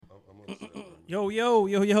Yo,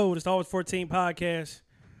 this is the Always 14 podcast.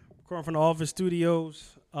 Recording from the office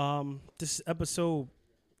studios. This is episode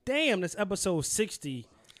 60.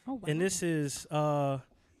 Oh, wow. And this is the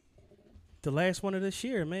last one of this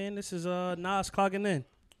year, man. This is Nas clocking in.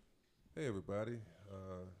 Hey, everybody.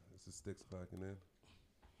 This is Sticks clocking in.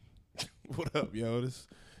 What up, yo?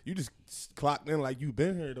 You just clocked in like you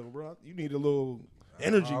been here, though, bro. You need a little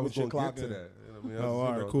energy with your clock in. That. All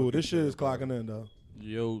right, cool. This shit is clocking in, though.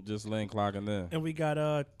 Yo, just Lane clocking in. And we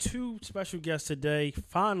got two special guests today.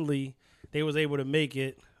 Finally, they was able to make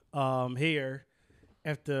it here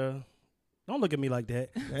after. Don't look at me like that.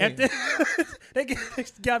 After they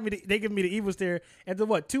give me the evil stare after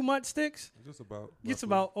what, 2 months, Sticks? Just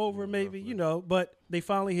about over, maybe, roughly. you know. But they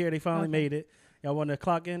finally here. They finally made it. Y'all want to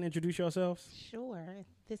clock in? Introduce yourselves. Sure.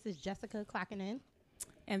 This is Jessica clocking in.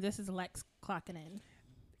 And this is Lex clocking in.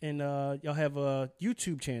 And y'all have a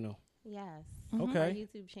YouTube channel. Yes. Okay. Our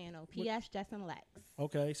YouTube channel, PS Jess and Lex.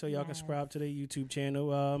 Okay, so y'all can Yes. subscribe to the YouTube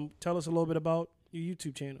channel. Tell us a little bit about your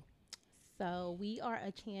YouTube channel. So we are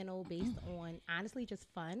a channel based on, honestly, just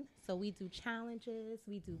fun. So we do challenges,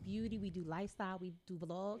 we do beauty, we do lifestyle, we do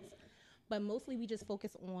vlogs. But mostly we just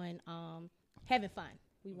focus on having fun.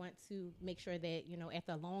 We want to make sure that, you know,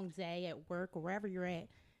 after a long day at work or wherever you're at,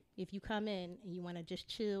 if you come in and you want to just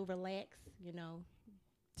chill, relax, you know,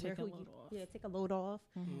 Take a load off. Yeah, take a load off.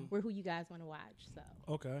 Mm-hmm. We're who you guys want to watch. So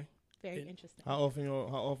Okay. very interesting. How often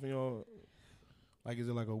y'all, like, is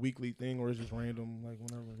it like a weekly thing or is it just random, like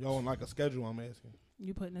whenever? Y'all on like a schedule, I'm asking.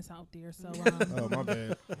 You putting this out there, so Oh, my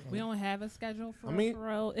bad. we don't have a schedule for. I mean, for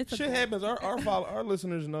real. It's Shit happens. Our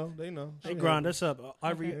listeners know. They know. They Shit grind happens. us up.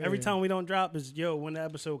 Every time we don't drop is, yo, when the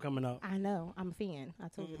episode coming up. I know. I'm a fan. I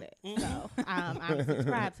told you that. So I'm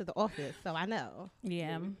subscribed to The Office, so I know.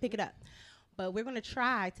 Yeah. Pick it up. But we're going to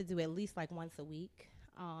try to do at least like once a week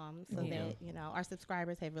so that, you know, our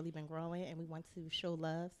subscribers have really been growing and we want to show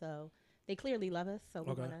love. So they clearly love us. So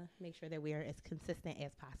we want to make sure that we are as consistent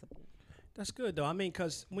as possible. That's good, though. I mean,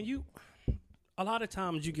 because a lot of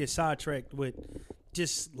times you get sidetracked with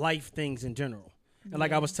just life things in general. And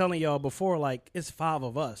like I was telling y'all before, like, it's 5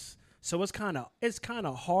 of us. So it's kind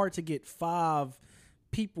of hard to get 5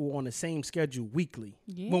 people on the same schedule weekly.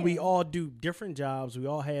 When we all do different jobs, we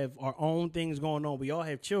all have our own things going on. We all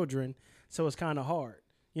have children, so it's kind of hard.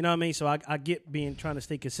 You know what I mean? So I get trying to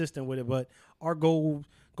stay consistent with it, but our goal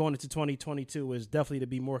going into 2022 is definitely to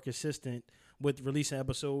be more consistent with releasing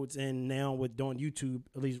episodes and now with doing YouTube,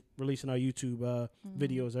 at least releasing our YouTube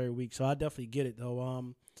videos every week. So I definitely get it,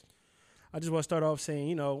 though. I just want to start off saying,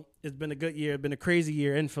 you know, it's been a good year. It's been a crazy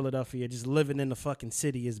year in Philadelphia. Just living in the fucking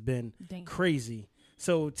city has been crazy.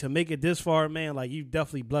 So to make it this far, man, like, you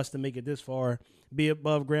definitely blessed to make it this far. Be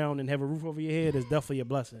above ground and have a roof over your head is definitely a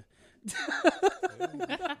blessing.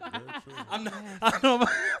 I'm not. I don't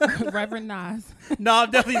know. Reverend Nas. No, I'm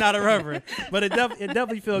definitely not a reverend, but it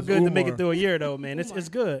definitely feels good to make it through a year, though, man. It's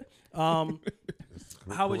good.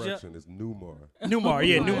 How was your? It's Newmar. Newmar,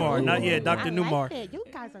 yeah, Newmar. Not Dr. I Newmar. like that. You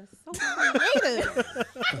guys are so creative.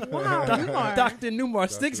 Wow, Newmar. Dr. Newmar.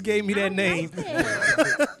 Sticks gave me that name.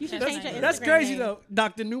 You should change your Instagram That's crazy name. though,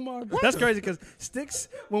 Dr. Newmar. That's crazy because Sticks,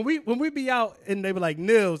 when we be out and they were like,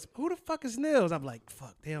 Nils, who the fuck is Nils? I'm like,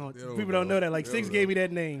 fuck, people don't know that. Like, Sticks gave me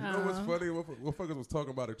that name. You know what's funny? Motherfuckers was talking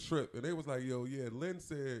about a trip, and they was like, yo, yeah, Lynn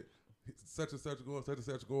said such and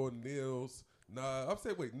such going, Nils. Nah, I'm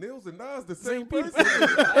saying, wait, Nils and Nas the same person?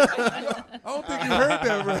 I don't think you heard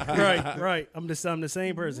that right. Right. I'm the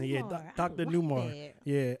same person. Yeah, Dr. Newmar.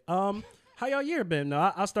 Yeah. How y'all year been?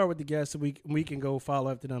 No, I'll start with the guests so we can go follow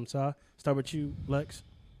after them. So I'll start with you, Lex.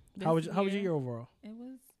 How was your year overall? It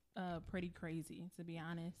was pretty crazy, to be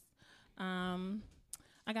honest.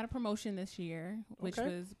 I got a promotion this year, which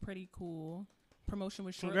was pretty cool. Promotion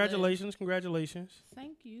was short-lived. Congratulations.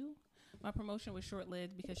 Thank you. My promotion was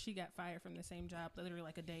short-lived because she got fired from the same job literally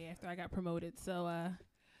like a day after I got promoted. So,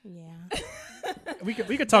 yeah. we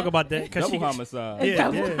could talk about that. Double homicide.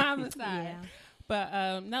 Yeah, double homicide. Yeah.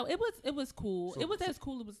 But no, it was cool. So- it was as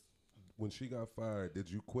cool as. When she got fired, did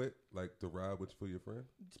you quit, like, to ride with for your friend?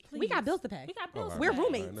 We got bills to pay. We got bills. all to We're pay.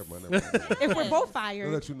 roommates. All right, never mind. If we're both I'll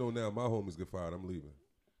fired. let you know now, my homies get fired. I'm leaving.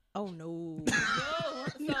 Oh, no.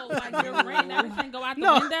 So like your rent and everything go out the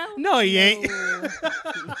window. No, he ain't.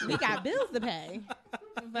 We got bills to pay.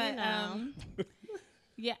 But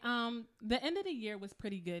You know. the end of the year was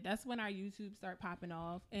pretty good. That's when our YouTube start popping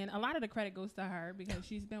off, and a lot of the credit goes to her because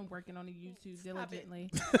she's been working on the YouTube diligently.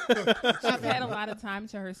 She's had a lot of time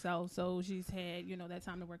to herself, so she's had that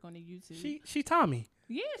time to work on the YouTube. She Tommy.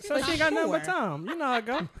 Yeah, So she ain't got nothing but time. You know how it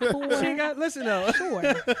go. She ain't got, listen though. Sure.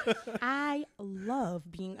 I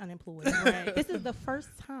love being unemployed. Right. This is the first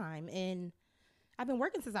time in, I've been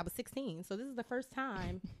working since I was 16. So this is the first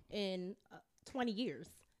time in 20 years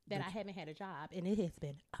that I haven't had a job, and it has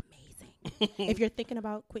been amazing. If you're thinking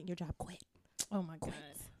about quitting your job, quit. Oh my God.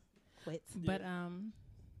 Quit. But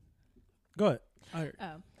Go ahead. I heard.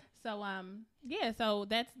 So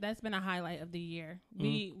that's been a highlight of the year.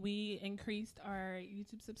 We increased our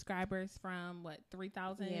YouTube subscribers from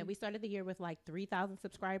 3,000. Yeah, we started the year with like 3,000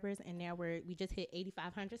 subscribers, and now we just hit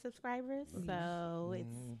 8,500 subscribers. So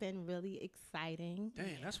it's been really exciting.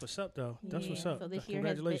 Dang, that's what's up though. That's what's up. So this year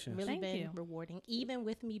has Congratulations. really Thank been you. rewarding, even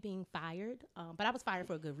with me being fired. But I was fired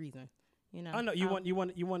for a good reason. You know. I know you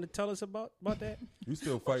want to tell us about that? You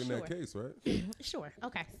still fighting Sure. that case, right? Sure.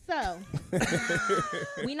 Okay. So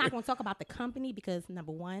we're not going to talk about the company because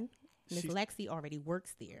number one, Miss Lexi already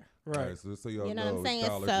works there. Right. So y'all You know what I'm saying?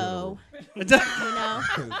 Dollar So General.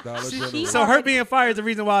 you know, Dollar She- General. she- So her being fired is the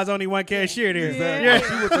reason why there's only one cashier there. Exactly. Yeah.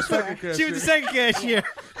 She was the second cashier. She was the second cashier.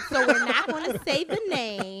 so we're not going to say the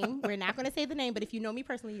name. We're not going to say the name, but if you know me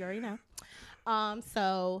personally, you already know.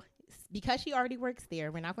 So because she already works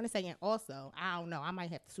there, we're not going to say it. Also, I don't know. I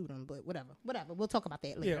might have to sue them, but whatever. We'll talk about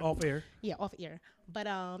that later. Yeah, off air. Yeah, off air. But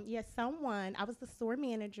someone. I was the store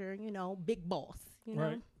manager. You know, big boss. You know,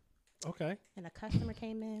 Right. Okay. and a customer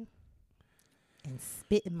came in and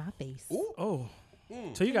spit in my face. Oh.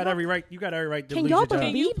 So you got every right. You got every right to Can lose y'all your job.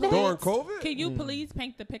 believe that? During COVID? Can you please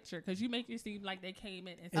paint the picture? Because you make it seem like they came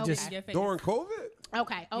in and It spit just- in your face. During COVID?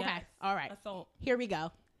 Okay. Yes. All right. Assault. Here we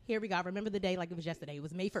go. I remember the day like it was yesterday. It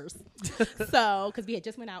was May 1st. So, because we had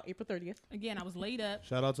just went out April 30th. Again, I was laid up.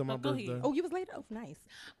 Shout out to my Oh, go birthday. ahead. Oh, you was late? Oh, nice.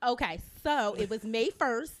 Okay. So, it was May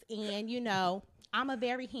 1st. And, you know, I'm a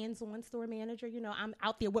very hands-on store manager. You know, I'm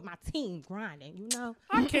out there with my team grinding, you know.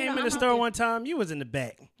 I came in the store one time. You was in the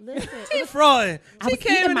back. Listen. She frauding. I was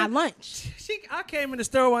eating my lunch. I came in the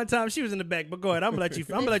store one time. She was in the back. But go ahead. I'm gonna let you.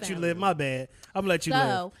 I'm gonna let you Listen. live. My bad. I'm gonna let you live.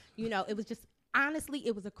 So, you know, it was just, honestly,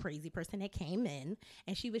 it was a crazy person that came in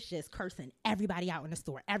and she was just cursing everybody out in the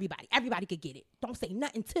store. Everybody could get it. Don't say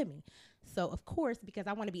nothing to me. So, of course, because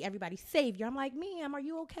I want to be everybody's savior, I'm like, ma'am, are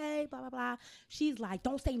you okay? Blah, blah, blah. She's like,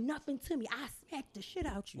 don't say nothing to me. I smacked the shit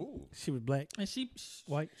out you. Ooh. She was black, And she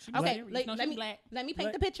white. she was Okay, serious. let, No, let she me black. let me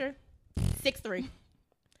paint Black. the picture. 6'3".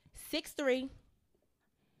 6'3".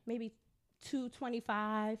 Maybe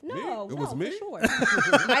 225. No, Me? no, It was me? for sure.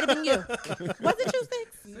 Might have been you. Was it you,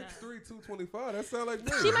 6? 6'3", 225. That sound like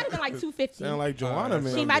me. She might have been like 250. Sound like Joanna, Alright,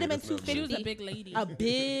 man. She might have been That's not me. 250. She was a big lady. A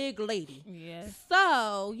big lady. Yes.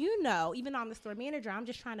 So, you know, even though I'm the store manager, I'm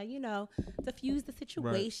just trying to, you know, diffuse the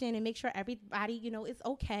situation and make sure everybody, you know, is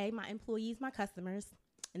okay. My employees, my customers.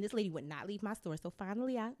 And this lady would not leave my store. So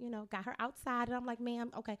finally, I, you know, got her outside. And I'm like,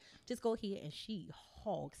 ma'am, okay, just go here. And she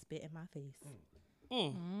hog spit in my face.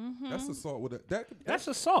 That's assault with a That's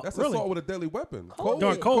assault. That's really. assault with a deadly weapon.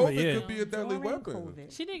 During COVID, yeah. could be a deadly During weapon.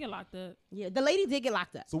 COVID. She did get locked up Yeah, the lady did get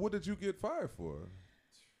locked up. So what did you get fired for?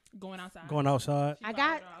 going outside. Going outside. I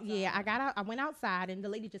got, yeah, I got out. I went outside and the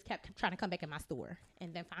lady just kept trying to come back in my store.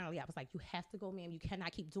 And then finally I was like, you have to go, ma'am. You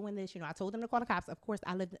cannot keep doing this. You know, I told them to call the cops. Of course,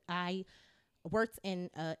 I worked in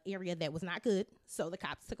an area that was not good. So the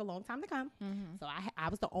cops took a long time to come. So I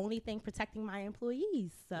was the only thing protecting my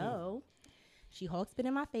employees. So she hog spit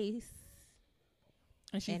in my face.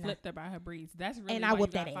 And she And flipped her by her breeds. That's really and why I you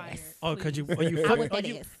whipped got that fired. ass. Oh, cause you, Please. oh, you, I oh, whipped that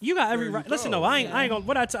you, ass. you got every There you right. Listen, go. though, I ain't gonna.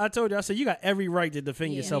 What I told you, I said you got every right to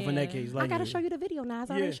defend Yeah. yourself in that Yeah. case. I Like, got to show you the video now. I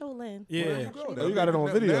already Yeah. showed Lynn. Yeah. Well, there you go. Oh, you got it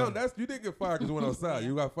on video. Now that's you didn't get fired because you went outside.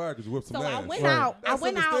 You got fired because you whipped some So ass. I went Right. out. That's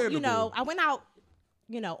You know, understandable. I went out,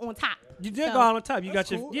 you know, on top. You did So- go out on top. You That's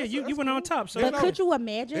got your cool. yeah. That's- You that's went on cool. top. So But And could you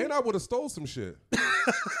imagine? And I would have stole some shit.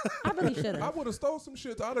 I really should I have. would have stole some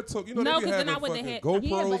shit. I'd have took. You know, No, they be 'cause then having I wouldn't fucking have GoPros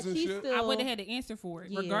Yeah, but and she shit. still- I would have had to answer for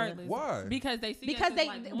it Yeah. regardless. Why? Because they see Because us they,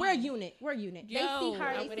 as like we're a one. unit. We're a unit. Yo, they see her,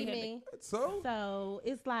 I they would've see had to- me. So, So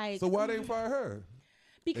it's like. so why they ain't fire her?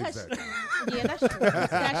 Because Exactly. yeah, that's true.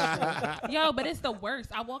 That's true. Yo, but it's the worst.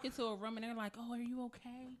 I walk into a room and they're like, "Oh, are you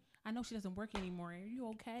okay? I know she doesn't work anymore. Are you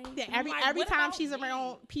okay?" Yeah, And I'm like, every "What time about she's me?"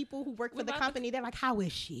 around people who work for What the about the- company, they're like, "How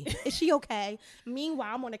is she? Is she okay?"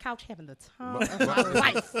 Meanwhile, I'm on the couch having the time My, of my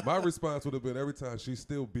life. my response would have been every time she's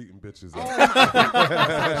still beating bitches Oh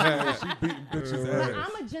ass. She beating bitches But ass.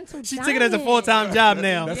 I'm a gentle. she took it as a giant. full time job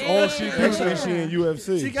now. That's Yeah. all she. Actually, she in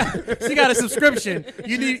UFC. She got a subscription.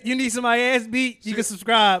 You need somebody ass beat. You can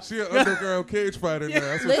subscribe. She an underground cage fighter now.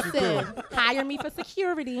 That's what she Listen, do. hire me for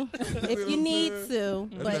security if you need to.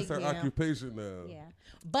 That's But her yeah. occupation now. Yeah.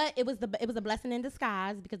 But it was a blessing in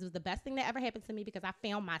disguise because it was the best thing that ever happened to me because I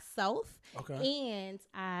found myself. Okay. And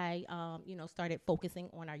I, started focusing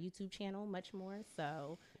on our YouTube channel much more.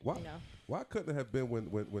 So, Why couldn't it have been when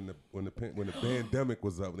the pandemic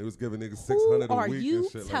was up and they was giving niggas 600 a week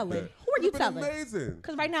and shit like that? Who are you telling? Amazing.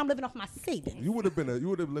 Because right now I'm living off my savings. You would have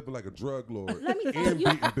living like a drug lord. Let me tell and you.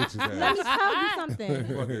 beating bitches ass. Let me tell you something.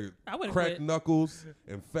 Fucking I would've crack quit. knuckles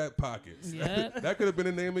and fat pockets. Yep. That could have been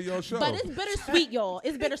the name of your show. But it's bittersweet, y'all.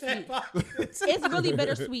 It's bittersweet. It's really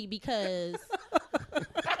bittersweet because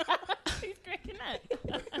He's cracking up.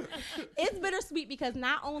 it's bittersweet because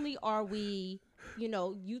not only are we,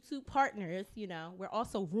 YouTube partners, we're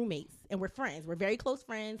also roommates and we're friends. We're very close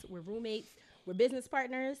friends. We're roommates. We're business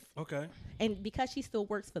partners. Okay. And because she still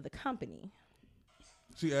works for the company.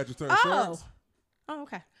 She adds your insurance. Oh,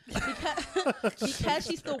 okay. Because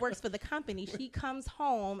she still works for the company, she comes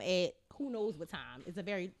home at who knows what time. It's a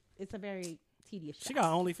very tedious job. She got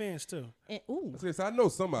OnlyFans too. And, ooh. I know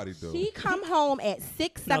somebody do. She come home at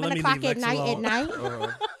 6, Now 7 let me o'clock leave at Lex night.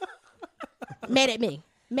 alone. Mad at me.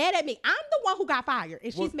 I'm the one who got fired,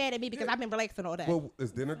 and she's mad at me because I've been relaxing all day. Well,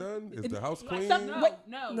 is dinner done? Is the house clean? No.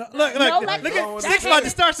 Look, Lexus, Sticks about to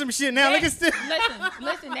start some shit now. Look at Sticks.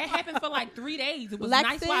 Listen, that happened for like 3 days. It was Lexus.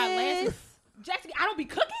 nice while it lasted. Jesse, I don't be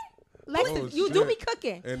cooking. Lexus, Oh, you shit. do be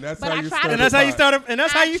cooking, And that's but how I you try start to. And that's how you fight. start. And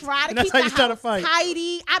that's how I you. try to And that's keep how you the start a house fight.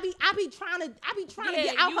 tidy. I be trying to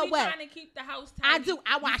get out her you way. trying to keep the house I tidy. do.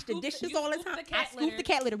 I You wash the scoop dishes you all the scoop time. cat I scoop the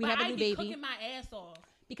cat litter. We but have a I new be baby cooking my ass off.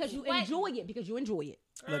 because you Sweating. enjoy it. Because you enjoy it.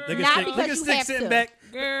 Look Girl. at Not Sticks. because Look at you Sticks have sitting to. back.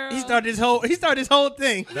 Girl. He started his whole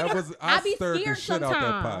thing. That was I I be stirred the scared shit out that pot.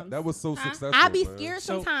 sometimes. That was so successful. I be man. scared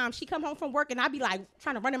So- sometimes. She come home from work and I be like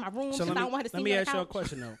trying to run in my room So because I don't want her to see let me me on the ask you a couch.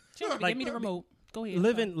 question though. She wanted to Like, give me the remote. Go ahead.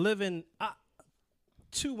 living.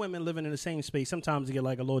 Two women living in the same space sometimes it get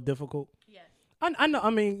like a little difficult. Yes. I know. I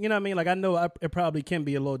mean, you know what I mean. Like I know it probably can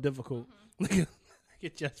be a little difficult. Look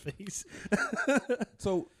at Jess' face.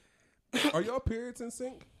 So, are y'all periods in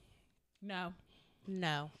sync? No.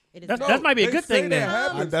 No, it is That's- not. that might be a they good say thing that then.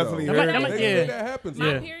 happens, I definitely though. heard that. They say Yeah. that happens.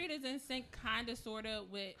 My Yeah. period is in sync, kind of, sort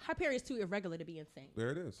of, with. Her period's too irregular to be in sync.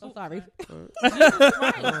 There it is. I'm sorry.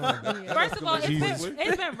 Right. First of all,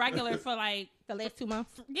 it's been regular for like, The last 2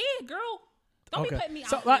 months. yeah, girl. Don't be putting me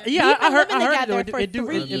So out there. yeah, We've I been heard. living I heard together it, for it do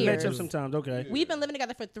 3 it match up years. sometimes. Okay. We've been living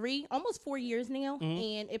together for almost 4 years now,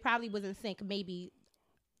 and it probably was in sync maybe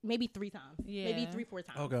 3 times, maybe Yeah. 3-4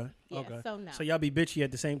 times. Okay. Yeah, Okay. So no, So y'all be bitchy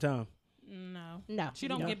at the same time. No. She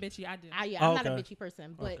don't No. get bitchy. I do. I'm not a Okay. bitchy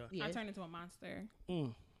person, but Okay. yeah. I turn into a monster.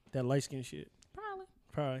 That light skin shit.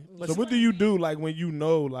 Probably. So what do you do like when you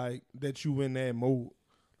know like that you in that mode?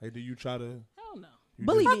 Like do you try to Hell no.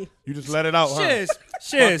 Believe me. you just let it out? Huh?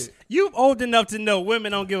 Shiz, you old enough to know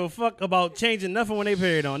women don't give a fuck about changing nothing when they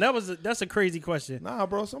period on. That's a crazy question. Nah,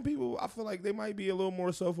 bro. Some people I feel like they might be a little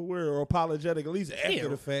more self-aware or apologetic at least after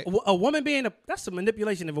the fact. A woman being that's a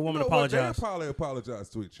manipulation if a woman apologizes. They probably apologize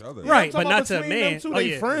to each other. Right, I'm but talking not about to a between man. them two, Oh, they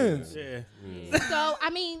yeah. friends. Yeah. So I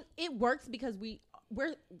mean, it works because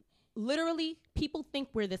we're literally people think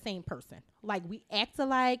we're the same person. Like we act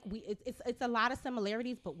alike. It's a lot of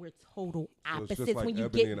similarities, but we're total So it's opposites just like when you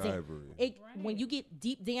ebony get and down. ivory. When you get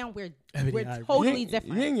deep down, we're Ebony and ivory. totally Yin-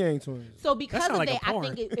 different. Yin yang twins. So because sound of like a that, I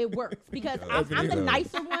porn. think it works because I'm Ebony the and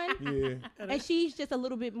nicer one, Yeah. and she's just a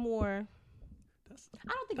little bit more. I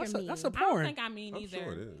don't think you're mean. That's a I don't porn. think I mean I'm either.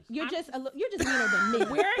 sure it is. You're just meaner than me.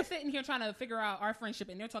 We're sitting here trying to figure out our friendship,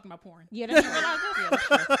 and they're talking about porn. Yeah, that's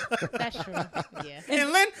true. That's true. Yeah.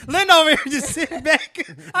 And Lynn over here just sitting back.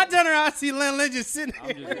 I turn around, I see Lynn just sitting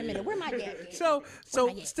here. Wait a minute. Where my dad? So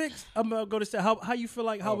my dad? Sticks. I'm gonna go to Sticks. How you feel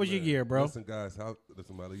like? How Oh, was your man. year, bro? Listen, guys.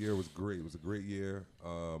 My year was great. It was a great year.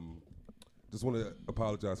 Just want to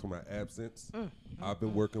apologize for my absence. I've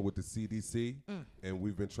been working with the CDC, and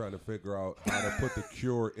we've been trying to figure out how to put the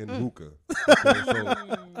cure in hookah. Okay, so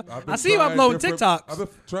I've been I see you trying uploading different- TikToks. I've been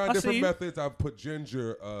trying I see different you. methods. I've put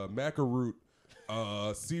ginger, maca root,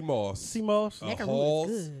 sea moss, C-Moss. Maca root is halls.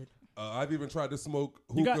 good. I've even tried to smoke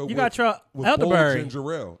You hookah got to try with elderberry. bold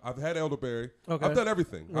ginger ale. I've had elderberry. Okay. I've done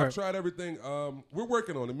everything. Right. I've tried everything. We're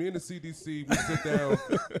working on it. Me and the CDC, we sit down.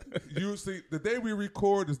 Usually, the day we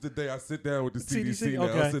record is the day I sit down with the CDC. Now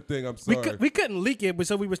okay. that's the thing. I'm sorry. We couldn't leak it, but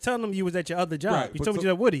so we was telling them you was at your other job. Right, You but told me so-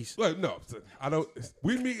 you at Woody's. Look, no, I don't.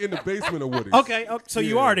 We meet in the basement of Woody's. Okay, so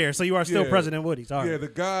you Yeah. are there. So you are still Yeah. President Woody's. All right. Yeah, the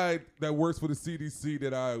guy that works for the CDC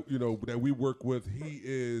that we work with, he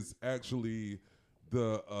is actually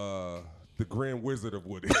the Grand Wizard of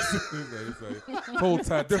Woody's. It's like whole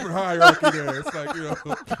time different hierarchy there. It's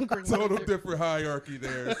like total different hierarchy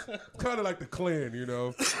there. It's kind of like the Klan,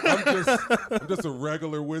 I'm just a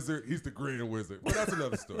regular wizard. He's the Grand Wizard, but that's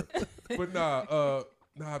another story. But nah,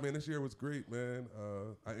 Nah, man, this year was great, man.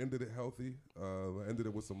 I ended it healthy. I ended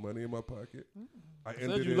it with some money in my pocket. I Said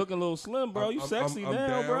ended you it. looking a little slim, bro. You sexy now,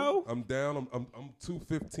 down, bro. I'm down. I'm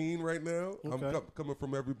 215 right now. Okay. I'm coming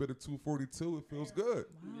from every bit of 242. It feels good.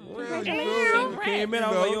 Wow. You came in, I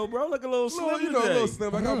was like, know, yo, bro, look a little slim You know, a today. little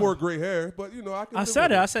slim. I got more gray hair, but you know, I can. I live said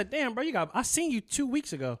with it. I said, damn, bro, I seen you 2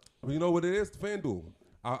 weeks ago. You know what it is? FanDuel.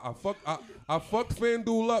 I fucked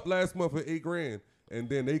FanDuel up last month for $8,000, and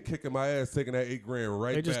then they kicking my ass, taking that $8,000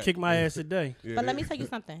 right They just back. kicked my ass today. Yeah, But let me tell you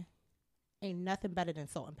something. Ain't nothing better than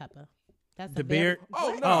salt and pepper. That's The a very- beard?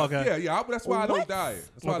 Oh no! Oh, okay. Yeah. That's why I don't What? diet.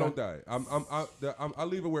 That's why I Okay. don't diet. I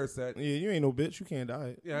leave it where it's at. Yeah, you ain't no bitch. You can't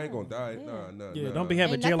diet. Yeah, I ain't gonna diet. Nah. Yeah, don't be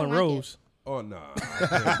having Ain't nothing Jalen like Rose Oh nah.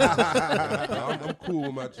 I'm cool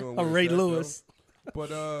with my joint. or where Ray it's at, Lewis. though.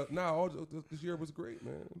 But this year was great,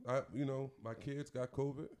 man. My kids got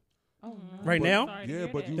COVID. Oh, no. Right But- now? Sorry to Yeah, hear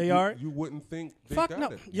but that. They are? you wouldn't think they Fuck got no.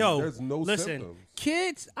 it. Yo, There's no listen, symptoms.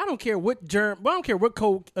 kids, I don't care what germ, but I don't care what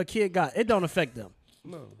cold a kid got. It don't affect them.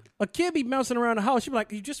 No. A kid be bouncing around the house. You be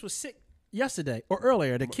like, you just was sick yesterday or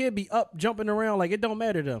earlier. The kid be up, jumping around like it don't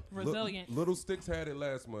matter to them. Resilient. Little Sticks had it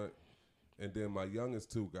last month, and then my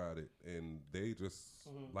youngest two got it, and they just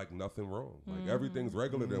like nothing wrong. Like everything's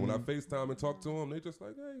regular. Then when I FaceTime and talk to them, they just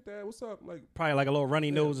like, "Hey, Dad, what's up?" Like Probably like a little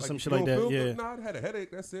runny nose or like, some you shit like don't that. feel Yeah. good? Nah, I had a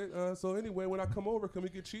headache. That's it. So anyway, when I come over, can we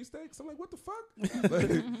get cheesesteaks? I'm like, what the fuck? Like,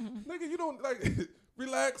 nigga, you don't like.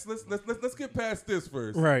 Relax. Let's get past this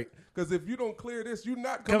first. Right. Because if you don't clear this, you're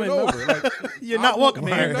not coming Coming over. Like, You're not welcome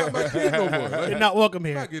You're here. not my kid no more. Like, You're not welcome I'm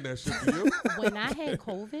here. not getting that shit for you. When I had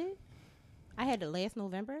COVID, I had it last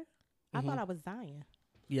November. I thought I was dying.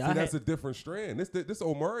 Yeah, See, I that's had, a different strand. This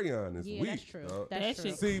Omarion is Yeah, weak. that's true. dog. That's That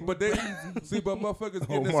true. shit See, but motherfuckers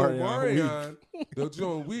getting this Omarion Omarion. They'll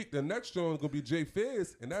join weak. The next joint gonna be J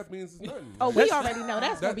Fizz, and that means it's nothing. Oh, we already know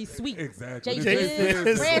that's gonna be sweet. Exactly. J. The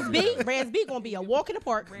Fizz, Fizz. Raz B gonna be a walk in the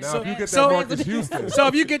park. Now, if you get that So- Marcus Houston. so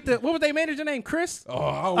if you get the what was their manager name? Chris? Oh,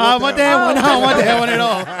 I don't I want that one. I don't want that one at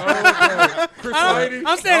all. Chris Lighty.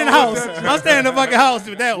 I'm staying in the I want house. that I'm staying in the fucking house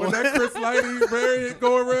with that When one. that Chris Lighty variant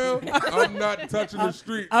go around, I'm not touching the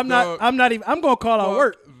street. I'm not. I'm not even. I'm gonna call out Fuck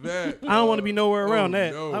work. That, I don't want to be nowhere around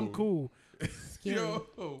that. no. I'm cool. Yo,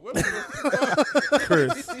 what the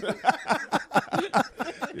Chris.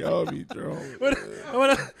 Y'all be throwing.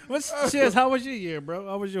 What's Jess? How was your year, bro?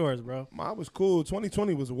 How was yours, bro? Mine was cool.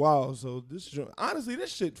 2020 was wild. So honestly,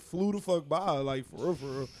 this shit flew the fuck by. Like for real, for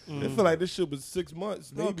real. It feel like this shit was 6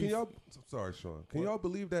 months. No, Maybe. can y'all? Sorry, Sean. Can y'all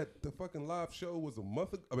believe that the fucking live show was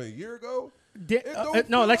a year ago? No,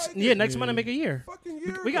 feel next like yeah, it. next month I make a year. Fucking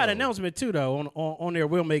year. We got an ago. announcement too, though. On there,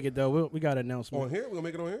 we'll make it though. We got an announcement. On here. We gonna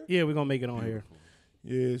make it on here. Yeah, we're gonna make it on here.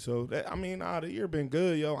 Yeah. So that the year been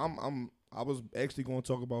good, yo. I was actually going to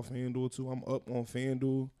talk about FanDuel too. I'm up on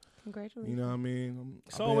FanDuel. Congratulations. You know what I mean?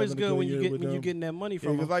 It's always good when you getting that money Yeah,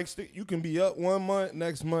 from 'cause them. you can be up 1 month,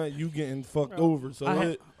 next month you getting fucked Bro, over.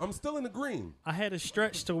 So I'm still in the green. I had a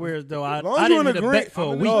stretch to where though I as long as I you didn't in hit a green- bet for a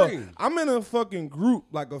I'm in week. the No, green. I'm in a fucking group,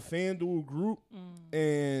 like a FanDuel group,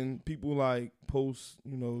 and people like post,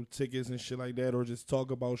 tickets and shit like that, or just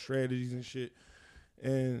talk about strategies and shit.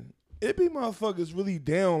 And it be motherfuckers really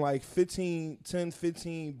down like 15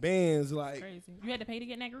 bands. Like, Crazy. You had to pay to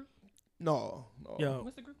get in that group? no. Yo,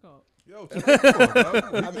 What's the group called? Yo, come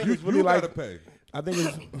on, I think you, it's really you like gotta pay. I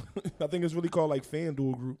think it's really called like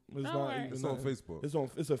FanDuel group. It's Oh, not. alright. It's on Facebook.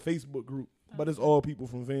 It's a Facebook group, but it's all people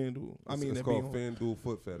from FanDuel. It's that called be on- FanDuel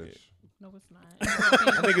Foot Fetish. No, it's not.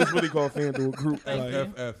 I think it's really called FanDuel group.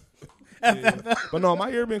 Like, FF. yeah. But no, my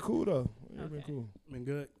year been cool though. My year been cool. been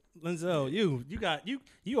good. Lenzel,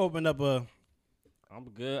 you opened up a.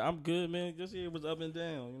 I'm good, man. This year was up and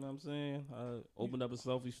down. You know what I'm saying? I opened up a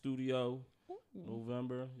selfie studio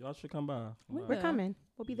November. Y'all should come by. We're coming.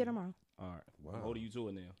 We'll be there tomorrow. All right. Wow. I'm holding you to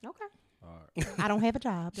it now. Okay. All right. I don't have a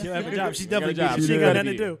job. She have a job. She's You got a definitely job. busy. She You ain't got gotta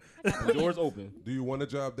nothing to be do. The door's open. Do you want a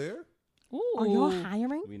job there? Ooh. Are y'all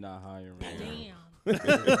hiring? We not hiring. Damn.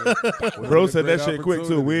 Bro said that shit quick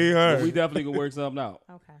too. We ain't But heard. we definitely can work something out.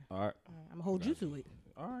 Okay. All right. I'm gonna hold you to it.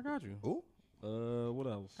 All right, I got you. Ooh. What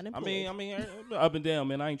else? Unemployed. I mean, up and down,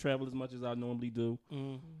 man. I ain't traveled as much as I normally do.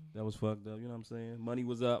 Mm. That was fucked up. You know what I'm saying? Money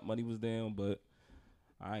was up, money was down, but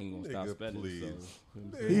I ain't gonna stop Nigga, spending. please. So, you know what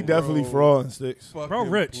I'm Nigga. saying? He definitely fraud and sticks. Fucking Bro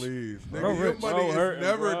rich. Please. Nigga, Bro your rich. money Bro is hurting,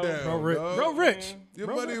 never bro. down. Bro rich. dog. Bro rich. Your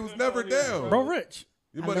Bro money rich. was never down. Bro rich.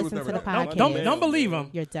 Your I money was listen never to the down. podcast. Don't believe him.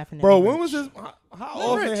 You're definitely Bro, rich. when was his? How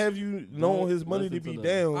often rich. have you known his money to Listen be to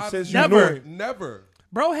down I've since you never- knew him? Never.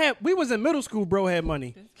 Bro we was in middle school. Bro had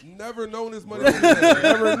money. Never known his money. was down.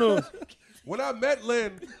 Never knew. When I met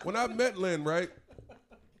Lynn, right?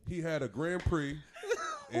 He had a Grand Prix.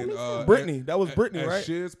 And Brittany. That was Brittany, at right?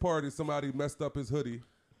 Shiz's party, somebody messed up his hoodie.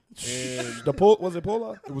 And Was it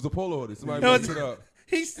Polar? it was a polo hoodie. Somebody No, messed it up.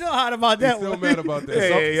 He's still hot about He's that still one. mad about that.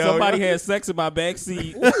 Hey, yo, Somebody yo. had sex in my back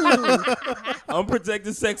seat.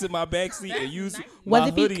 Unprotected sex in my back seat and used Was my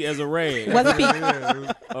it feet? hoodie as a rag. Was it feet? Yeah, it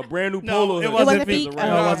was- A brand new No, polo it hoodie. wasn't Was it feet. feet? No, Oh. it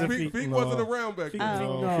Nah, wasn't Feek feet. Feek No. wasn't around back then. No, Feek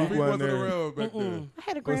Feek wasn't wasn't there. around back then. I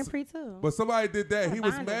had a Grand Prix too. But somebody did that. He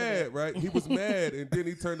was Combined over mad, there. right? He was mad, and then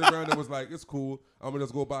he turned around and was like, "It's cool. I'm gonna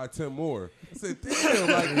just go buy 10 more." I said, "Damn,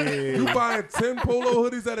 like you buying 10 polo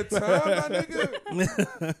hoodies at a time, my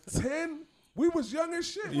nigga? 10? We was young as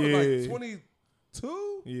shit. We were Yeah. like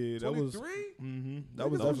 22, Yeah, that was. 23.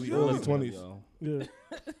 That was Niggas was definitely young. early 20s. Yo, Yeah.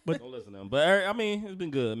 don't listen to them. But I mean, it's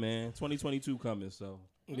been good, man. 2022 coming, so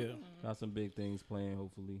Yeah. got some big things planned.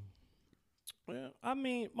 Hopefully, Well, I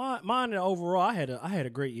mean, mine overall, I had a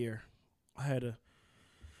great year. I had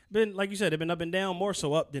been like you said, it been up and down, more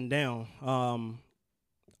so up than down. I'm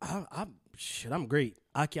great.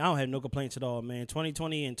 I don't have no complaints at all, man.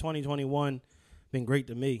 2020 and 2021 been great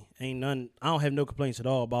to me. Ain't none. I don't have no complaints at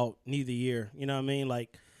all about neither year. You know what I mean?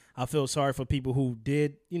 Like, I feel sorry for people who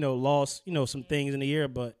did, lost, some things in the year,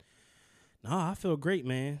 but I feel great,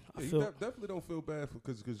 man. I Yeah, feel. you definitely don't feel bad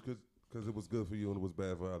because it was good for you and it was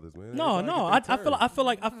bad for others, man. No, Everybody get their turn.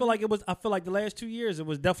 I feel like the last 2 years it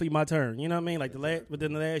was definitely my turn. You know what I mean? Like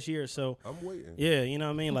within the last year. So I'm waiting. yeah, you know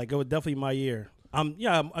what I mean? Like it was definitely my year.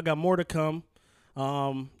 I got more to come.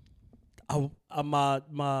 My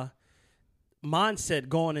mindset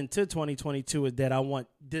going into 2022 is that I want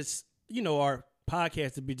this, our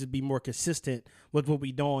podcast to be more consistent with what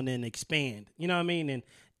we doing and expand. You know what I mean?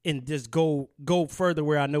 And just go further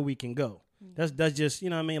where I know we can go. That's just, you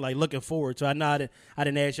know what I mean, like looking forward. So I know I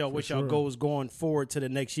didn't ask y'all what y'all goals going forward to the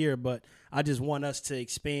next year, but I just want us to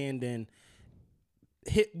expand and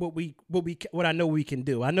hit what I know we can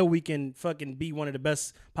do. I know we can fucking be one of the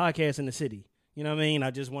best podcasts in the city. You know what I mean? I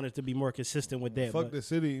just want us to be more consistent with that. Fuck the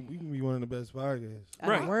city. We can be one of the best podcasts. Of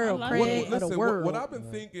Right. the world, I love Craig. it. Of the Listen, world. what I've been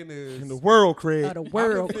thinking is In the world, Craig. Of the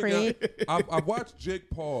world, I've been Craig. thinking- I watched Jake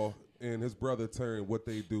Paul and his brother turn what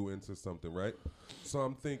they do into something, right? So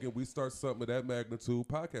I'm thinking we start something of that magnitude,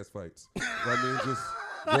 podcast fights. I mean, just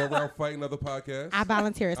go around fighting other podcasts. I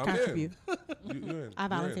volunteer as I'm contribute. You're in. I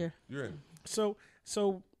volunteer. You're in. So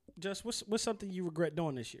just what's something you regret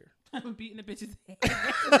doing this year? I'm beating the bitch's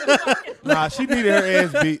ass. Nah, she needed her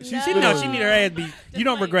ass beat. She No. She need her ass beat. You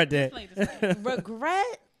don't regret that.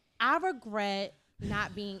 I regret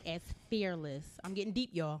not being as fearless. I'm getting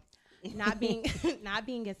deep, y'all. Not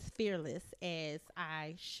being as fearless as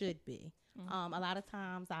I should be. A lot of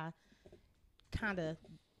times I kind of,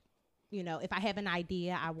 if I have an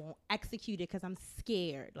idea, I won't execute it because I'm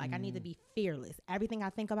scared. Like I need to be fearless. Everything I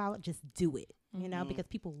think about, just do it. Because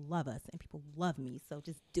people love us and people love me, so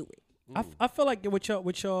just do it. I feel like with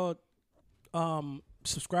y'all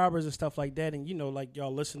subscribers and stuff like that, and like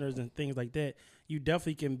y'all listeners and things like that, you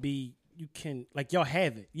definitely can like y'all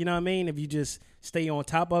have it. You know what I mean? If you just stay on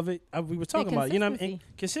top of it, we were talking about it,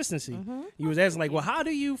 consistency. You was asking like, well, how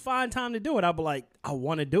do you find time to do it? I'd be like, I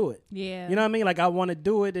want to do it. Yeah. You know what I mean? Like I want to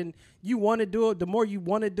do it, and you want to do it. The more you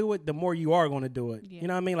want to do it, the more you are going to do it. Yeah. You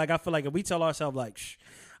know what I mean? Like I feel like if we tell ourselves like,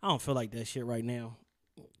 I don't feel like that shit right now.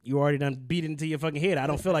 You already done beat it into your fucking head. I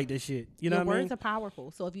don't feel like this shit. You know Your what I mean? words are powerful.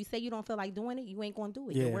 So if you say you don't feel like doing it, you ain't gonna do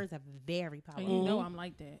it. Yeah. Your words are very And powerful. you know I'm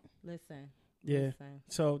like that. Listen. Yeah. Listen.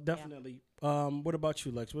 So definitely. What about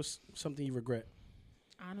you, Lex? What's something you regret?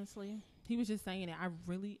 Honestly, he was just saying it. I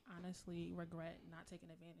really honestly regret not taking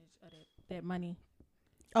advantage of that money.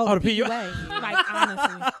 Oh, the PUA. Like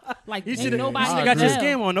honestly, like You ain't should have nobody in got your jail.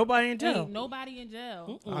 scam on. Nobody in Ain't jail. nobody in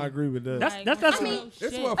jail. I agree with that. That's I what- mean, It's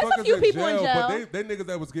shit. motherfuckers few in people in jail, jail. but they niggas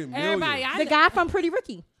that was getting Everybody, millions. I The guy from Pretty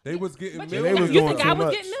Ricky. They was getting But millions. They was you doing think I too was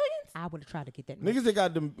much. getting millions? I would have tried to get that. Niggas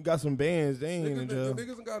that got some bands, they ain't in jail. Niggas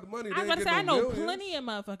ain't got the money. They I was ain't about to say I getting no know millions. plenty of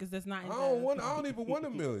motherfuckers that's not in I jail. don't even want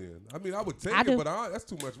 $1 million. I mean, I would take I it, do. but that's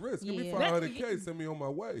too much risk. Give me Yeah. 500K, send me on my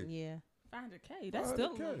way. Yeah. 500K. That's still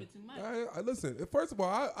a little bit too much. I listen. First of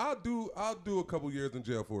all, I'll do a couple years in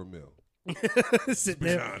jail for $1 million. Sit Be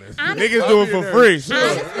there. honest. Niggas I'll do it be for there. free. Sure.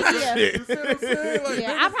 Honestly, yeah. You see what I'm saying? Like,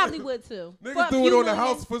 Yeah, I probably would too. niggas For a do it few on the million.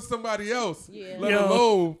 house for somebody else, Yeah. let Yo.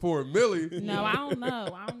 alone for $1 million. No, I don't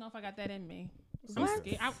know. I don't know if I got that in me. I'm What?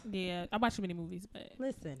 scared. I watch too many movies, but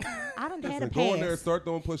Listen, I done had a Listen, go in there and pass. start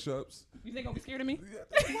doing push-ups. you think I'm scared of me?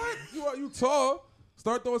 What? You tall?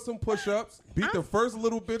 Start doing some push-ups. Beat the first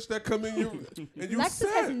little bitch that come in you, and you Lexus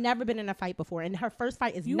has set. never been in a fight before, and her first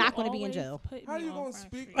fight is not going to be in always jail. put How me you on gonna Front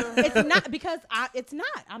speak Street. to her? It's not because it's not.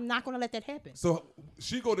 I'm not going to let that happen. So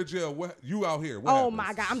she go to jail. What you out here? What Oh happens?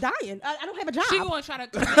 my God, I'm dying. I don't have a job. She gonna try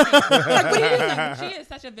to. She is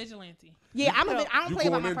such a vigilante. Yeah, I don't You play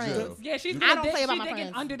about going my in jail. friends. Yeah, she's I don't play about my digging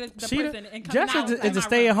friends. under the She prison and coming Jess out is in the my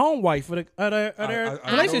stay-at-home wife of their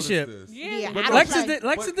I relationship. noticed this. Yeah, Yeah, But I no, don't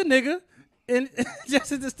Lex is play. the nigga, and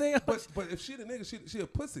Jess is the stay-at-home. But if she the nigga, she a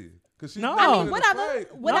pussy. Cause she No. not I in mean, a whatever,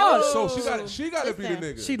 fight. whatever. So she gotta be the Listen.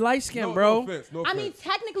 nigga. She light-skinned, no, bro. No offense. No I offense. mean,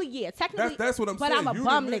 technically, yeah. Technically, That's what I'm but saying. I'm a You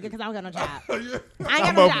bum the nigga nigga. because I don't got no job. Yeah. I ain't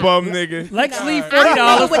I'm got no a job. bum nigga. Lex Nah. leave I'm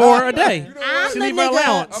 $40 the for a day. You know I'm what? She the leave her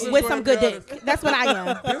allowance. nigga I'm with just some gonna good be dick. honest. That's what I am.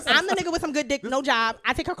 I'm the nigga with some good dick, no job.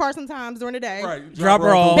 I take her car sometimes during the day. Right. Drop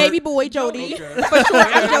her off. Baby boy Jody. Okay. For sure,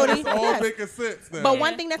 I'm Jody. It's all Yes. making sense now. But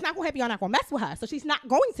one thing that's not gonna happen, y'all not gonna mess with her, so she's not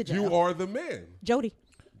going to jail. You are the man. Jody,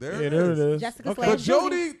 There Yeah, it there is. it is. Jessica But slash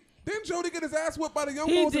Jody, didn't Jody get his ass whipped by the young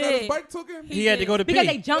He boys and that his did. bike took him? He had to go to because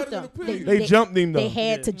they pee. jumped Gotta him. go to pee. They jumped him though. They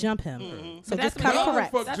had to jump him. So That's just when come y'all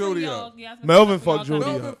correct. fuck That's Jody when up. y'all- yeah, that's when Melvin y'all fucked Jody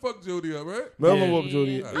Melvin up. fucked Jody up, right? Melvin Yeah. whooped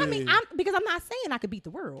Jody. I mean, because I'm not saying I could beat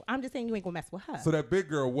the world. I'm just saying you ain't gonna mess with her. So that big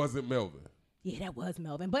girl wasn't Melvin. Yeah, that was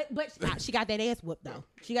Melvin, but she got that ass whooped though.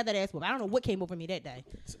 She got that ass whooped. I don't know what came over me that day.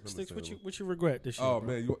 Sticks, what you regret this year? Oh, bro?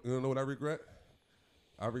 man. You know what I regret?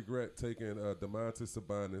 I regret taking Demontis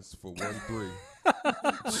Sabonis for 1-3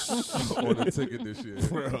 on the ticket this year.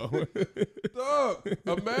 Bro. Dog,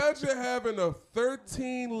 imagine having a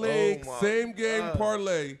 13-leg Oh my same game God.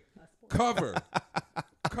 parlay cover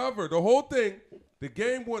the whole thing. The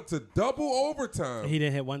game went to double overtime. He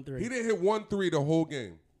didn't hit 1-3. He didn't hit 1-3 the whole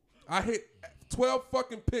game. I hit 12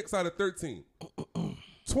 fucking picks out of 13.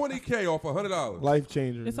 $20K off $100. Life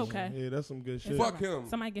changers. It's okay. Yeah, that's some good shit. It's Fuck alright. him.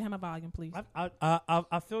 Somebody get him a volume, please.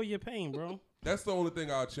 I feel your pain, bro. That's the only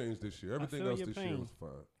thing I'll change this year. Everything feel else your this year pain. was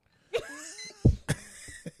fine.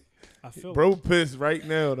 I feel. Bro pissed right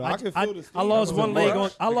now though. I can feel the I lost That was one a leg on.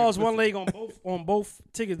 rush. I lost one leg on both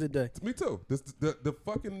tickets today. Me too. The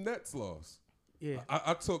fucking Nets lost. Yeah.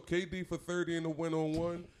 I took KD for 30 in the win on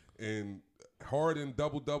one and Harden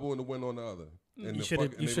double in the win on the other. And You the should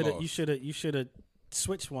fucking- have. and they lost. You should have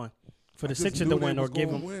switched one for I the just Sixers knew to they win or was give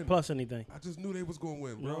gonna them win. plus anything. I just knew they was going to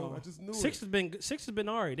win, bro. No. I just knew Sixers been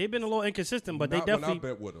alright. They've been a little inconsistent, it. but Not they when I definitely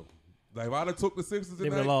bet with them. Like if I'd have took the Sixers They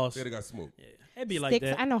would've tonight, lost. they'd have got smoked. it'd be like Sticks,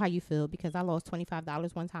 that. I know how you feel because I lost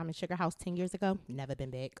 $25 one time in Sugar House 10 years ago. Never been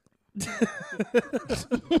back.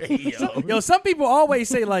 Yo, some people always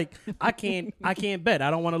say like I can't bet. I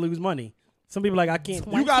don't want to lose money. Some people like I can't.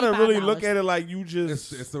 You gotta really $25. look at it like you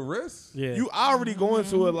just It's a risk. Yeah. you already going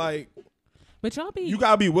to it like But y'all be you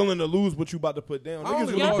gotta be willing to lose what you about to put down. I Niggas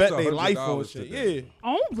only really lost bet their life on $100 shit. today. Yeah.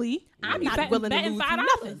 only. I be not betting, willing to betting lose $5.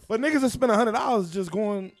 nothing. But niggas have spent $100 just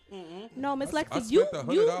going. No, Miss I Lexi, spent you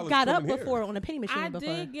 $100 got up coming here. before on a penny machine I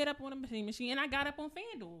before. did get up on a machine and I got up on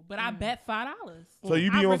FanDuel, but I bet $5. So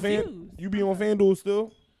you be I on refuse. You be on FanDuel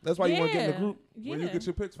still? That's why you want to get in the group. Yeah. Where you get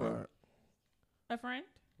your picks from? Alright. A friend.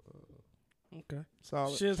 Okay.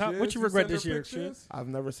 Solid. Shiz, what Shiz, you regret send this her year, picks, Shiz? Shiz? I've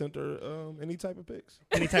never sent her any type of pics.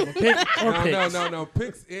 Any type of pick or picks? No.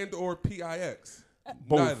 Picks and or PIX.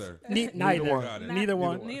 Both. Neither. Neither one. Got it. Neither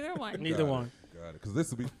one. Neither one. Neither one. Got it. Because this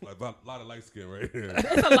will be a lot of light skin right here.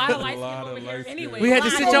 It's a lot of light A lot skin of over here light skin. anyway. We had to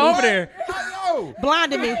Why? sit you over there. Yo,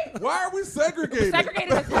 Blinded me. why are we segregated?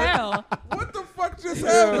 Segregated as hell. What the fuck just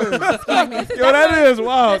happened? Yo, that is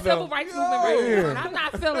wild The civil though. rights movement right here. Yeah. And I'm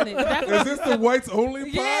not feeling it. Is this the whites only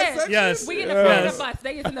pod Yeah. section? Yes. We in the front Yes. of the bus.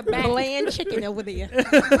 They is in the back. Bland chicken over there.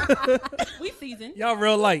 We seasoned. Y'all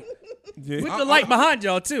real light. Yeah. With the light behind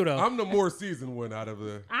y'all too, though. I'm the more seasoned one out of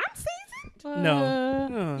the. I'm seasoned.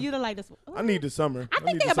 No. You the lightest. I need the summer. I think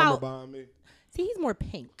need they the summer about- behind me. See, he's more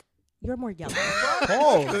pink. You're more yellow.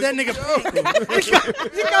 Oh, that nigga pink.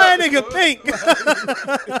 You got that nigga pink.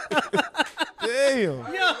 damn.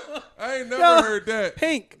 I ain't never Yo. heard that.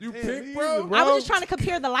 Pink. You Damn, pink, easy, bro? bro. I was just trying to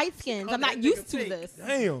compare the light skins. I'm not used to this.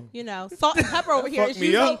 Damn. You know, salt and pepper over here Fuck is me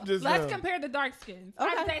usually. up just Let's now. compare the dark skins. How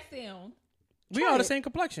does Okay. that sound? We all the same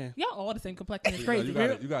complexion. Y'all all the same complexion. It's You crazy.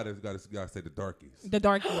 gotta say the darkies. The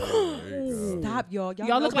dark. There you go. Stop, y'all. Y'all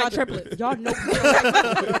know look like about- triplets. Y'all know.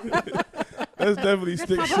 That's definitely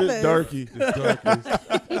stick my shit brothers. darky.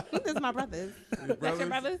 This is my brothers. That's your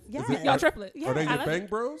brothers? Yes. Y'all triplets. Are they I your love bang it.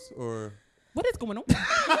 bros or? What is going on?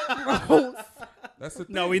 That's the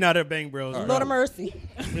thing. No, we not a bang bros. All right. Lord of mercy.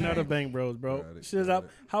 We not a bang bros, bro. Got it, Shiz, got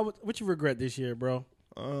what you regret this year, bro?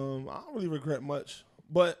 I don't really regret much,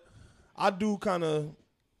 but I do kind of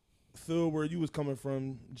feel where you was coming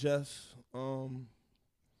from, Jess.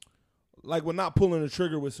 like we're not pulling the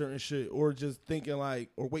trigger with certain shit, or just thinking like,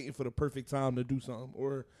 or waiting for the perfect time to do something,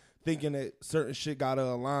 or thinking that certain shit gotta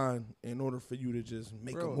align in order for you to just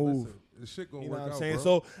make a move. Listen, the shit gonna You know work what I'm out, saying? bro.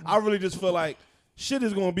 So I really just feel like shit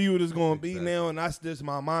is gonna be what it's gonna be Exactly. now, and that's just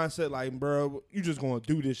my mindset. Like, bro, you just gonna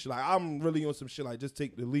do this shit. Like, I'm really on some shit. Like, just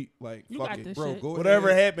take the leap. Like, You fuck got it, this bro. shit. Go whatever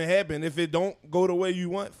ahead. happened. If it don't go the way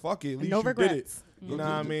you want, fuck it. At least No you regrets. did it. You know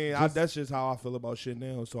what I mean? That's just how I feel about shit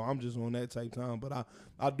now. So I'm just on that type time. But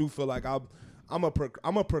I do feel like I'm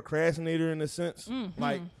a procrastinator in a sense.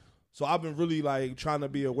 Like, so I've been really like trying to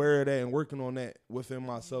be aware of that and working on that within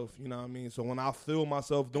myself. You know what I mean? So when I feel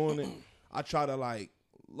myself doing it, I try to like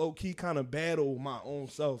low key kind of battle my own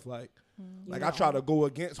self. Like I try to go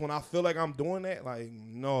against when I feel like I'm doing that. Like,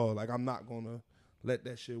 no, like I'm not gonna let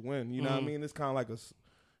that shit win. You know what I mean? It's kind of like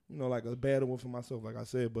like a battle within myself, like I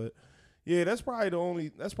said. But yeah, that's probably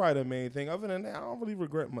the main thing. Other than that, I don't really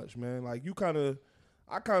regret much, man. Like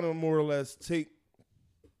I kind of more or less take,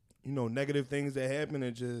 negative things that happen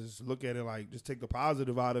and just look at it like, just take the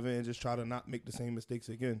positive out of it and just try to not make the same mistakes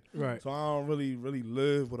again. Right. So I don't really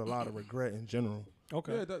live with a lot of regret in general.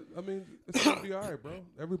 Okay. Yeah, I mean, it's gonna be all right, bro.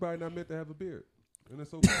 Everybody not meant to have a beard, and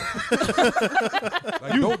it's okay.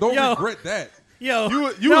 Like, don't Yo. regret that. Yo, You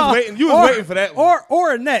was waiting for that one.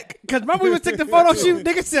 or a neck. Because remember we took the photo shoot.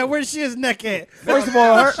 Nigga said, "Where's Shiz's neck at?" First of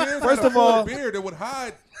all, First of all, beard it would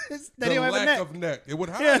hide They the don't have a lack neck. of neck. It would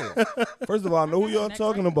hide it. First of all, I know who y'all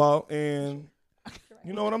talking about, and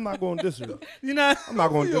you know what? I'm not going to diss her. You know, I'm not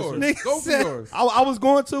going to diss her. Nigga Go for said- yours. I was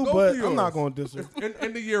going to, Go but for I'm not yours. going to diss her.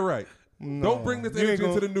 End the year right. No, Don't bring this you ain't energy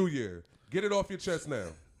into gonna- the new year. Get it off your chest now.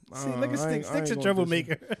 See, look at I ain't- Sticks. I ain't Sticks a gonna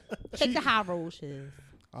troublemaker. Take the high road, Shiz.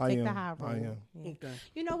 I Take am. the high road. I am. Yeah. Okay.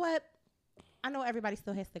 You know what? I know everybody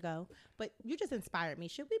still has to go, but you just inspired me.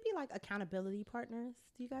 Should we be like accountability partners?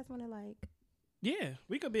 Do you guys want to like? Yeah,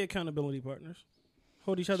 we could be accountability partners.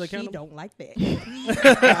 Hold each other She accountable. don't like that.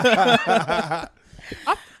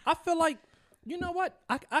 I feel like, you know what?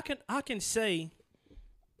 I can say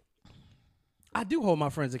I do hold my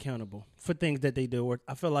friends accountable for things that they do. Or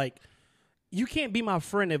I feel like you can't be my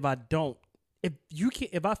friend if I don't. If you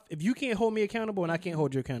can't hold me accountable and I can't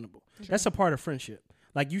hold you accountable. That's a part of friendship.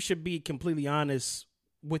 Like, you should be completely honest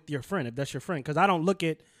with your friend if that's your friend. Because I don't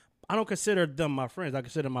consider them my friends. I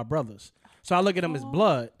consider them my brothers. So I look at them as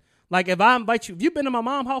blood. Like, if I invite you, if you've been to my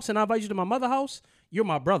mom's house and I invite you to my mother's house, you're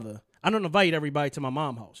my brother. I don't invite everybody to my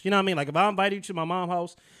mom's house. You know what I mean? Like, if I invite you to my mom's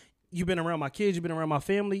house, you've been around my kids, you've been around my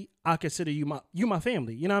family, I consider you my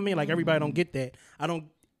family. You know what I mean? Like, everybody don't get that. I don't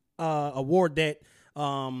award that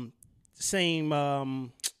same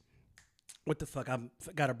what the fuck? I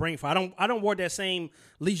got a brain for. I don't award that same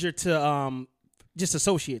leisure to just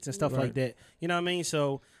associates and stuff like that. You know what I mean?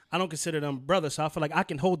 So I don't consider them brothers. So I feel like I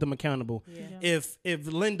can hold them accountable. Yeah. If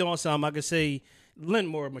Lynn doing something, I could say Lynn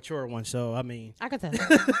more mature one. So I mean, I could tell.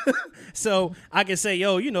 so I can say,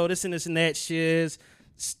 yo, this and this and that, Shiz,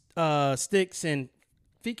 Sticks, and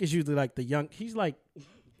Feek is usually like the young. He's like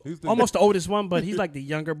He's the almost the oldest one, but he's like the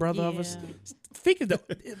younger brother of us. Feek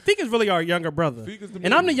is really our younger brother, Feek is the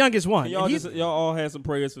and I'm the baby. youngest one. Y'all And he's- y'all all had some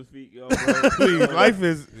prayers for feet, y'all. Bro. Please, life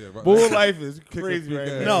is Yeah, right. bull. Life is Kick crazy a right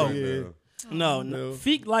freak now. ass No. right now. no.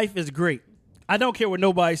 Feek life is great. I don't care what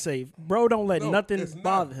nobody say, bro. Don't let No, nothing it's not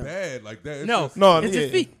bother him. bad like that. It's No, just No, it's yeah.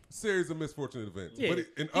 just Feek. series of misfortunate events. Yeah. But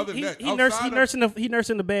in other than that, He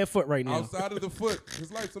nursing the bad foot right now. outside of the foot,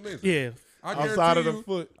 his life's amazing. Yeah, I Outside of guarantee the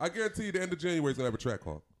foot. I guarantee you the end of January is going to have a track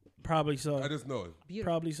on. probably so. I just know it.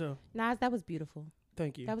 Beautiful. Probably so. Nas, that was beautiful.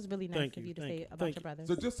 Thank you. That was really nice Thank of you, you to thank say you, about thank your you. brothers.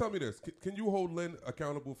 So just tell me this. Can you hold Lynn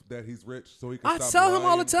accountable that he's rich so he can I stop tell him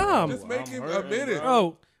all the lying? time. Just make I'm him hurting, admit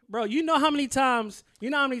it. Bro, you know how many times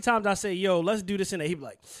I say, yo, let's do this and that. He be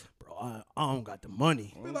like, bro, I don't got the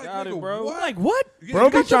money. Be like, Got it, nigga, bro. what? I'm like, what? Yeah, Bro he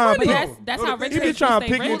be got the trying money. to- But that's No, how the rich thing He be is, trying to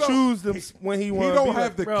stay pick and rich. choose them when he He want. don't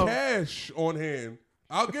have the bro. cash on hand.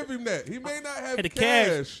 I'll give him that. He may not have Had the cash,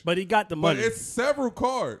 cash, but he got the but money. it's several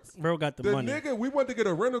cards. Bro got the money. Nigga, we wanted to get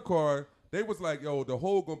a rental car. They was like, yo, the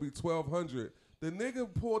whole gonna be $1,200. The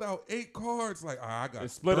nigga pulled out 8 cards. Like, I got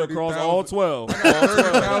It's split across all 12. I got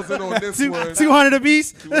 30,000 on this one. 200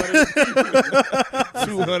 apiece.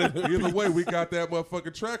 200. Either way, we got that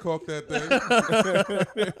motherfucking track hawk that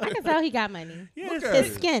thing. I can tell he got money. Look at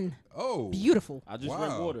His it. skin, Oh, beautiful. I just Wow.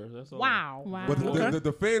 drink water. That's all. Wow. Wow. but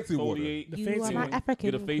the fancy water. 48. You fancy are my one.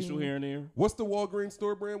 African Get a facial queen. here and there. What's the Walgreens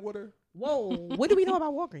store brand water? Whoa, what do we know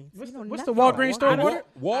about Walgreens? What's We know the nothing Walgreens about store Walgreens.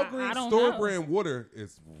 water? Walgreens I don't store know. brand water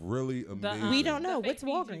is really amazing. We don't know. The What's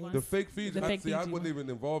fake Fiji Walgreens? one. The fake Fiji. The I fake see. I Fiji wasn't one. even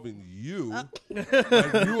involving you.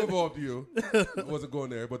 Like you involved you. I wasn't going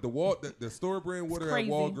there. But the store brand water at crazy.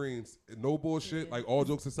 Walgreens, no bullshit. Like all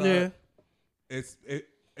jokes aside, Yeah.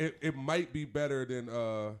 it might be better than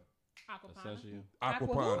Essentially.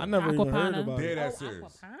 Aquapana. I never even heard Aquapana. about Dead it. ass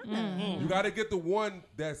serious. Aquapana. You got to get the one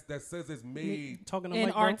that says it's made. Talking to An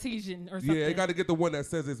Mike, bro? artesian or something. Yeah, you got to get the one that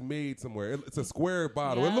says it's made somewhere. It's a square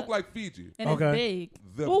bottle. It Yeah. looked like Fiji. And Okay. it's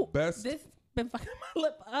big. The Ooh, best. This been fucking my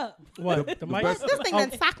lip up. What? The the mic? best- This thing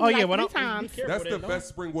done socked Oh, me yeah, like well, 3 don't- times. be careful That's with the that, best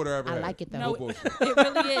spring water I ever I had. like it though. No, bullshit. it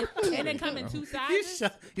really is. And it come in 2 You sizes.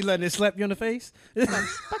 You letting it slap you in the face?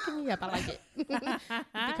 Fucking me up. I like it.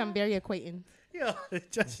 Become very acquaintant. Yeah,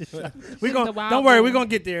 She's we the gonna wild don't worry. boy. We're gonna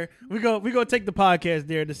get there. We gonna take the podcast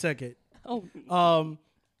there in a second. Oh,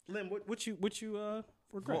 Lynn, what you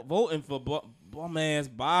regret? Voting for bum ass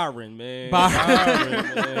Byron, man. Byron.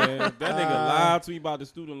 Man. That nigga lied to me about the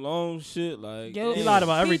student loan shit. Like, Yo, He lied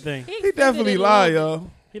about everything. He He extended definitely it a lied, little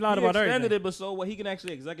yo. He lied he about extended everything. it, but so what? He can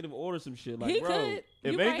actually executive order some shit. Like, He bro, could.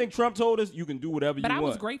 if You anything right. Trump told us, you can do whatever But you I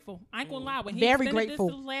want. was grateful. I ain't gonna lie. When he Very extended grateful.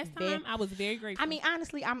 this the last time, I was very grateful. I mean,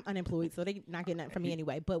 honestly, I'm unemployed, so they not getting nothing from me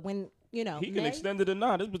anyway. But when He can May- extend it or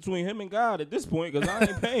not. It's between him and God at this point because I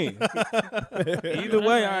ain't paying. Either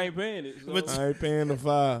way, I ain't paying it. So I ain't paying the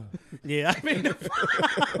 $5. Yeah, I mean,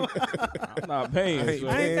 I'm not paying. I ain't so-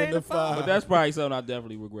 paying the $5. But that's probably something I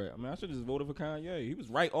definitely regret. I mean, I should have just voted for Kanye. He was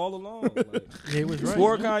right all along. Like, he was right.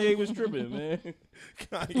 swore Kanye was tripping, man.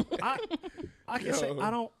 I can say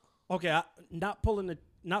I don't. Okay, not pulling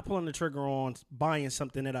the trigger on buying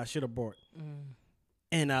something that I should have bought.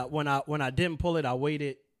 And when I didn't pull it, I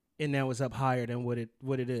waited, and that was up higher than what it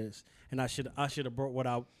is. And I should have bought what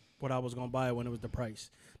I was gonna buy when it was the price.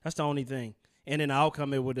 That's the only thing. And then the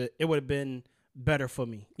outcome, it would have been better for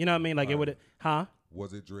me. You know what I mean? Like it would have. Huh?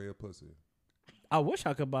 Was it Dre or pussy? I wish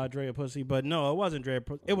I could buy Dre pussy, but no, it wasn't Dre.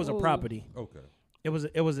 It was a property. Okay. It was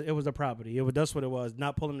a property. That's what it was.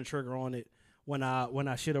 Not pulling the trigger on it when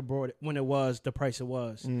I should have brought it when it was the price it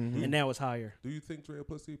was, and now it's higher. Do you think Dre or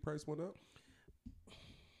pussy price went up?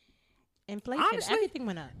 inflation, Honestly, everything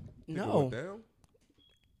went up. Think it No, went down?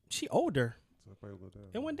 she older. So it probably went down.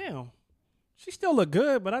 It went down. She still look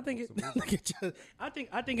good, but I think it. I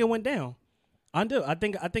think it went down. I do. I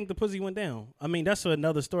think the pussy went down. I mean, that's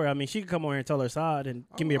another story. I mean, she could come on here and tell her side and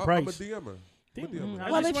give me a price. I'm a DM her. I'm a DM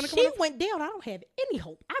her. Well, just if wanna she come up- went down, I don't have any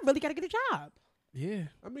hope. I really got to get a job. Yeah.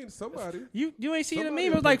 I mean, somebody. You ain't seen the Somebody meme. It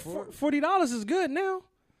was will like pay for it. $40 is good now.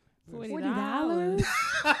 $40.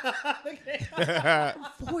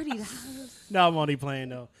 $40. No, I'm only playing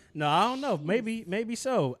though. No, I don't know. Maybe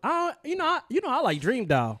so. I like Dream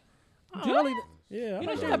Doll. Really, yeah, I You know, like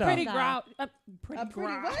she's Dream a Doll. pretty girl. A pretty A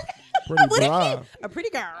pretty girl. what? Pretty What is dry. she? A pretty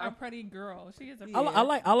girl. A pretty girl. She is a.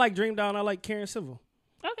 I like Dream Doll and I like Karen Civil.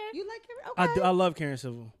 Okay. You like her? Okay. I love Karen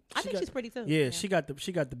Civil. I think got- she's pretty too. Yeah, she got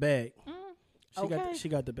the bag. Okay. She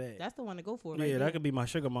got the bag. That's the one to go for. Yeah, right that there. could be my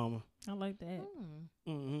sugar mama. I like that.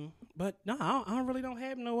 Hmm. But no, I don't really don't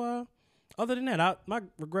have no. Other than that, my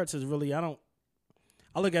regrets is really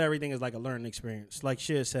I look at everything as like a learning experience. Like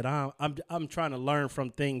Shiz said, I'm trying to learn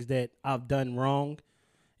from things that I've done wrong,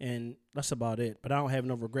 and that's about it. But I don't have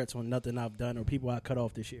no regrets on nothing I've done or people I cut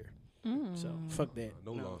off this year. So fuck that.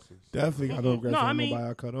 No losses. Definitely got no regrets No, I on mean- nobody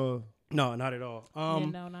I cut off. No, not at all. Yeah,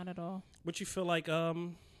 no, not at all. What you feel like?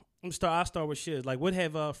 I'll start with Shiz. Like, what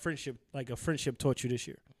have a friendship taught you this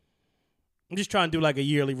year? I'm just trying to do like a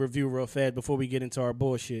yearly review real fast before we get into our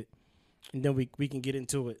bullshit, and then we can get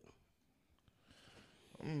into it.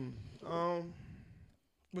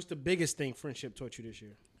 What's the biggest thing friendship taught you this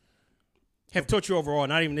year? Have taught you overall,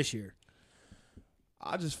 not even this year.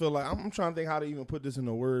 I just feel like I'm trying to think how to even put this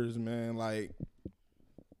into words, man. Like,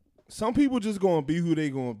 some people just gonna be who they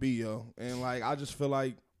gonna be, yo. And like, I just feel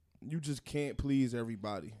like you just can't please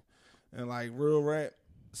everybody. And like real rap,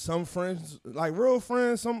 some friends, like real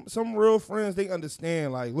friends, some real friends, they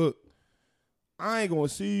understand. Like, look, I ain't gonna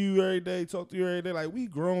see you every day, talk to you every day. Like, we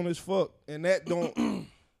grown as fuck, and that don't.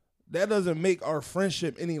 That doesn't make our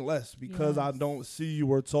friendship any less because I don't see you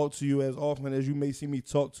or talk to you as often as you may see me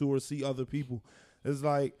talk to or see other people. It's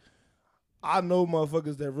like, I know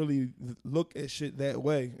motherfuckers that really look at shit that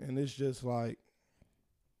way. And it's just like,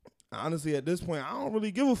 honestly, at this point, I don't really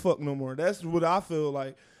give a fuck no more. That's what I feel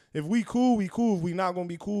like. If we cool, we cool. If we not going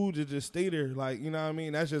to be cool, just stay there. Like, you know what I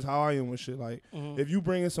mean? That's just how I am with shit. Like, if you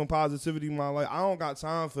bring in some positivity in my life, I don't got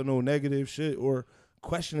time for no negative shit or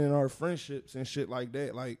questioning our friendships and shit like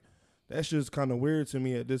that. Like, that's just kind of weird to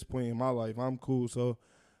me at this point in my life. I'm cool. So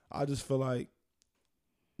I just feel like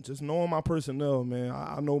just knowing my personnel, man.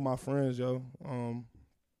 I know my friends, yo.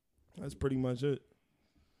 That's pretty much it.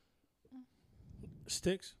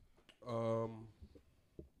 Sticks.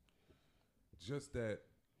 Just that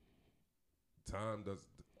time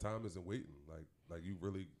isn't waiting. Like you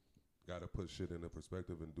really gotta put shit into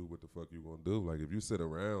perspective and do what the fuck you gonna do. Like if you sit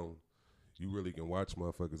around, you really can watch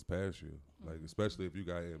motherfuckers pass you. Like, especially if you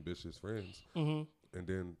got ambitious friends. And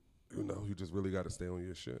then, you know, you just really got to stay on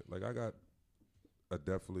your shit. Like, I got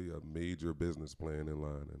definitely a major business plan in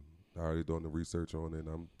line, and I already doing the research on it.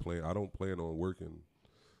 And I don't plan on working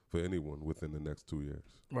for anyone within the next 2 years.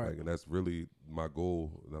 Right. Like, and that's really my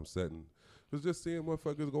goal that I'm setting. It's just seeing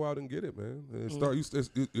motherfuckers go out and get it, man.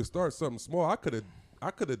 And you start something small. I could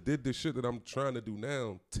have did this shit that I'm trying to do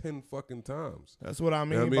now 10 fucking times. That's what I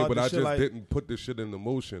mean. You know what I mean? About But I shit, just like, didn't put this shit into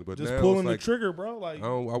motion. But just now pulling it's the like, trigger, bro. Like, I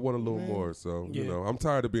want a little more. So, you know, I'm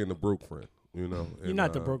tired of being the broke friend, you know. You're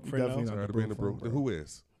not the broke friend, definitely though. not Tired the of being the broke broke. friend, Who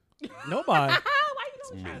is? Nobody.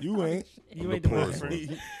 you ain't. You ain't the broke poorest friend.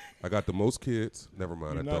 one. I got the most kids. Never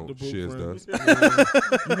mind, You're I not don't. the broke Shiz friend. does.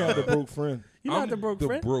 You're not the broke friend. You're not the broke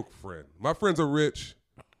friend. The broke friend. My friends are rich.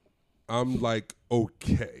 I'm like,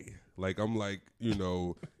 okay. Like, I'm like, you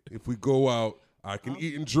know, if we go out, I can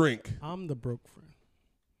eat and drink. I'm the broke friend.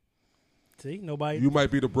 See, nobody. You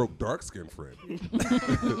might be the broke dark skinned friend.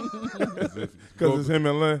 Because it's him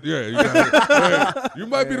and Lynn. Yeah, you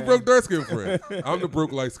might be the broke dark skinned friend. I'm the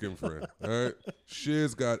broke light skinned friend. All right.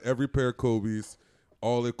 Shiz got every pair of Kobe's,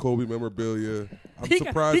 all the Kobe memorabilia. I'm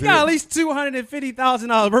surprised he got at least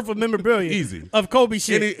 $250,000 worth of memorabilia. Easy. Of Kobe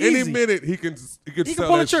shit. Any Easy. minute he can sell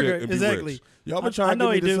pull the that trigger. shit and Exactly. be rich. Y'all I been trying to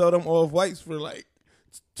know get me he to do. sell them off whites for like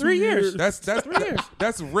 3 years. That's 3 years.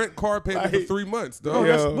 That's rent car payment for Like, 3 months, Oh, dog.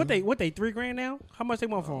 yeah. that's, what they $3,000 now? How much they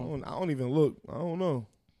want for them? I don't even look. I don't know.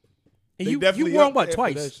 And They you definitely wore up them what there for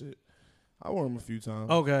twice? that shit. I wore them a few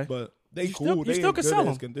times. Okay. But they You cool. still- you they still in can good sell ass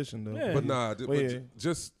 'em. condition though. Yeah. But nah, But but yeah.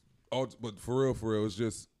 but for real, it's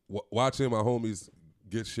just watching my homies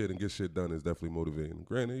get shit done is definitely motivating.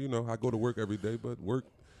 Granted, you know, I go to work every day, but work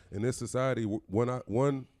in this society,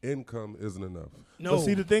 one income isn't enough. No. But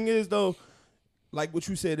see, the thing is though, like what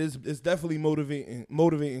you said, it's definitely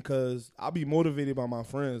motivating because I'll be motivated by my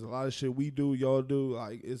friends. A lot of shit we do, y'all do,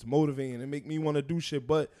 like it's motivating. It make me want to do shit.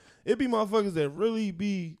 But it be motherfuckers that really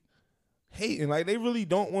be hating. Like they really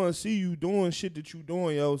don't want to see you doing shit that you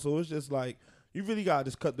doing, yo. So it's just like you really gotta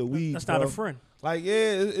just cut the weeds. That's not a bro. friend. Like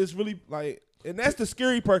yeah, it's really like, and that's the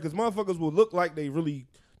scary part because motherfuckers will look like they really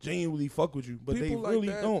genuinely fuck with you, but they really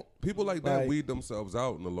don't. People like that Like- weed themselves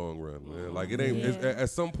out in the long run, man. Like it ain't. At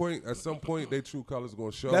some point, they true colors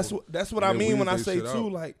gonna show. That's what and I then mean when weed I they say shit too.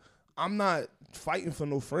 out. Like I'm not fighting for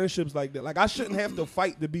no friendships like that. Like I shouldn't have to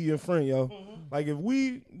fight to be your friend, yo. Like if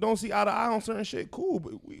we don't see eye to eye on certain shit, cool.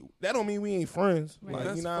 But that don't mean we ain't friends. Right. Like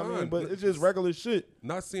That's you know what I mean. fine. But it's just regular shit.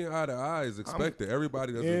 Not seeing eye to eye is expected.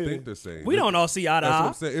 Everybody doesn't Yeah. think the same. We don't all see eye to That's what eye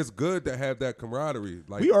I'm saying. It's good to have that camaraderie.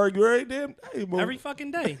 Like We argue every damn day, bro. every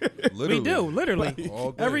fucking day. literally, We do, literally.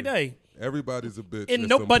 all day. Every day. Everybody's a bitch. And at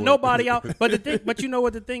no, some but point. nobody out. But the thing, but you know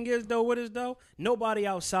what the thing is though. What is though? Nobody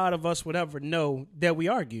outside of us would ever know that we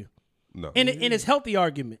argue, No. and it's healthy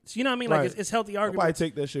arguments. You know what I mean? Like Right. it's healthy arguments. Nobody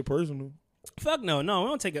take that shit personal. Fuck no, we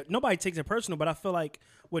don't take it. Nobody takes it personal. But I feel like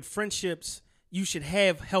with friendships, you should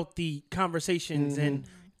have healthy conversations and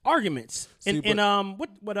arguments. See, And healthy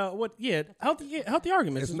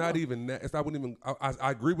arguments. It's as not well. even that. It's not even.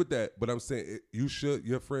 I agree with that, but I'm saying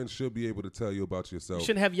your friends should be able to tell you about yourself. You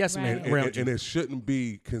shouldn't have yes men Right. around you. And it shouldn't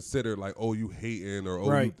be considered like, oh, you hating or oh,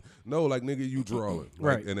 Right. no, like nigga, you drawing.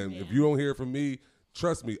 Like, Right. And then if you don't hear it from me,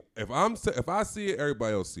 trust me. If I see it,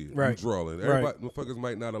 everybody else see it. Right. You drawing. Right. Everybody, motherfuckers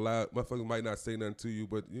might not say nothing to you,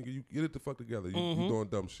 but you get it the fuck together. You doing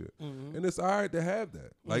dumb shit, and it's all right to have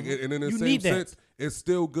that. Like, and in the You same need that. sense, it's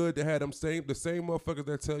still good to have the same motherfuckers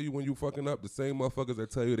that tell you when you fucking up, the same motherfuckers that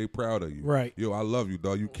tell you they proud of you. Right. Yo, I love you,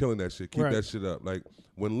 dog. You killing that shit. Keep Right. that shit up. Like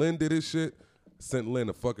when Lynn did his shit, sent Lynn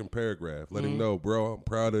a fucking paragraph. Let him know, bro, I'm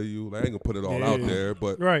proud of you. Like, I ain't gonna put it all out there,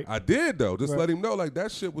 but Right. I did though. Just Right. let him know, like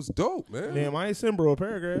that shit was dope, man. Damn, I ain't send bro a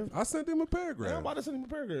paragraph. I sent him a Man, I'm paragraph. about to send him a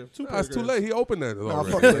paragraph. Two Nah, it's paragraphs. too late. He opened that Nah,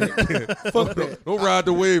 already. fuck that. Fuck that. Don't ride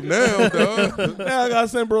the wave now, dog. Now I gotta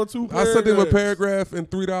send bro two I paragraphs. sent him a paragraph and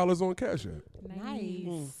 $3 on Cash App.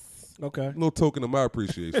 Nice. Okay. A little token of my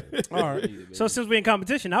appreciation. All right. So since we're in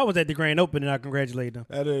competition, I was at the grand opening. And I congratulate them.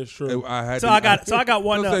 That is true. I had So to- I got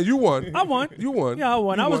one. I'm saying you won. I won. You won. Yeah, I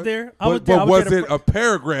won. You I was won. there. I But, was there. but I was was there it a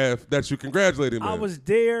paragraph that you congratulated him? I in? was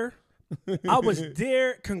there. I was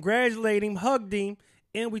there, congratulating him, hugged him,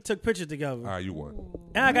 and we took pictures together. All right, you won.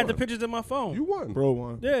 And I got the won. pictures in my phone. You won. Bro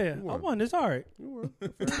won. Yeah, I won. won. It's all right.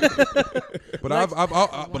 But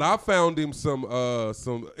I found him some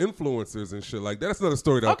influencers and shit like that. That's another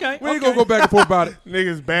story though. Okay, we ain't okay. gonna go back and forth about it.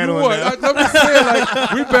 Niggas You battling won. now. I'm just saying,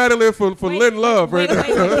 like we battling for Lynn Love right now.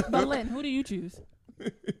 Wait. But Lynn, who do you choose?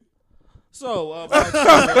 So, I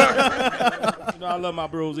love my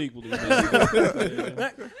bros equally.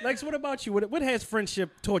 Lex, what about you? What has friendship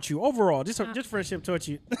taught you overall? Just friendship taught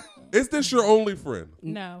you. Is this your only friend?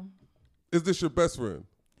 No. Is this your best friend?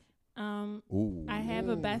 I have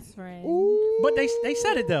a best friend. But they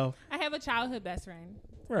said it though. I have a childhood best friend.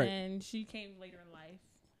 Right. And she came later in life.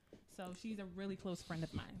 So she's a really close friend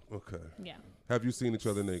of mine. Okay. Yeah. Have you seen each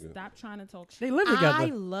other naked? Stop trying to talk shit. They live together. I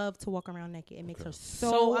love to walk around naked. It makes her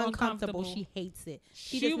so uncomfortable. She hates it.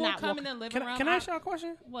 She does will not come walk. in the living room. Can I ask y'all a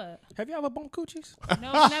question? What? Have you ever bumped coochies?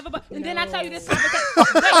 No, never. But and then I tell you this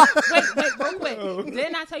conversation. wait, real quick.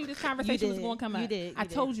 Didn't I tell you this conversation was going to come up? You did. I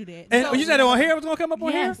told you that. And So- you said it on here was gonna come up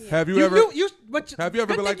on Yes. here. Have you ever? But Have you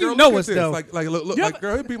ever been like, you girl, know look us at this? though. Like, look, You like, ever-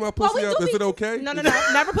 girl, he beat my Well, pussy we up. do Is be- it okay? No,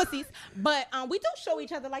 never pussies. But we do show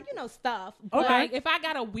each other like stuff. But Okay. Like, if I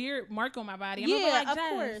got a weird mark on my body, I'm yeah, gonna be like, of Jess,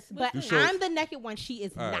 course. what's But You this? show- I'm the naked one. She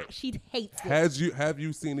is All right. not. She hates it. Have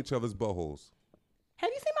you seen each other's buttholes? Have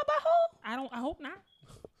you seen my butthole? I hope not.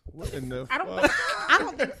 What in the I don't. fuck? I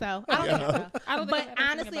don't think so. I don't think so. I don't think But I've ever seen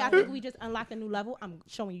honestly, your I think butthole. we just unlocked a new level. I'm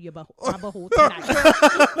showing you my butthole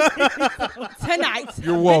tonight. Tonight.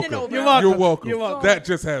 You're Bending welcome. over. You're welcome. You're welcome. You're welcome. That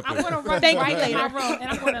just I'm happened. gonna run Thank right me in my later. room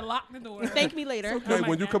and I'm gonna lock the door. Thank me later. Okay, Oh my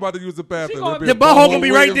when you God. come out to use the bathroom, gonna there'll be The a butthole gonna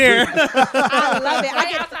be right waiting there. for you. I love it.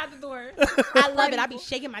 Right outside the door. I love it. I be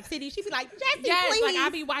shaking my titties. She be like, Jesse, Yes, please. like I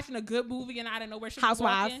be watching a good movie and I don't know where she be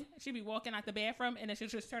Housewives. walking. She be walking out the bathroom and then she'll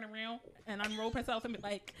just turn around and unrobe herself and be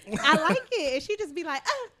like, I like it. And she just be like,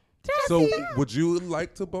 So, Jesse. would you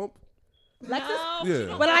like to bump? Lexus? no. Yeah. she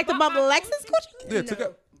don't Would I like to bump my Lexus coochie? Yeah, No.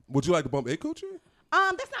 together. Would you like to bump a coochie?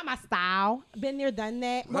 That's not my style. Been there, done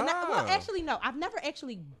that. Well, Ah. actually, no. I've never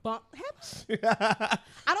actually bumped. I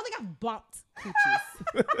don't think I've bumped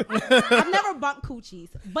coochies. I've never bumped coochies,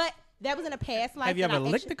 but that was in a past life. Have you that ever I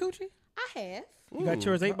licked actually- the coochie? I have. You got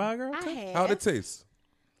yours ate by a girl? I too? have. How'd it taste?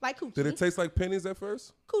 Like coochies. Did it taste like pennies at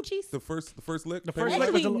first? Coochies. The first lick? The first Pennies? lick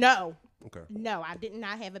Actually, was a- no. Okay. No, I did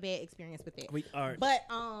not have a bad experience with that. All right. But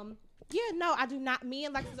yeah, no, I do not. Me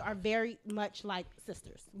and Lexus are very much like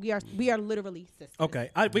sisters. We are literally sisters. Okay,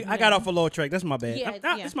 I got off a little track. That's my bad. Yeah,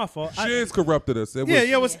 yeah. It's my fault. Shiz corrupted us. It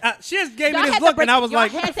was, Yeah, Shiz gave me Y'all this had to look, break- and I was y'all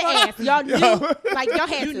like, what had the to fuck? ask. Y'all knew, like y'all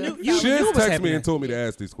had to. you- Shiz was texted me happening. and told me to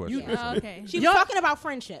ask these questions. Oh, okay. She was Y'all- talking about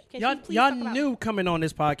friendship. Can Y'all, she please y'all talk about- knew coming on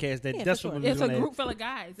this podcast that Yeah, that's for what sure. we was It's a gonna group full of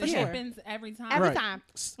guys. It sure. happens every time. every Right. time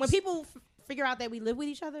when people figure out that we live with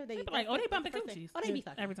each other, they They be like, oh, they bumping first thing. coochies. Oh, they be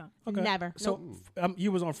fucking. Every time. Okay. Never. So Nope.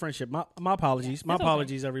 you was on friendship. My apologies. My it's okay.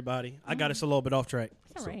 apologies, everybody. I got us a little bit off track.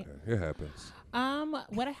 All right. It happens.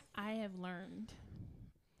 What I have learned,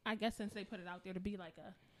 I guess since they put it out there to be like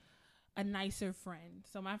a nicer friend.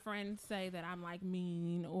 So my friends say that I'm like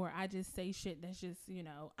mean or I just say shit that's just,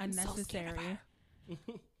 unnecessary.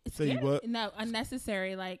 Say what? No,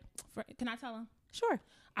 unnecessary. Like, can I tell them? Sure.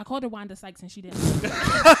 I called her Wanda Sykes and she didn't.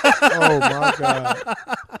 Oh my god!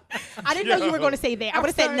 I didn't know you were going to say that. I would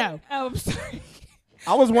have said no. Oh, I'm sorry.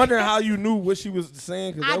 I was wondering how you knew what she was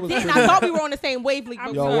saying because I that was didn't. pretty- I thought we were on the same wavelength. I'm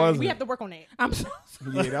but Y'all we wasn't. have to work on that. I'm so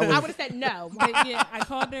sorry. yeah, that I was. would have said no. But yeah, I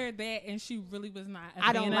called her that and she really was not a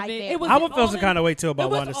I don't fan like of it. that. It was I would feel all some in- kind of way too It about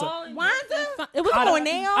was Wanda. all in Wanda? good fun. It was Come all on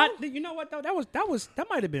now. You know what though? That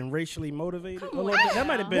might have been racially motivated. A little bit. That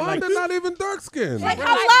might have been Wanda like. not even dark skinned. Like, Right.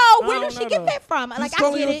 hello, where I did don't she get know. that from? Like, He's I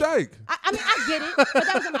calling get you a it. dyke. I mean, I get it, but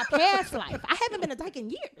that was in my past life. I haven't been a dyke in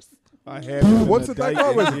years. I had been What's a a dyke dyke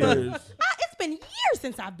in always been? years. It's been years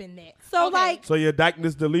since I've been that. So Okay. like, So your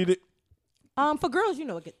dykeness deleted? for girls, you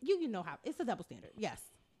know, you know how it's a double standard. Yes,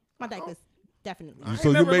 my dyke is definitely. So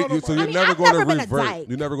you never make known you. So I you're mean, never I've going to never been a revert. dyke.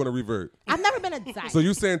 You're never going to revert. I've never been a dyke. So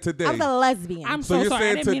you're saying I today. was a lesbian. I'm So so you're sorry.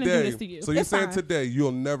 I saying didn't mean to do today. this to you. So you're It's saying fine. today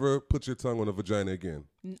you'll never put your tongue on a vagina again.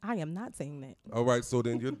 I am not saying that. All right. So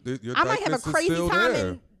then your I might have dykeness a is crazy still time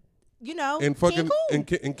there. in fucking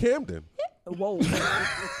Cancun. in Camden. Whoa.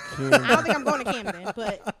 I don't think I'm going to Camden,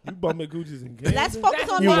 but You bumping Gucci's in Camden? let's focus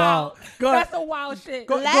on You this. wild. Go ahead. That's a wild shit.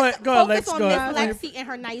 Go- Let's ahead, focus Lex, on go Miss ahead. Lexi and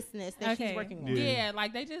her niceness that she's working on. Yeah,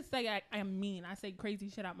 like they just say I am mean. I say crazy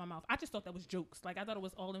shit out my mouth. I just thought that was jokes. Like I thought it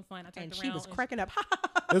was all in fun. I turned And around she was cracking up.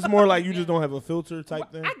 It's more like you just don't have a filter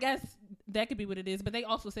type thing. I guess that could be what it is, but they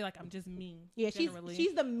also say like I'm just mean. Yeah, generally.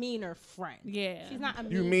 she's the meaner friend. yeah. She's not a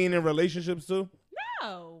mean. You mean in relationships too?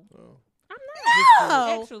 No, Oh. I'm No.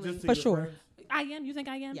 not. Actually, Just to For your sure. friends? I am. You think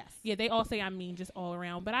I am? Yes. Yeah, they all say I'm mean just all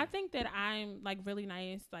around, but I think that I'm like really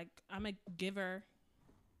nice. Like I'm a giver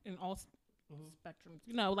in all spectrums.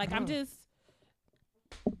 You know, like I'm just.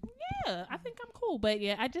 Yeah, I think I'm cool, but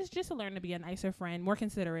yeah, I just to learn to be a nicer friend, more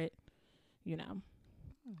considerate. You know.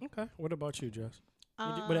 Okay. What about you, Jess?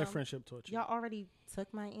 What that friendship taught you? Y'all already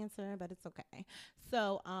took my answer, but it's okay.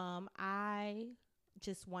 So, I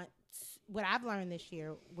just want what I've learned this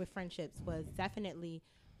year with friendships was definitely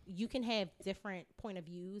you can have different point of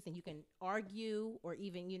views and you can argue or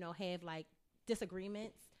even have like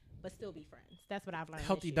disagreements, but still be friends. That's what I've learned.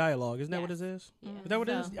 Healthy this year. dialogue, isn't that what Yes. it is? Yeah. Is that what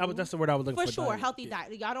it is? So- That's the word I was looking For for. sure, dialogue. healthy Yeah.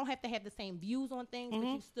 dialogue. Y'all don't have to have the same views on things, but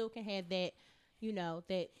you still can have that,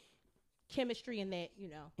 that chemistry and that,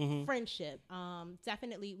 friendship.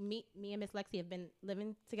 Definitely, me and Miss Lexi have been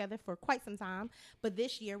living together for quite some time, but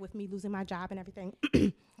this year with me losing my job and everything,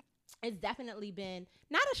 it's definitely been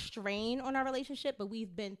not a strain on our relationship, but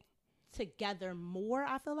we've been together more.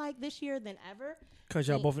 I feel like this year than ever. Because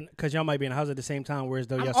y'all might be in the house at the same time, whereas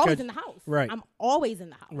though I'm y'all always schedule- in the house. Right. I'm always in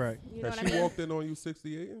the house. Right. You know Has what she I mean? walked in on you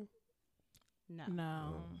 68? No.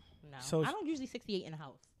 No. So- I don't usually 68 in the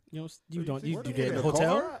house. You So do that in in the the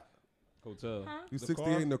hotel car? Hotel. Huh? You The 68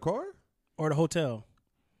 car? in the car? or the hotel?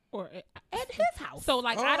 Or At his house. so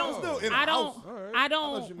like I don't. Still in the I don't. house. All right. I I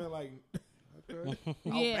thought you don't. meant like. Okay.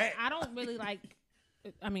 Yeah, I don't really like.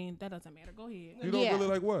 I mean, that doesn't matter. Go ahead. You don't Yeah. really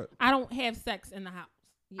like what? I don't have sex in the house.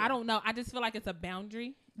 Yeah. I don't know. I just feel like it's a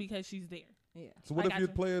boundary because she's there. Yeah. So what Like if I your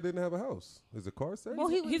ju- player didn't have a house? Is it car sex? Well,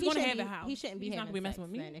 He's he gonna shouldn't have a be- house. He shouldn't be He's not having gonna be messing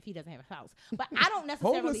sex with me. then if he doesn't have a house. But I don't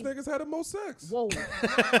Homeless necessarily. niggas had the most sex. Whoa,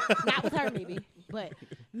 not with her maybe, but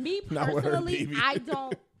me Not with her, personally, maybe. I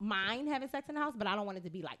don't mind having sex in the house, but I don't want it to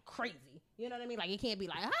be like crazy. You know what I mean? Like it can't be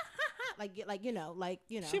like ha ha ha, like.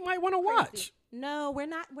 She might want to crazy. watch. No, we're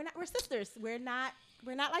not. We're sisters. We're not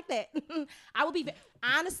like that. I would be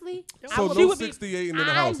honestly. I So would no be- 68 in the I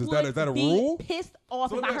house. Is that a would be rule? Pissed off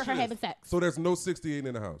So if let I me heard ask her you having this. sex. So there's no 68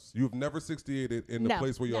 in the house. You've never 68 in the No,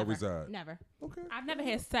 place where y'all never, reside. Never. Okay. I've never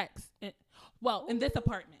had sex. In this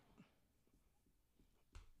apartment.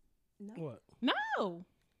 No. What? No.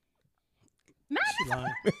 Not She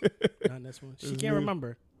lying. Not this one. She It's can't new.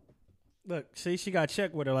 remember. Look, see, she got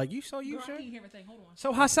checked with her. Like, you Girl, I sure? can't hear everything. Hold on.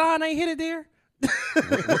 So Hassan ain't hit it there?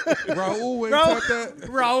 Raul ain't Raul. tapped that.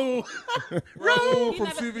 Raul. Raul He from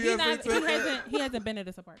never- CVS he ain't not- tapped that. he hasn't been to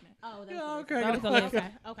this apartment. Oh, that's Yeah, what it okay. is. That was the Okay. last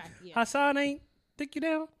Okay. Okay. Yeah. Hassan ain't dick you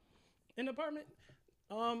down in the apartment?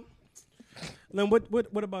 Lynn,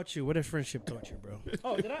 what about you? What has friendship taught you, bro?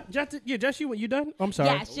 Oh, did I? Jess, you done? I'm sorry.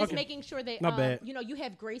 Yeah, it's just Okay. making sure that My bad. you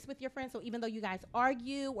have grace with your friends. So even though you guys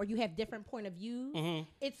argue or you have different point of views, Mm-hmm.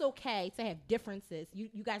 it's okay to have differences.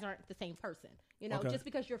 You guys aren't the same person. Okay. Just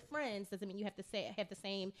because you're friends doesn't mean you have to have the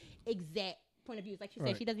same exact point of views. Like she said,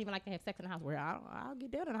 Right. she doesn't even like to have sex in the house. Where I'll get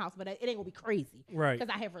down in the house, but it ain't gonna be crazy, Right.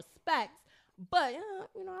 Because I have respect. But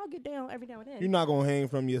I'll get down every now and then. You're not gonna hang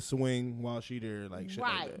from your swing while she there, like shit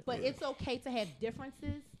right, like that. but Yeah. it's okay to have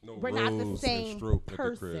differences. No We're not the rose and same stroke at the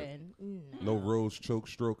crib. person. No rose choke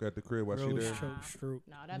stroke at the crib while she Rose there. choke stroke.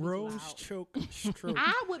 No, that'd be too Rose loud. choke stroke.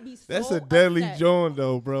 I would be so That's a deadly upset. joint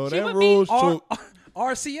though, bro. She That would be- rose choke.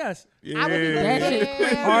 RCS. Yeah. I would be That very,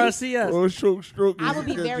 shit RCS. Rose choke stroke. I is would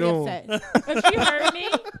be a good very joint. upset.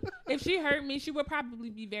 If she heard me, she would probably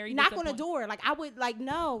be very Knock on the disappointed. door, like I would, like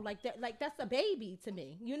no, like that, like that's a baby to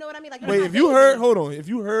me. You know what I mean? Like that's Wait, my if you baby. heard, hold on. If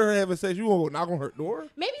you heard her having sex, you gonna go knock on her door?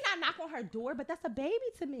 maybe not knock on her door, but that's a baby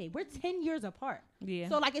to me. We're 10 years apart, Yeah.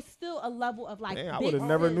 so like it's still a level of like. Man, I big would have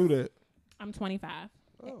never sis. knew that. I'm 25.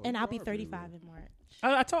 And I'll be 35 in March.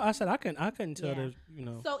 I said I couldn't tell Yeah.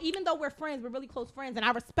 the So even though we're friends, we're really close friends, and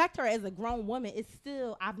I respect her as a grown woman. It's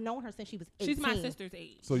still I've known her since she was 18. She's my sister's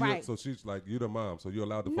age. So Right. so she's like you the mom, so you're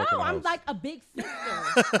allowed to No, fuck in the I'm house. like a big sister.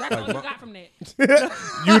 That's all you got from that.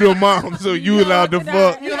 You the mom, so you allowed to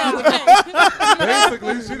fuck. You know what I'm saying?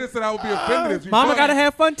 Basically, she just said I would be offended if you Mama fuck. gotta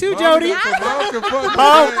have fun too, Mom Jody. can- Mom can fuck.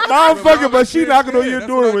 Mom fucking, but she knocking on Yeah, your that's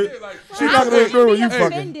door what I with. did, like, She I knocking on your door when you wouldn't be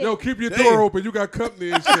fucking. offended. Yo, keep your Damn. door open. You got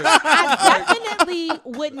company and shit. I definitely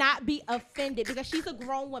would not be offended because she's a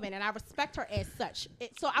grown woman and I respect her as such.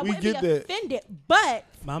 So I We wouldn't be get that. offended, but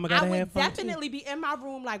Mama I gotta would have fun, too. definitely be in my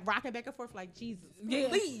room like rocking back and forth like Jesus, Yeah.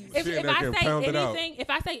 please. If, She in if there I getting say pounded out. anything, if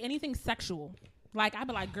I say anything sexual, like I'd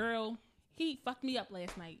be like, "Girl, he fucked me up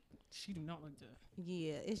last night." She do not like that.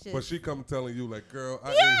 Yeah, it's just. But she come telling you like, girl,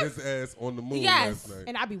 I Yes. ate his ass on the moon Yes. last night.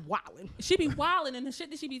 and I be wilding. She be wilding, and the shit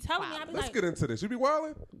that she be telling me, I be Let's like, get into this. You be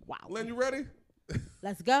wilding? Wilding. Len, you ready?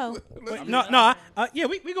 Let's go. No. Yeah,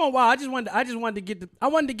 we going wild. I just wanted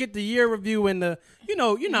to get the year review and the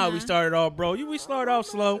how we started off, bro. We started off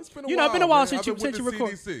slow. It's been a It's while, been a while man. since I've you been with the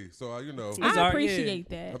record. CDC, so It's all I right, appreciate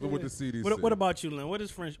that. I've been with the CDC. What about you, Lynn? What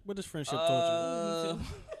does friendship taught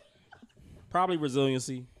Probably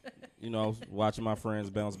resiliency. Watching my friends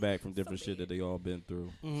bounce back from different shit that they all been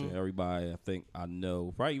through. So everybody, I think I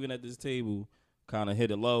know, probably even at this table, kind of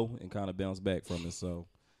hit it low and kind of bounce back from it. So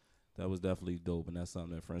that was definitely dope, and that's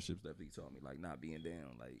something that friendships definitely taught me, like not being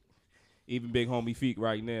down. Like even big homie Feek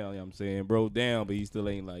right now, you know what I'm saying, bro down, but he still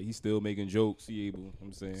ain't like, he's still making jokes. He able, you know what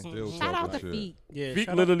I'm saying. Still Shout out talking to shit. Feet. Yeah, Feek shout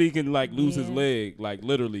out- literally can like lose his Yeah. leg, like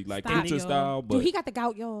literally, like Stop, preacher yo. style, but Dude, he got the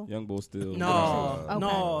gout, y'all. young boy still. No,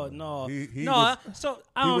 Okay. no. He No, was- so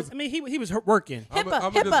he was- I mean, he was working. I'm HIPAA,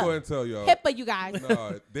 gonna just HIPAA. go ahead and tell y'all. HIPAA, you guys.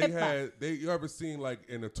 Nah, they HIPAA. you ever seen like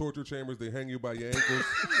in the torture chambers they hang you by your ankles?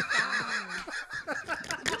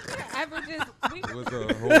 Ever just It was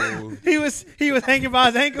a whole He was hanging by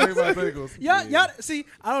his ankles. hang by his ankles. Y'all see,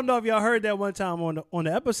 I don't know if y'all heard that one time on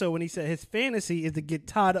the episode when he said his fantasy is to get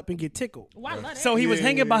tied up and get tickled. why love that? So he was Yeah.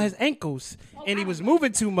 hanging by his ankles and he was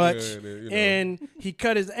moving too much Yeah, and, you know. and he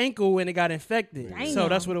cut his ankle and it got infected. Damn. So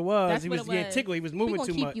that's what it was. That's he what was it getting was. tickled. He was We're moving going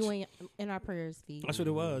to too keep much. you in our prayers, Feet. That's what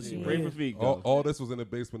it was. Pray for Feek though. All this was in the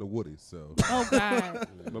basement of Woody, so Oh God.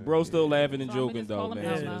 But bro still laughing and So I'ma joking just though, call him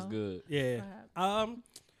man. out So now. that's good. Yeah.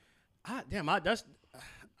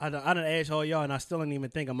 I done asked all y'all and I still didn't even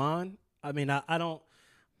think of mine. I mean, I don't.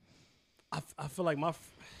 I feel like Y'all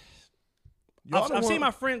the I've seen one-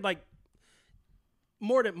 my friends like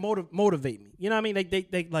more than motivate me. You know what I mean?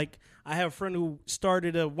 They like I have a friend who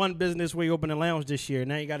started one business where he opened a lounge this year.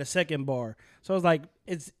 Now he got a second bar. So it's like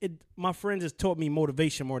my friends has taught me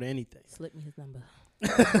motivation more than anything. Slip me his number.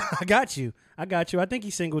 I got you. I think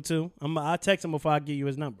he's single too. I'll text him before I give you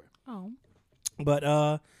his number. Oh. But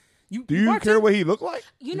Do you care what he look like?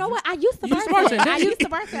 You know what? I used to You used to bartend. bartend, I didn't used to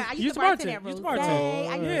bartend. I You used to bartend. bartend at You used Rose. to bartend.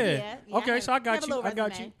 I used to, Yeah. Okay, so I have got a you. little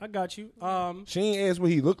resume. I got you. She ain't asked what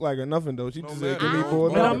he looked like or nothing though. She Don't just said, matter. "Give me I for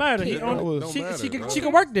It don't don't matter. care. She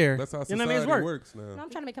can work there. That's how You society know what I mean? It's work. works now. No, I'm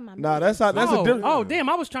trying to make him my Nah, that's a difference. Oh, damn!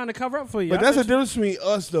 I was trying to cover up for you. But I that's a thought difference between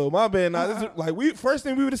us though. My bad. Nah, this is, like we first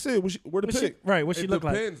thing we would have said was where to what she, pick. right? What she It look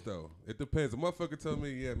like? depends though. It depends. A motherfucker tell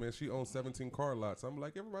me, yeah, man, she owns 17 car lots. I'm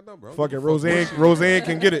like, give her my number. I don't Fucking give a fuck Roseanne. what she- Roseanne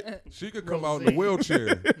can get it. She could come out in a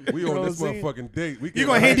wheelchair. We on this Roseanne. motherfucking date. We You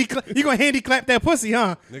gonna handy clap that pussy,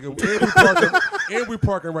 huh? Nigga, and we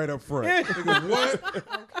parking right up front. Nigga, what?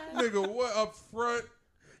 Nigga, what up front?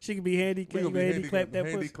 She can be handy. We Can gonna be handy clap that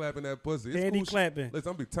handy pussy. clapping that pussy. It's Handy cool. clapping.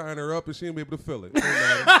 Listen, I'm be tying her up and she ain't be able to feel it. It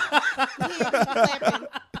don't matter.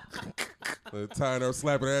 Tying her up,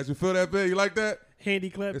 slapping her ass. You feel that, babe? You like that? Handy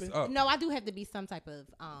It's clapping. up. No, I do have to be some type of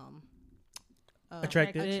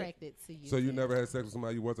Attracted. attracted to you. So you never had sex with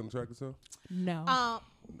somebody you wasn't attracted to? No. I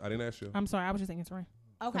didn't ask you. I'm sorry. I was just thinking it's right.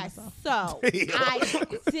 Okay, myself. so I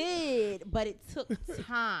did, but it took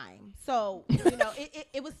time. So you know,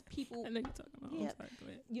 it was people. I know you're talking about. Yeah. I'm sorry. Go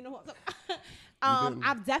ahead. You know what? didn't.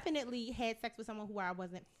 I've definitely had sex with someone who I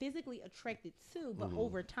wasn't physically attracted to, but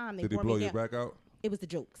over time they Did he wore blow me your down. back out? It was the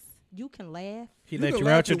jokes. You can laugh He You let can you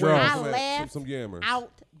laugh out your way drawers. I some- laughed some yammers.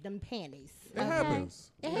 out them panties. It okay?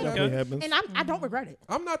 happens. It It happens. happens. And I don't regret it.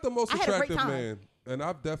 I'm not the most I had a great attractive time. man, and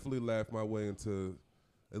I've definitely laughed my way into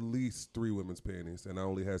at least 3 women's panties, and I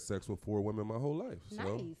only had sex with 4 women my whole life. So,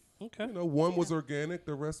 Nice. Okay. you know, one was organic,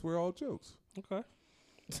 the rest were all jokes. Okay.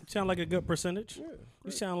 Sound like a good percentage. Yeah,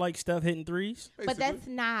 You sound like Steph hitting threes. But basically. that's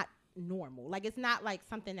not normal. Like it's not like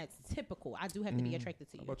something that's typical. I do have to be attracted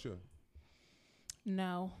to you. How about you?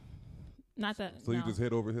 No. Not that. So no. you just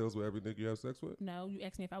head over heels with every nigga you have sex with? No, you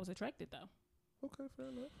asked me if I was attracted though. Okay, fair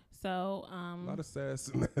enough. So A lot of sass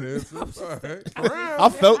in that answer. All right. I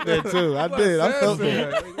felt that too. I did. I felt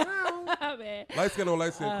that. My bad. Light skin on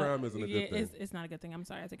light skin crime isn't a yeah, good thing. It's not a good thing. I'm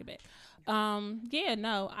sorry, I take it back. Yeah,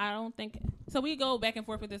 no, I don't think so. We go back and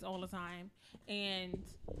forth with this all the time, and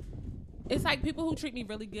it's like people who treat me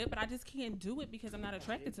really good, but I just can't do it because I'm not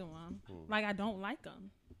attracted to them. Like I don't like them,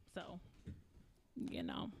 so you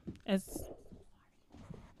know,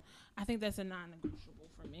 I think that's a non-negotiable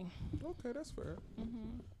for me. Okay, that's fair.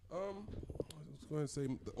 I was going to say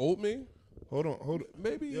the old me. Hold on.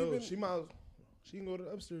 Maybe Yo, even she can go to the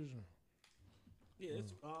upstairs room. Yeah.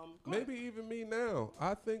 maybe even me now.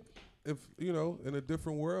 I think if you know, in a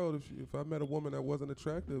different world, if I met a woman that wasn't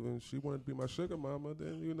attractive and she wanted to be my sugar mama,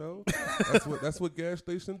 then you know, that's what gas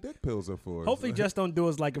station dick pills are for. Hopefully, just don't do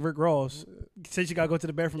us like Rick Ross. Since you gotta go to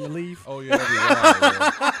the bathroom and leave. Oh yeah, that'd be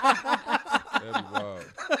wild. That'd be wild.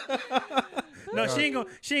 No,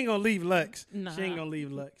 she ain't gonna leave Lex. Nah. She ain't gonna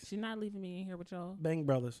leave Lex. She's not leaving me in here with y'all. Bang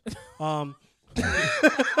Brothers.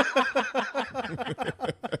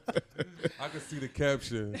 I can see the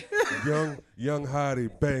caption: "Young Hottie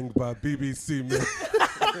banged by BBC man."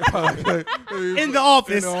 In the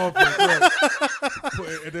office. In the office,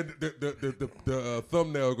 right. And then the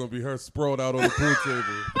thumbnail gonna be her sprawled out on the pool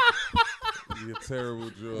table. You a terrible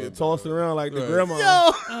job. Get tossed around like the Right. grandma.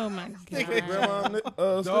 Oh my god.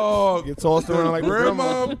 Grandma, Dog. get tossed around like the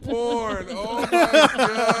grandma. Grandma porn. Oh my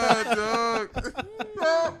god,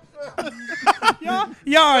 dog.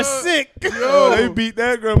 Y'all are sick. Yo, they beat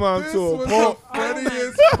that grandma This to a was pulp. the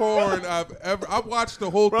funniest porn I've ever. I watched the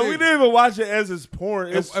whole Bro, thing. we didn't even watch it as his porn.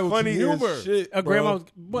 It's It was funny humor. as shit. A bro. grandma.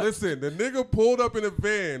 What? Listen, the nigga pulled up in a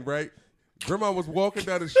van, right? Grandma was walking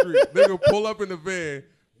down the street. Nigga pull up in the van,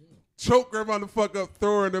 choke grandma the fuck up,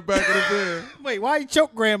 throw her in the back of the van. Wait, why you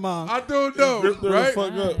choke grandma? I don't know, Ripped her the right?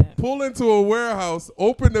 fuck up. Pull into a warehouse,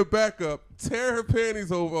 open the back up, tear her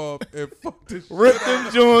panties over and fuck this shit Rip out.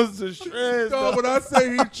 them joints to shreds. No, dog. when I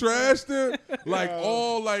say he trashed her, like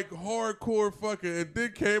all like hardcore fucking, and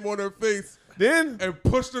then came on her face Then, and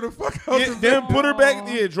pushed her the fuck out the van. then put her back,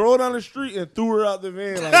 drove down the street and threw her out the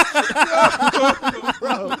van. Like,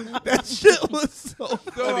 bro, that shit was so No,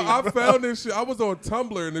 funny. I bro. found this shit. I was on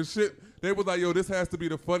Tumblr and this shit. They was like, yo, this has to be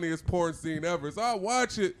the funniest porn scene ever. So I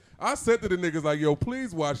watch it. I said to the niggas like, yo,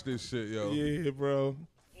 please watch this shit, yo. Yeah, bro.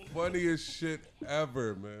 Funniest shit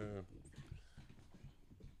ever, man.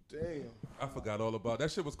 Damn. I forgot all about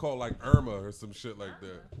that. Shit was called like Irma or some shit like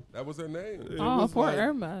that. That was her name. It Oh, was poor like-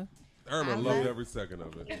 Irma. Irma Irma? loved every second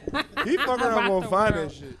of it. He fucking Rock up gonna the find world.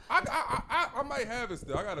 that shit. I might have it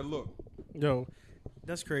still. I gotta look. Yo,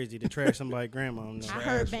 that's crazy to trash somebody's grandma. No. I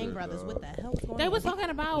heard Trash Bang it, Brothers. dog. What the hell was going They on? was talking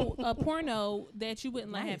about a porno that you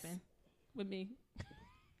wouldn't let Nice. happen with me.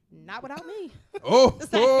 Not without me. Oh,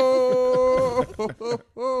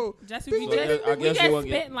 oh. Jesse, So we I just guess you wanna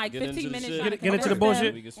spent like get into 15 the minutes shit? trying to Get into the convince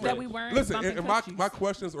them bullshit? that we weren't Listen, bumping and my coochies.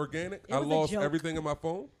 question's organic. It I was a lost joke. everything in my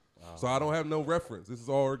phone, so I don't have no reference. This is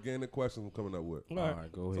all organic questions I'm coming up with. All All right.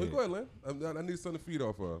 right, go So ahead. go ahead, Len. I need something to feed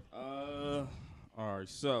off of. All right.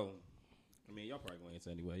 So, I mean, y'all probably gonna answer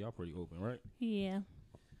anyway. Y'all pretty open, right? Yeah.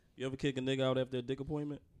 You ever kick a nigga out after a dick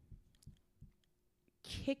appointment?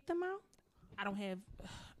 Kicked them out? I don't have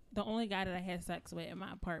the only guy that I had sex with in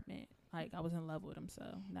my apartment. Like I was in love with him, so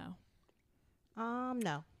no.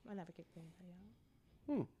 No. I never kicked anybody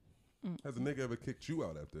out. Has a nigga ever kicked you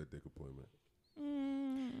out after a dick appointment?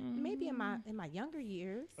 Maybe in my younger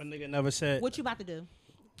years. A nigga never said. What you about to do?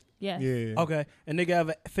 Yes. Yeah. Okay, a nigga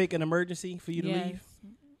ever fake an emergency for you to Yes. leave?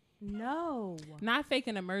 No. Not fake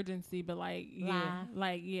an emergency, but like Lie.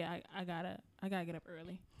 I gotta get up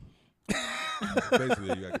early. Basically,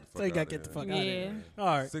 you gotta get the fuck So you out gotta of get the there. fuck out of Yeah. here. All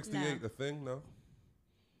right. 68, No. a thing? No.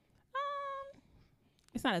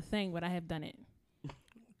 It's not a thing, but I have done it.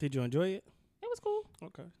 Did you enjoy it? It was cool.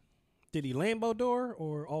 Okay. Did he Lambo door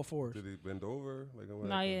or all fours? Did he bend over? Like, what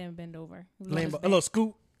No, happened? he didn't bend over. It was on his Lambo, a back. little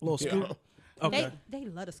scoot, a little scoot. Okay. They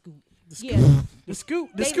love to scoot. The scoot. Yeah. The scoot.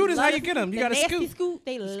 The They scoot is how love you to get them. You The got to nasty scoot. scoot.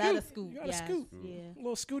 They love to scoot. scoot. You gotta Yes. scoot. Yeah.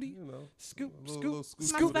 Little scooty. You know. Scoop. A little, Scoop. little scoop.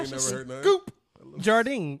 Scoop. Ain't never heard nothing. Scoop.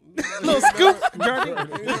 Jardine. Little scoop. Jardine. Ain't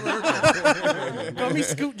never heard nothing. Call me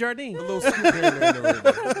Scoot Jardine. A little scoop here and there, ain't never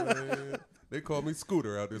heard nothing. They call me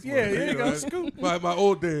Scooter out this Yeah, morning. there you go, know, Scoot. My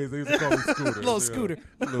old days, they used to call me Scooter. Little you know.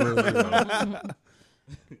 Scooter.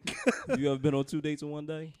 You ever been on 2 dates in one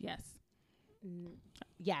day? Yes.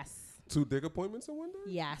 Yes. 2 dick appointments in one day?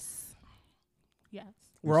 Yes. Yes.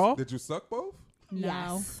 Raw? Did you suck both? No.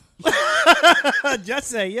 Yes. Just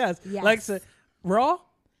say yes. Yes. Like say raw?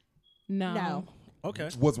 No. No. Okay.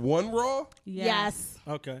 Was one raw? Yes.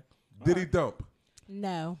 Okay. Did he dump?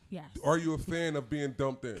 No. Yes. Are you a fan of being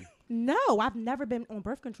dumped in? No. I've never been on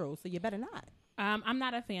birth control, so you better not. I'm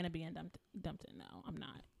not a fan of being dumped in. No, I'm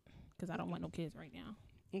not, because I don't want no kids right now.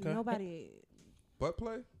 Okay. Nobody. Butt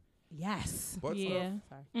play? Yes. Butt Yeah. stuff?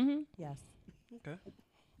 Sorry. Mm-hmm. Yes. Okay.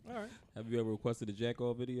 All right. Have you ever requested a jack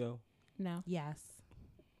off video? No. Yes.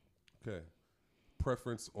 Okay.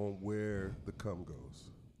 Preference on where the cum goes?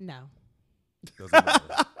 No. Doesn't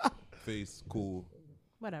matter. Face, cool.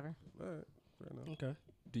 Whatever. All right. Fair enough. Okay.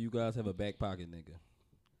 Do you guys have a back pocket nigga?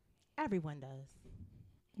 Everyone does.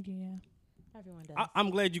 Yeah. Everyone does. I'm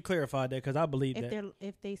glad you clarified that because I believe that.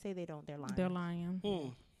 If they say they don't, they're lying. They're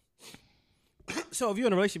lying. So if you're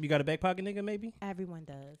in a relationship, you got a back pocket nigga, maybe? Everyone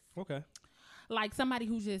does. Okay. Like somebody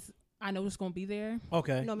who just I know is gonna be there.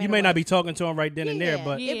 Okay. No You matter may not what. be talking to him right then and there, Yeah.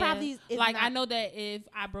 but It probably is like not- I know that if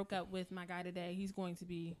I broke up with my guy today, he's going to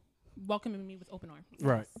be welcoming me with open arms.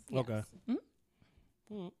 right. Yes. Okay.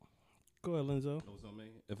 Go ahead, Lenzo.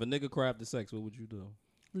 If a nigga cried after sex, what would you do?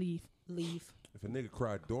 Leave. leave. If a nigga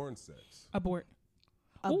cried during sex, Abort.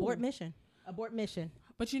 Abort Ooh. mission. Abort mission.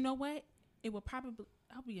 But you know what? It would probably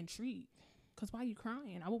I'll be intrigued. Cause why are you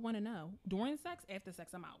crying? I would want to know. During sex, after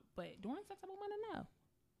sex, I'm out. But during sex, I would want to know.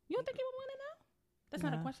 You don't think you would want to know? That's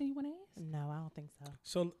not a No. question you want to ask. No, I don't think so.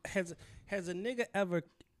 So has a nigga ever?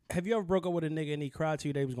 Have you ever broke up with a nigga and he cried to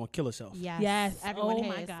you that he was gonna kill himself? Yes. Yes. Everyone Oh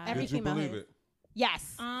has. my God. Every did you female believe has. it?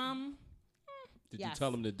 Yes. Did you Yes.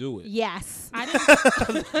 tell him to do it? Yes. I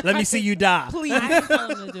didn't. Let me see you die. Please. I didn't tell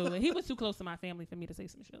him to do it. He was too close to my family for me to say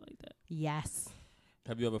some shit like that. Yes.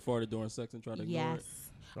 Have you ever farted during sex and tried to ignore it?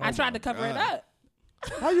 Yes. I tried to cover it up.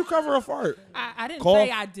 How you cover a fart? I didn't Cough?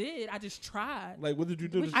 say I did. I just tried. Like, what did you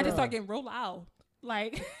do? I just started getting real loud.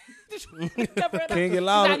 Like, just cover it up. Can't get 'Cause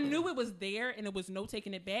loud. I knew it was there and it was no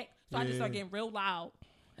taking it back. So I just started getting real loud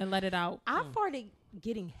and let it out. I farted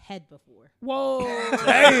getting head before. Whoa.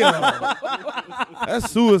 Damn. That's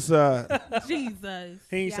suicide. Jesus.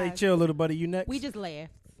 He ain't say Yes. chill, little buddy. You next? We just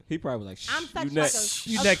laughed. He probably like, shh, I'm such you like next. a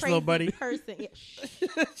You next, little crazy buddy. person. Yeah, shh.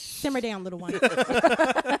 Simmer down, little one.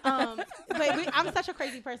 But I'm such a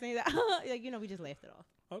crazy person. He's like, we just laughed it off.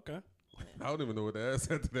 Okay. I don't even know what to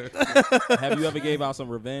ask after that. Have you ever gave out some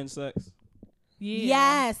revenge sex? Yeah.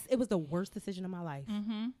 Yes, it was the worst decision of my life.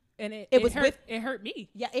 Mm-hmm. And it was hurt. with- It hurt me.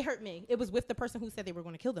 Yeah, it hurt me. It was with the person who said they were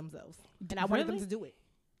going to kill themselves, and I wanted them Really? to do it.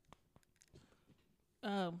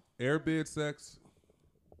 Airbed sex.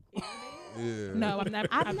 Yeah. No, I've never.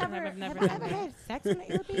 I've I've never done that. had sex in an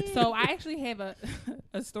Airbnb. So I actually have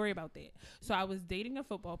a story about that. So I was dating a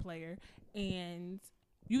football player, and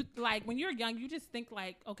you like when you're young, you just think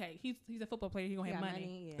like, okay, he's a football player, he's gonna He have got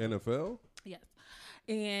money. yeah. NFL. Yes.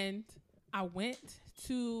 And I went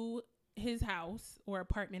to his house or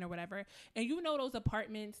apartment or whatever, and you know those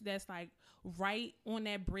apartments that's like right on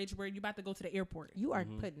that bridge where you about to go to the airport. You are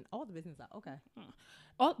putting all the business out. Okay.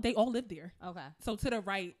 They all live there. Okay. So to the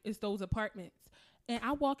right is those apartments. And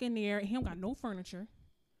I walk in there and he don't got no furniture.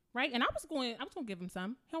 Right? And I was gonna give him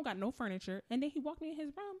some. He don't got no furniture. And then he walked me in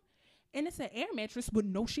his room and it's an air mattress with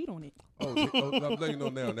no sheet on it. I'm letting you know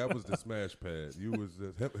now. That was the smash pad. You was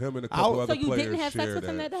him and a couple So other you players didn't have sex shared with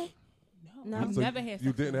him that day? No. I've So never had sex You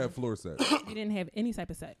with didn't him. have floor sex. You didn't have any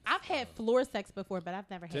type of sex. I've had floor sex before, but I've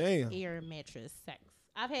never had Damn. air mattress sex.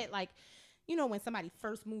 I've had like, when somebody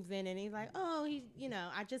first moves in and he's like, oh,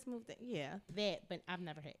 I just moved in. Yeah, that, but I've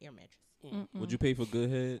never had air mattress. Would you pay for good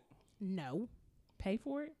head? No. Pay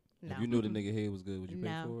for it? No. If you knew the nigga head was good, would you pay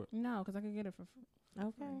No. for it? No, because I could get it for free.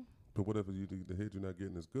 Okay. But whatever the head you're not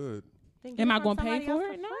getting is good. Then Am get I from gonna pay somebody else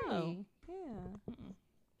for it? No. free. Yeah.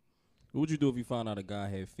 What would you do if you found out a guy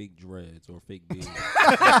had fake dreads or fake beard?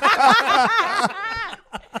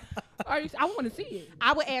 I want to see it.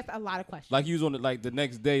 I would ask a lot of questions. Like you was on it like the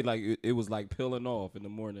next day, like it was like peeling off in the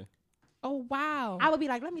morning. Oh, wow. I would be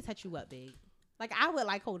like, let me touch you up, big. Like I would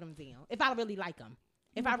like hold him down if I really like him.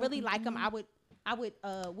 If I really like him, I would.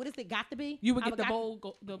 What is it got to be? You would I get the got-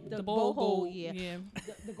 bowl, the bowl bowl hole, gold. yeah. Yeah.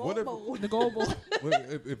 the What gold if- bowl. The gold bowl. Well,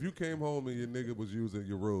 if you came home and your nigga was using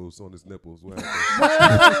your rose on his nipples, what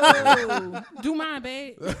happened? Whoa. Do mine,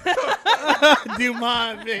 babe. Do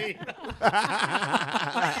mine, babe.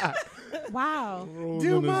 Wow.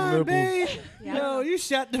 Do mine, babe. Yeah. Yo, you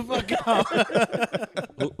shut the fuck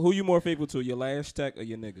up. Who you more faithful to, your lash tech or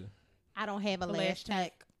your nigga? I don't have a The lash lash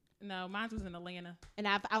tech. No, mine was in Atlanta. And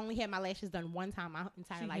I only had my lashes done one time my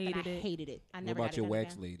entire She life, and I hated it. hated it. I What never about got it your done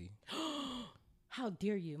wax again. lady? How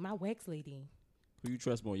dare you? My wax lady. Who you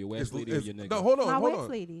trust more, your wax lady or your nigga? No, hold My on, wax hold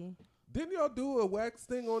on. lady. Didn't y'all do a wax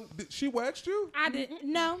thing on? She waxed you? I didn't.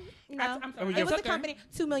 No. I'm sorry. It was a took her. company.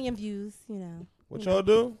 2 million views. What y'all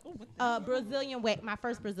do? Brazilian wax. My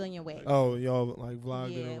first Brazilian wax. Oh, y'all like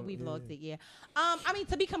vlogged it? Yeah, we vlogged it. Yeah. I mean,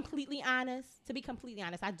 to be completely honest,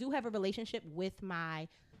 I do have a relationship with my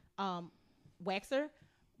waxer,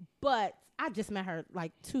 but I just met her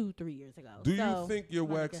like 2-3 years ago. Do So, you think your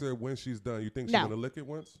my nigga. waxer, when she's done, you think she's No. gonna lick it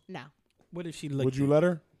once? No. What if she looked? Would you let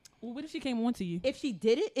her? Well, what if she came on to you? If she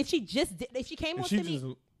did it, if she came on to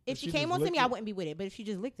me, if she came on to licked me, I it? wouldn't be with it. But if she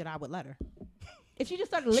just licked it, I would let her. If she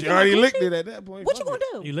just started licking, She already my licked coochie, it at that point. What you Fuck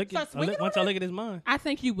gonna do? You look Start at swinging once on I her? look at his mind. I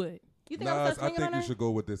think you would. You think I'm gonna Nas, start I swinging think on you her? should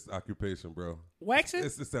go with this occupation, bro. Wax it.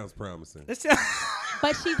 It sounds promising.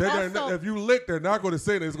 But she's also. If you lick, they're not going to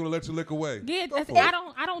say that it's going to let you lick away. Yeah, Go that's, for it.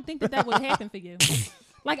 I don't think that would happen for you.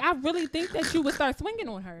 Like, I really think that you would start swinging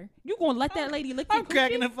on her. You gonna let that lady lick your I'm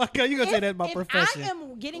cracking the fuck up. You gonna say that's my if profession? I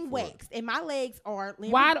am getting waxed and my legs are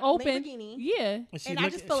wide open? Lamborghini, Yeah, And she, and I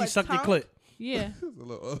lick- just feel she a sucked your tongue. clit. yeah. It's a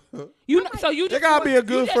little, You know, so you There just gotta gonna- be a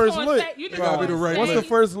good you just first gonna lick. stay- you just Gotta be gonna the right stay- What's the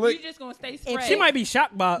first lick? You just gonna stay spread. She might be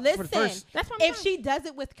shocked by for the Listen, first. That's what I'm if saying. she does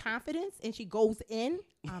it with confidence and she goes in,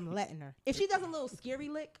 I'm letting her. If she does a little scary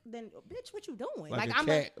lick, then bitch, what you doing? Like a I'm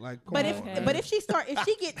cat. Like, come but on, if man. but if she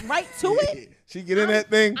get right to it, she get in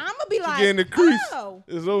that thing, I'm gonna be she like, get in the crease. oh.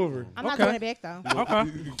 It's over. I'm not Okay. doing it back though.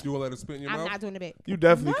 Okay. you want to let her spit in your I'm mouth? not doing it back. You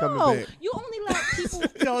definitely No, coming back. you only let people.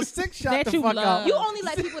 Yo, sick shot That the you fuck love. out. You only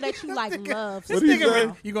let people that you like love. This What do you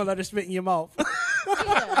nigga, say? you gonna let her spit in your mouth?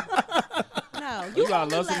 Yeah. No, You gotta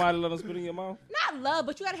only love let- somebody, let them spit in your mouth. Not love,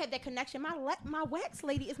 but you gotta have that connection. My wax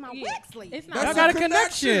lady is my Yeah. wax lady. It's That's not. Y'all got a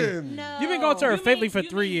connection. No, You've been going to her You faithfully mean- for you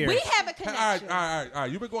 3 mean- years. We have a All connection. right.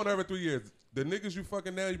 You've been going every 3 years. The niggas you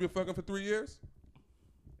fucking now, you've been fucking for 3 years?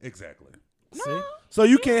 Exactly. See? So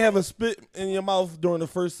you can't have a spit in your mouth during the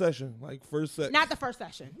first session, like first sex. Not the first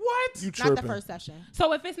session. What? You Not tripping? the first session.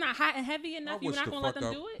 So if it's not hot and heavy enough, I you're wish not the gonna let fuck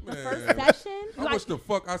them I- do it. The Man. first session. I wish the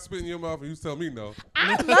fuck I spit in your mouth and you tell me no.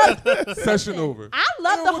 I love Session over. I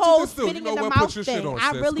love Man, the what you whole just do? You spitting know in the what? Put mouth your shit thing. on,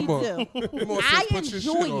 I sis. really Come on. do. Come on, I sis, put your shit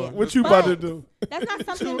enjoy on. it. What you But- about to do? That's not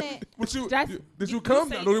something that. What you? Just- Did you you come?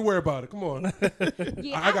 say Don't even worry about it. Come on.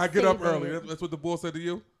 Yeah, I gotta get up say that. early. That's what the boy said to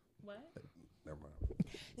you. What? Never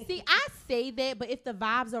mind. See, I say that, but if the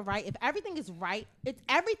vibes are right, if everything is right, it's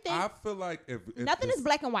everything. I feel like if Nothing the, is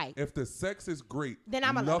black and white. If the sex is great, Then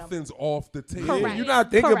I'ma let 'em. nothing's off the table. Correct. You're not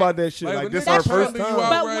thinking Correct. about that shit. Like, Like when this niggas our first tell you time. out-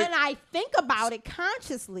 But right. when I think about it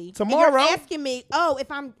consciously, and Tomorrow. you're asking me, oh, if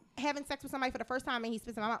I'm having sex with somebody for the first time and he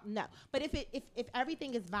spits in my mouth, no. But if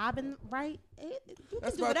everything is vibing right, you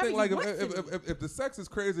That's can do my whatever thing. Like you want to. if the sex is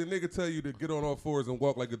crazy, a nigga tell you to get on all fours and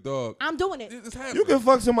walk like a dog. I'm doing it. It's happening. You can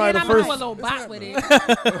fuck somebody And the I'm gonna first. do a little bot with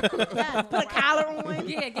it. Yeah, put a collar on.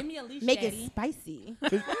 Yeah, give me a leash, Make daddy. it spicy.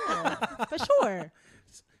 Yeah, for sure.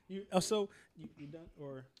 You done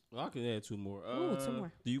or Well, I can add two more. Ooh, two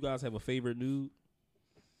more. Do you guys have a favorite nude?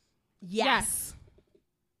 Yes.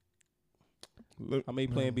 Look, How many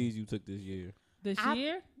Plan Bs you took this year? This I-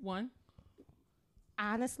 year, one.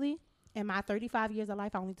 Honestly, in my 35 years of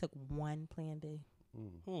life, I only took one Plan B.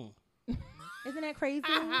 Isn't that crazy?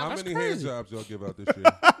 How That's many crazy. hand jobs y'all give out this year?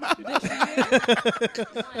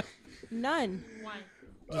 None.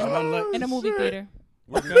 One. In a movie theater.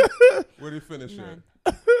 Where do you finish None.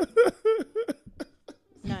 at?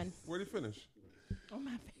 None. Where do you finish? On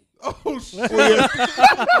my face. Oh shit! Wait.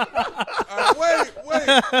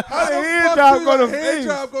 How the hand fuck job do go a to hand face?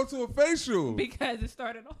 job go to a facial? Because it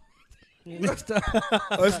started off. It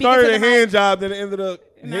started to a the hand job, then it ended up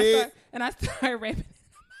And head. I started rapping.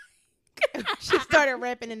 She started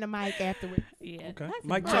rapping in the mic afterwards. Yeah. okay? That's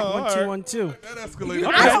Mic check impressive. 1 2 1 2. That escalated.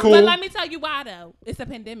 I That's don't- cool. But let me tell you why though. It's a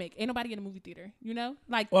pandemic. Ain't nobody in the movie theater. You know,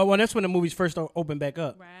 like Well, that's when the movies first opened back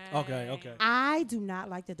up. Right. Okay. I do not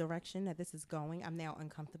like the direction that this is going. I'm now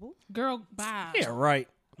uncomfortable. girl, bye. Yeah, right.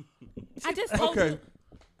 I just told Okay. you.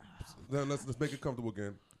 Then let's make it comfortable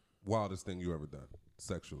again. Wildest thing you ever done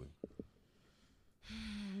sexually?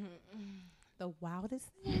 The wildest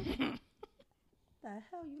thing? The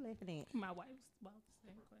hell you laughing at? My wife's well,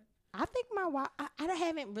 same question. I think my wild. I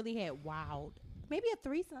haven't really had wild. Maybe a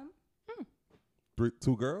threesome.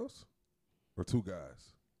 Two girls or two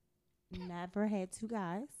guys? Never had two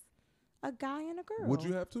guys. A guy and a girl. Would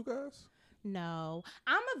you have two guys? No,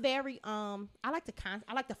 I'm a very I like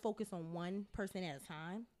to focus on one person at a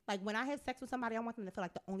time. Like when I have sex with somebody, I want them to feel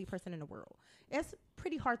like the only person in the world. It's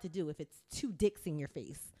pretty hard to do if it's two dicks in your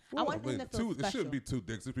face. I want them to feel two. special. It shouldn't be two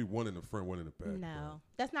dicks. It should be one in the front, one in the back. No,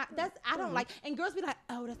 that's not. That's I don't like. And girls be like,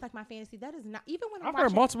 "Oh, that's like my fantasy." That is not. Even when I'm I've heard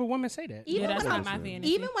watching, multiple women say that. even Yeah, that's when not I'm my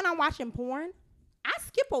fantasy. even when I'm watching porn, I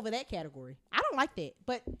skip over that category. I don't like that.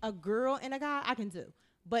 But a girl and a guy, I can do.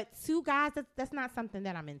 But two guys, that's not something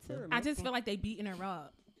that I'm into. I just feel like they beating her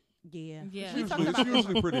up. Yeah, Yeah. We It's talked about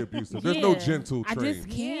usually pretty abusive. There's no Yeah. gentle I train. just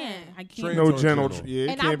can't. I can't. Train- No Gentle. gentle. Yeah, it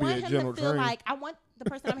and I can't be want a him gentle to feel train. like I want the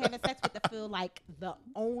person I'm having sex with to feel like the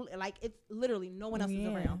only, like it's literally no one else is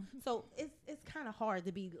Yeah. around. So it's kind of hard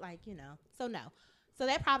to be like, So no, so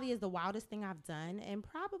that probably is the wildest thing I've done, and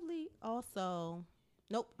probably also,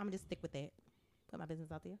 nope, I'm gonna just stick with that. Put my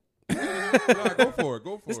business out there. Nah, go for it.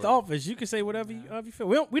 Go for It's it. the office. You can say whatever you feel.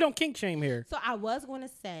 We don't kink shame here. So I was going to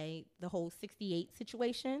say the whole 68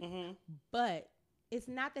 situation, Mm-hmm. but it's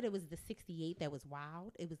not that it was the 68 that was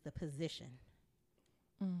wild. It was the position.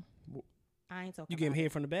 I ain't talking. You get him about it.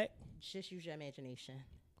 head from the back. Just use your imagination.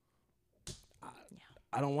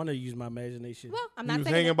 I don't want to use my imagination. Well, I'm He not was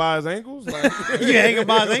saying hanging that- by his ankles. Like, You hanging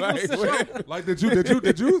by his ankles? Like, Like, did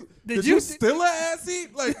you still a ass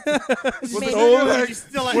eat? Like, was Maybe. the nigga, like, You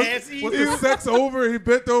still a was- ass eat? Was the sex over? He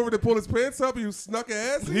bent over to pull his pants up. And you snuck an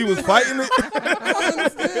ass. he was fighting it. I don't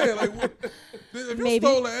understand. Like, what, if you Maybe.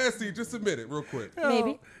 stole an ass eat, just admit it real quick.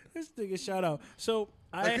 Maybe. This nigga shout out. So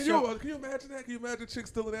I Like, asked can y'all. you imagine that? Can you imagine chicks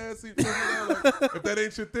stealing ass eat? Like, if that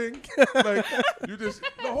ain't your thing, like you just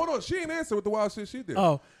no. Hold on, she ain't answer with the wild shit she did.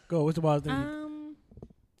 Oh, go. What's the wild thing?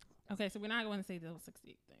 Okay, so we're not going to say the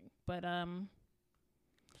 68 thing, but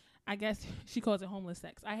I guess she calls it homeless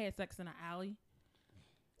sex. I had sex in an alley.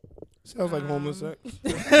 Sounds like homeless sex.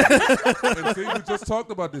 And see, we just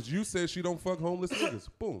talked about this. You said she don't fuck homeless niggas.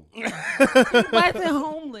 Boom. He wasn't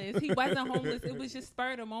homeless. He wasn't homeless. It was just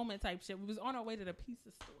spur of the moment type shit. We was on our way to the pizza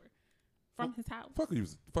store from his house. Fuck, you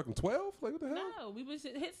was fucking 12? Like what the hell? No, we was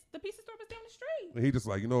just, the pizza store was down the street. And he just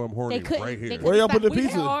like, I'm horny They couldn't. right They here. couldn't Where y'all stop- put the We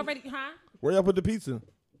pizza? had already, huh? Where y'all put the pizza?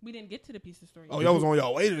 We didn't get to the pizza store. Oh, yet. y'all was on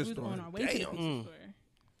y'all way to the We was store. on our way to the pizza store.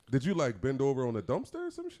 Did you like bend over on a dumpster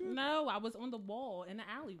or some shit? No, I was on the wall in the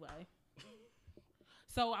alleyway.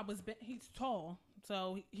 So I was. He's tall,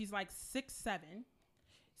 so he's like 6'7".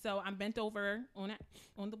 So I'm bent over on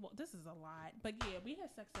the wall. This is a lot, but yeah, we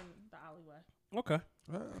had sex in the alleyway. Okay.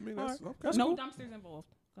 I mean, that's okay. That's no cool. dumpsters involved.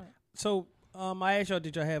 Go ahead. So, I asked y'all,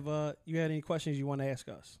 did y'all have you had any questions you want to ask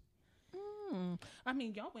us? I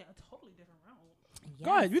mean, y'all went a totally different route. Yes,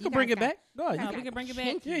 Go ahead. You can bring it guys back. Go ahead. We can bring it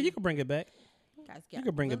back. Yeah, you can bring it back. Guys You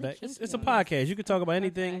can bring it really back. It's kinky a on this. podcast. You can talk about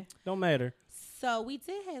anything. Okay. Don't matter. So we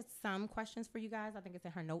did have some questions for you guys. I think it's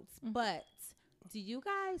in her notes. But do you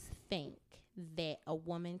guys think that a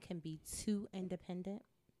woman can be too independent?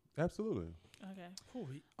 Absolutely. Okay. Go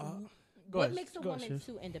What ahead. makes a Go ahead, woman sis.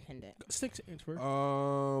 too independent? 6 inch first.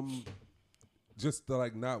 Just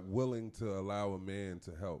like not willing to allow a man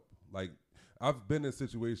to help. Like I've been in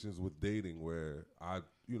situations with dating where I,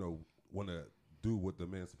 want to do what the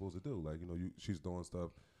man's supposed to do. Like, she's doing stuff.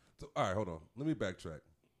 So, all right, hold on. Let me backtrack.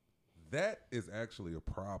 That is actually a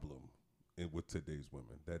problem with today's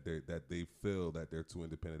women, that they feel that they're too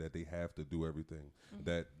independent, that they have to do everything,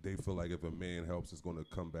 that they feel like if a man helps, it's going to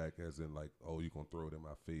come back as in like, oh, you're going to throw it in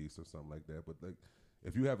my face or something like that. But like,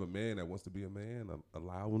 if you have a man that wants to be a man,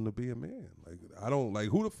 allow him to be a man. Like, I don't like,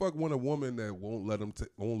 who the fuck want a woman that won't let him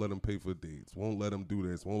pay for dates, won't let him do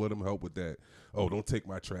this, won't let him help with that? Oh, don't take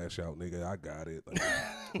my trash out, nigga. I got it.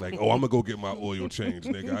 Like, oh, I'm gonna go get my oil change,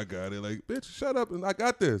 nigga. I got it. Like, bitch, shut up and I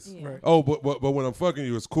got this. Yeah. Right. Oh, but when I'm fucking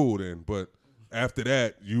you, it's cool then. But after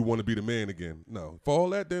that, you want to be the man again. No, for all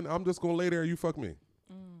that, then I'm just gonna lay there and you fuck me.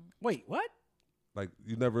 Wait, what? Like,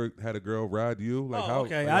 you never had a girl ride you? Like, how?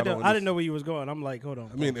 Okay. Like, I didn't know where you was going. I'm like, hold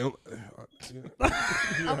on. I mean, Okay.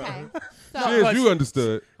 Cheers, you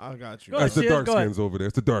understood. I got you. Go ahead, That's the Cheers, dark go ahead. skins over there.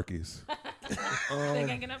 It's the darkies. They're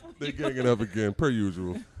ganging up. They ganging up again, per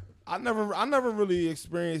usual. I never really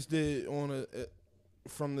experienced it on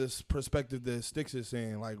from this perspective that Sticks is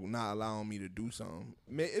saying, like not allowing me to do something.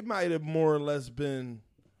 It might have more or less been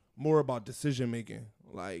more about decision making,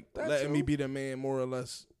 like letting me be the man more or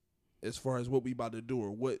less as far as what we about to do or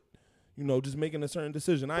what, just making a certain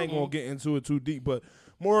decision. I ain't gonna get into it too deep, but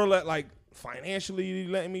more or less like financially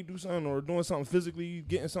letting me do something or doing something physically,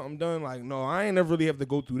 getting something done. Like, no, I ain't never really have to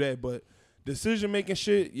go through that, but decision making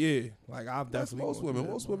shit, yeah. Like I've That's definitely most women.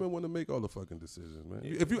 Most women want to make all the fucking decisions, man.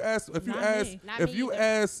 If you Not me either.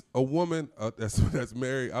 ask a woman that's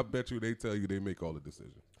married, I bet you they tell you they make all the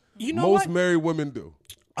decisions. You know Most what? married women do.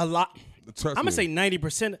 A lot. Trust I'm me. gonna say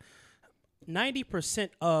 90%. 90%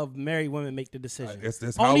 of married women make the decision.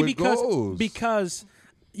 That's Only how it goes. Because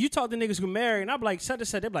you talk to niggas who married, and I'm like, such and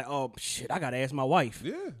such. They're like, oh shit, I gotta ask my wife.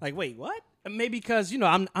 Yeah. Like, wait, what? Maybe because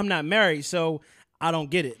I'm not married, so I don't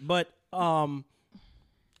get it. But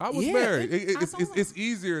I was yeah, married. It's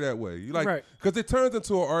easier that way. You like Right. because it turns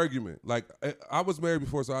into an argument. Like I was married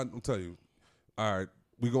before, so I'm tell you. All right,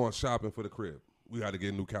 we going shopping for the crib. We got to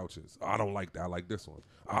get new couches. Oh, I don't like that. I like this one.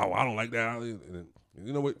 Oh, I don't like that. And then,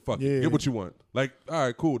 you know what? Fuck it. Get what you want. Like, all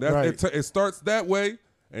right, cool. That's Right. it starts that way,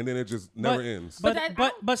 and then it just never ends.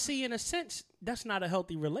 But see, in a sense, that's not a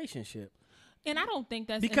healthy relationship And I don't think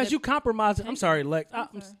that's because you compromise. I'm sorry, Lex.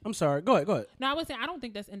 I'm sorry. Go ahead. No, I would say I don't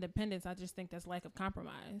think that's independence. I just think that's lack of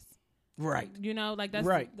compromise. Right. Like that's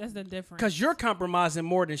Right. that's the difference. Because you're compromising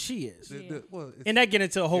more than she is. Well, And that get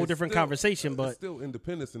into a whole it's different still- conversation, but it's still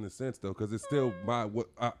independence in a sense though, because it's still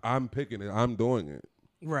I'm picking it. I'm doing it.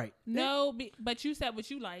 right. No, but you said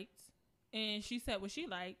what you liked, and she said what she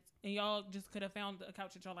liked, and y'all just could have found a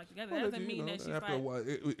couch that y'all like together. That doesn't mean that she's after a like, while,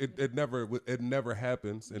 it never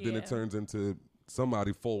happens, and then Yeah. it turns into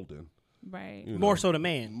somebody folding. right. you know. More so the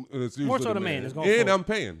man. It's More usually so the man is gonna and fold. I'm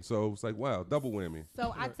paying, so it's like wow, double whammy.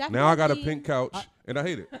 So I definitely Now I got a pink couch, and I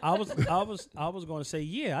hate it. I was going to say,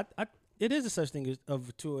 yeah, it is a such thing as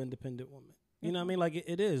of to an independent woman. You know what I mean? Like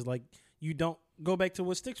it is. Like you don't go back to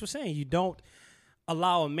what Sticks was saying. You don't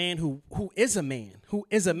allow a man who is a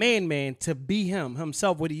man to be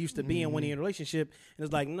himself, what he used to be in when he in a relationship. And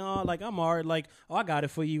it's like, no, like I'm alright. Like, oh, I got it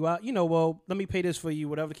for you. Well, let me pay this for you,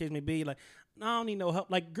 whatever the case may be. Like, no, I don't need no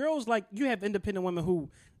help. Like girls, like you have independent women who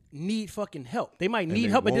need fucking help. They might need they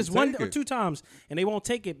help at won't this one take or it. two times, and they won't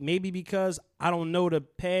take it. Maybe because I don't know the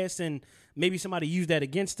past, and maybe somebody used that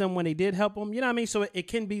against them when they did help them. You know what I mean? So it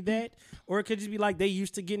can be that, or it could just be like they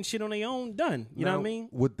used to getting shit on their own done. You know what I mean?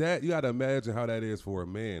 With that, you got to imagine how that is for a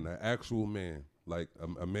man, an actual man, like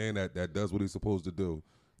a man that does what he's supposed to do,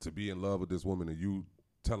 to be in love with this woman, and you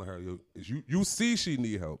telling her, you see she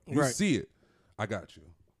need help, you Right. see it. I got you.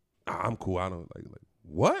 I'm cool. I don't like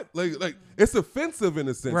what? Like it's offensive in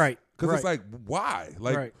a sense, Right. Because it's Right. like why?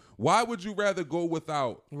 Like Right. why would you rather go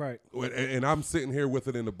without? Right. And I'm sitting here with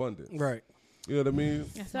it in abundance. Right. You know what I mean?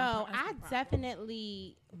 So I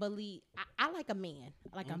definitely believe I like a man,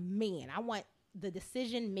 like a man. I want the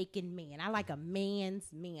decision making man. I like a man's.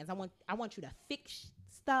 I want you to fix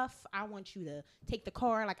stuff. I want you to take the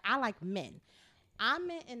car. Like I like men. I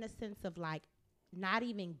meant in the sense of like not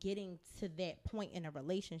even getting to that point in a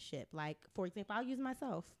relationship. Like for example, I'll use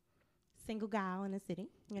myself, single gal in the city.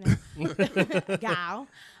 You know, gal,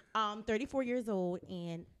 34 years old,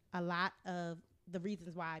 and a lot of the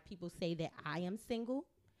reasons why people say that I am single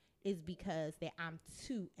is because that I'm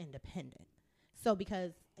too independent. So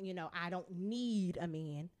because, you know, I don't need a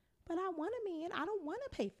man, but I want a man. I don't want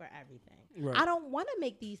to pay for everything. Right. I don't want to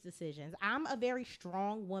make these decisions. I'm a very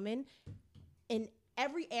strong woman in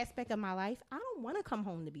every aspect of my life. I don't want to come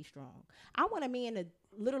home to be strong. I want a man to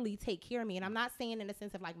literally take care of me. And I'm not saying in the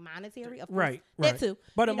sense of like monetary, of course, right. that too.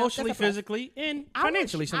 But emotionally, physically, and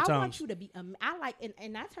financially sometimes. I want you to be, I like,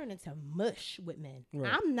 and I turn into mush with men.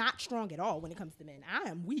 Right. I'm not strong at all when it comes to men. I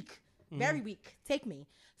am weak, very weak. Take me.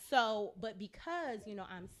 So, but because, you know,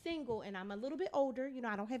 I'm single and I'm a little bit older, you know,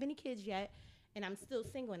 I don't have any kids yet, and I'm still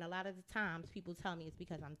single. And a lot of the times people tell me it's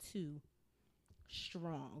because I'm too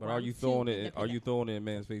strong. But are you throwing it in a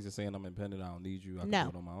man's face and saying I'm independent, I don't need you, I can do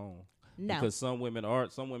it on my own? No. Because some women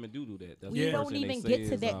do that. That's we don't even get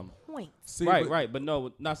to that point. See, right. But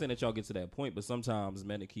no, not saying that y'all get to that point, but sometimes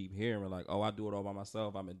men keep hearing like, oh, I do it all by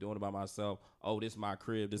myself. I've been doing it by myself. Oh, this is my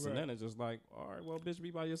crib, this and that. It's just like, all right, well, bitch,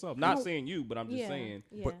 be by yourself. Not saying you, but I'm just saying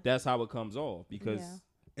that's how it comes off because. Yeah.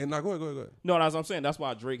 And now go ahead. No, that's what I'm saying. That's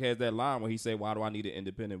why Drake has that line where he said, why do I need an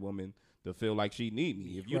independent woman to feel like she need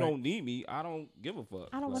me? If you don't need me, I don't give a fuck.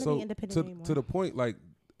 I don't want to be independent anymore. To the point, like,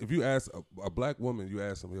 if you ask a black woman, you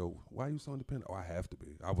ask them, yo, why are you so independent? Oh, I have to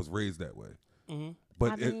be. I was raised that way. Mm-hmm.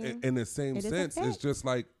 But in the same sense, it's just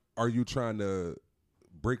like, are you trying to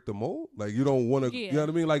break the mold? Like, you don't want to, you know what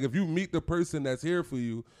I mean? Like, if you meet the person that's here for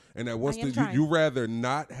you and that wants to, you rather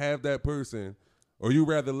not have that person, or you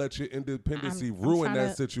rather let your independency ruin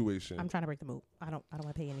that situation. I'm trying to break the mold. I don't want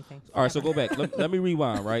to pay anything. All right, so go back. let me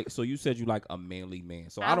rewind, right? So you said you like a manly man.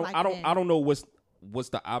 So I don't know what's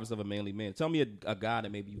the opposite of a manly man. Tell me a guy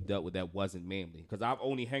that maybe you dealt with that wasn't manly. Because I've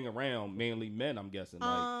only hang around manly men, I'm guessing.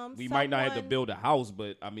 Like, we might not have to build a house,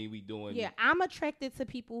 but I mean, we doing. Yeah, I'm attracted to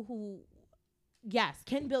people who, yes,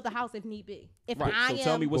 can build a house if need be. If right. I so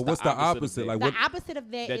tell me what's the opposite? Like, the opposite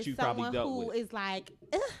of that is someone who is like,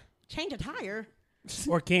 change a tire.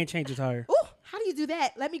 Or can't change a tire. Ooh, how do you do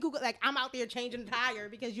that? Let me Google. Like, I'm out there changing a tire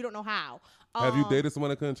because you don't know how. Have you dated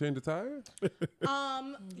someone that couldn't change a tire?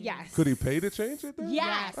 Yes. Could he pay to change it then?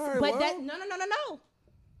 Yes. Right, but that no.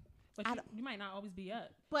 But you might not always be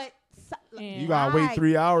up. But you gotta wait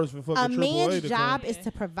 3 hours for fucking a AAA man's to job come. is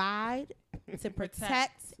to provide, to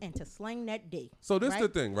protect, and to sling that D. So this the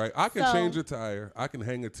thing, right? I can change a tire. I can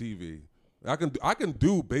hang a TV. I can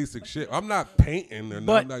do basic shit. I'm not painting or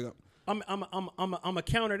nothing. I'm a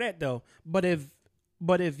counter that though. But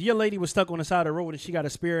if your lady was stuck on the side of the road and she got a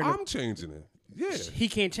spare, I'm changing it. Yeah, he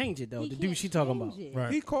can't change it though. The dude she talking about,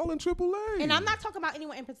 right? He calling AAA, and I'm not talking about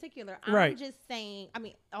anyone in particular. I'm just saying. I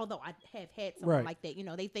mean, although I have had someone like that, you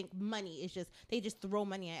know, they think money is they just throw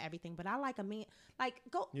money at everything. But I like a man, like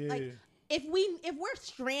like if we're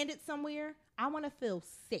stranded somewhere, I want to feel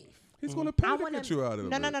safe. He's going to pay to get you out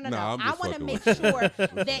of it. No. I want to make sure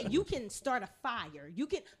that you can start a fire. You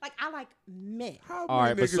can, like, I like men. How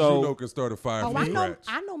many niggas you know can start a fire from scratch?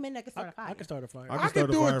 I know men that can start a fire. I can start a fire. I can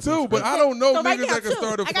do it too, but I don't know niggas that can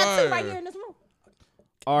start a fire. I got two right here in this room.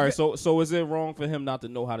 All right, so is it wrong for him not to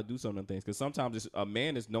know how to do some of them things? Because sometimes a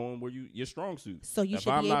man is knowing where your strong suit. So you if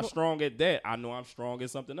should I'm be not strong at that, I know I'm strong at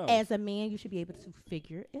something else. As a man, you should be able to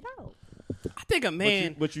figure it out. I think a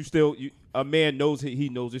man, but you still a man knows he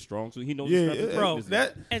knows his strong suit. He knows his bro.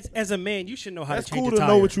 That as a man, you should know how to change cool a tire.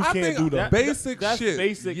 Know what you can't do though. Basic that's shit.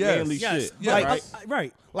 Basic manly shit. Yes.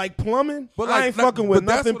 Right. Like plumbing, but I ain't fucking with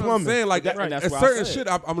nothing plumbing. I'm saying, like certain shit,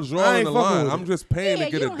 I'm drawing the line. I'm just paying to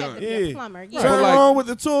get it done. Something wrong with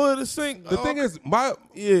the toilet, the sink. The thing is, my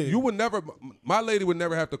lady would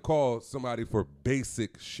never have to call somebody for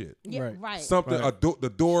basic shit. Yeah, right. Something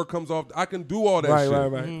the door comes off. I can do all that shit.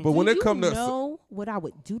 Right. Mm-hmm. But when it comes to know what I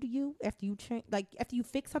would do to you after you change, like after you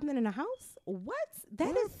fix something in the house. What?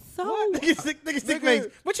 That is so.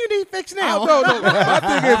 Niggas, what you need fixed now? No. My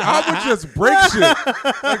thing is, I would just break shit.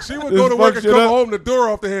 Like she would go to work and come home, the door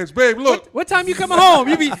off the hinge. Babe, look. What time you coming home?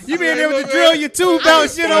 You be able to drill your tube belt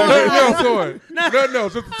shit on. Nothing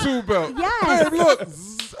else, just a tube belt. Yes. Babe, look.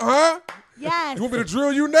 Huh? Yes. You want me to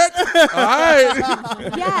drill you next? All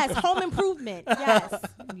right. Yes, home improvement. Yes.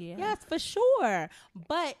 Yes, for sure.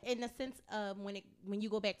 But in the sense of when you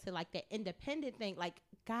go back to like that independent thing, like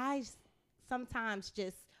guys sometimes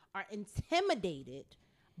just are intimidated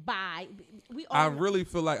buy. We all I really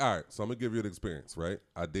feel like, all right, so I'm going to give you an experience, right?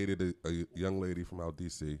 I dated a young lady from out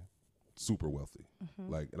D.C., super wealthy.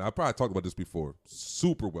 Like, and I probably talked about this before,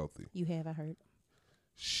 super wealthy. You have, I heard.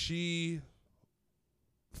 She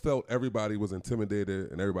felt everybody was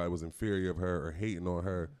intimidated and everybody was inferior of her or hating on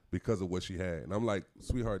her because of what she had. And I'm like,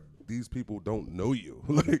 sweetheart, these people don't know you.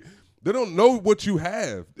 Like, they don't know what you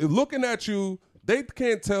have. They're looking at you, they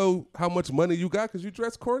can't tell how much money you got because you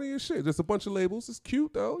dress corny as shit. Just a bunch of labels. It's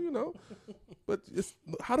cute though, you know. But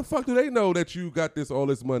how the fuck do they know that you got all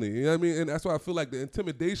this money? You know what I mean? And that's why I feel like the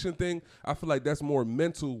intimidation thing, I feel like that's more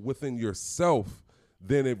mental within yourself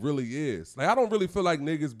than it really is. Like, I don't really feel like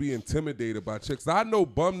niggas be intimidated by chicks. I know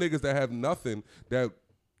bum niggas that have nothing that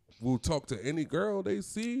will talk to any girl they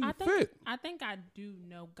see fit. I think I do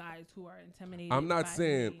know guys who are intimidated. I'm not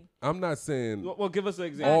saying. Well, give us an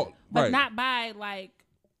example. But not by like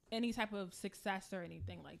any type of success or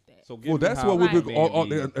anything like that. So Well, that's what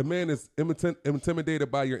a man is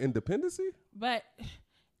intimidated by your independency. But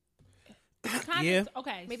Yeah.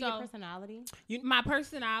 Okay. Maybe so your personality. my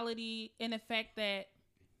personality and the fact that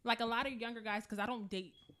like a lot of younger guys, because I don't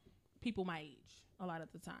date people my age a lot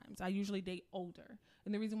of the times. I usually date older.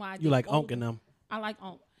 And the reason why I You date like older, Unc and them. I like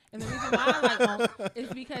Unc. And the reason why I like Unc is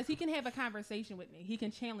because he can have a conversation with me. He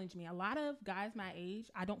can challenge me. A lot of guys my age,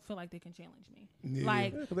 I don't feel like they can challenge me. Yeah.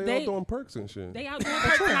 Like Yeah, 'cause they all doing perks and shit. they out doing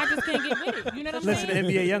perks and I just can't get with it. You know what I'm Listen to saying?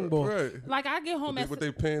 NBA Youngboy. Right. Like I get home With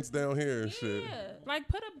their pants down here and shit. yeah, like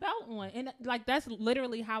put a belt on, and like that's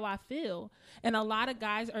literally how I feel. And a lot of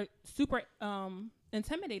guys are super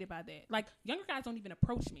intimidated by that. Like younger guys don't even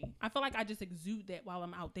approach me. I feel like I just exude that while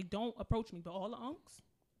I'm out. They don't approach me, but all the unks,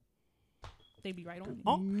 they be right on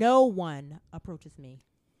me. No one approaches me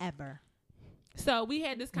ever. So we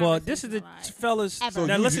had this conversation. Well, this is the a lot. fellas. Ever.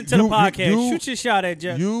 Now you- listen to the you- podcast. you- Shoot your shot at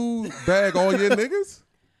Jess. You bag all your niggas?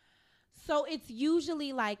 So it's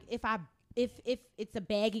usually like if it's a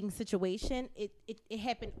bagging situation, it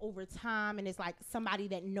happened over time, and it's like somebody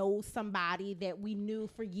that knows somebody that we knew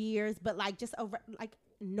for years, but like just over like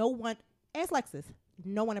no one. Ask Lexus.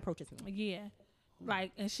 No one approaches me. Yeah,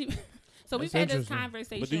 like and she. So we've That's had this interesting.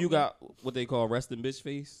 conversation. But do you got what they call resting bitch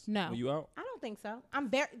face? No. When you out? I don't think so. I'm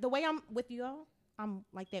very the way I'm with you all. I'm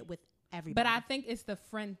like that with everybody. But I think it's the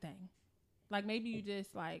friend thing. Like maybe you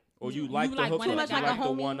just like Or you like the one hookup, of much the like a like,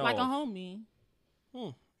 homie, like a off. homie.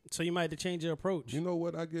 So you might have to change your approach. You know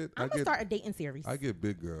what I get? I'm gonna start a dating series. I get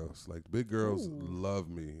big girls. Like big girls love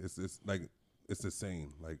me. It's like it's the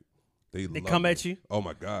same. Like they love come me. at you? Oh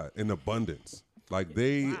my God, in abundance. Like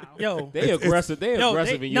they. Yo, They aggressive. They no,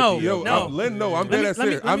 aggressive they- in no, your Yo, No. I'm Let dead me- ass let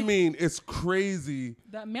me- serious. let I me- mean, it's crazy.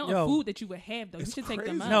 The amount Yo. of food that you would have though, you It's should take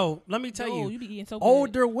them crazy. up. no. Let me tell Yo, you, be eating so good.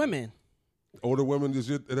 older women. Older women just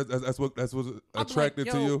that's what's I'm attracted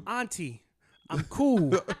like, to yo, you. Auntie, I'm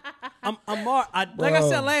cool. I'm like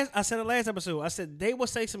I said the last episode. I said they will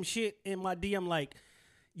say some shit in my DM like,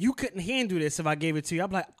 you couldn't handle this if I gave it to you.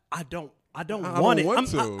 I'm like, I don't I want don't it. want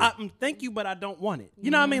to. I'm thank you, but I don't want it.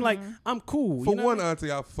 You know what I mean? Like I'm cool. For you know one, what auntie,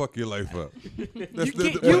 I'll fuck your life up. I mean? That's You the-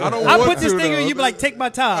 can't- the- you- I don't I want put this to, thing though. and you be like, take my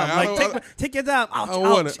time. I Like don't- take your time. Ouch, I don't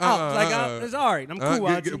want ouch, it. ouch. Like it's all right. I'm cool.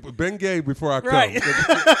 Auntie. Ben gay before I come. Right.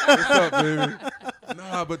 What's up, baby?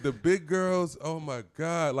 Nah, but the big girls, oh my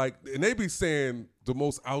God. Like, and they be saying the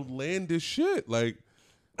most outlandish shit. Like,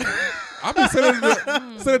 I be sending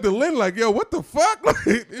it to Lynn like, yo, what the fuck? Like,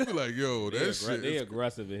 they be like, yo, that shit. They is-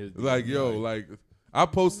 aggressive in his. Like, yo, like, I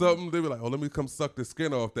post something, they be like, oh, let me come suck the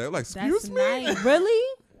skin off that. I'm like, excuse That's me? nice.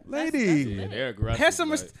 really? Lady. Yeah, they're aggressive. Have some.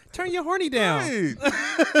 like- Turn your horny down. Hey.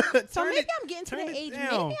 So maybe I'm getting to turn the it age.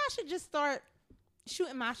 down. Maybe I should just start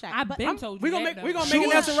shooting my shot. I've But been I'm- told you We gonna that, make we though. gonna make an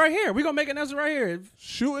Sure. answer right here. We gonna make an answer right here.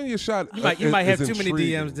 Shooting your shot. You might have too many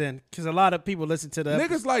DMs then, because a lot of people listen to the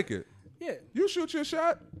Niggas like it. Yeah. You shoot your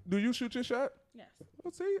shot? Do you shoot your shot? Yes.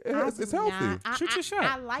 Well, see, I it's do healthy. not. Shoot your shot.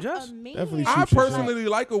 I like Just a man. definitely I shoot your personally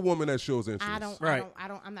like a woman that shows interest. I don't. Right.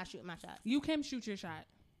 I'm not shooting my shot. You can shoot your shot.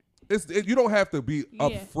 You don't have to be Yeah.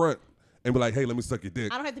 upfront and be like, hey, let me suck your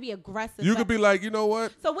dick. I don't have to be aggressive. You but- could be like, you know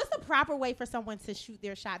what? So what's the proper way for someone to shoot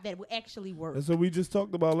their shot that will actually work? That's what we just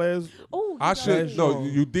talked about last. Oh, I should Sure. no.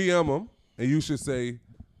 You DM them and you should say,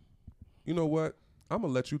 you know what? I'm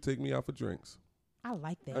gonna let you take me out for drinks. I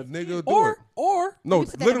like A that. nigga will do it. Or No, Let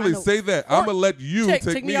me put that in my literally notes. say that. I'm gonna let you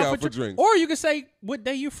take me out for drinks. drinks. Or you can say what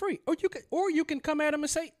day you free. Or you can come at him and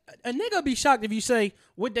say a nigga be shocked if you say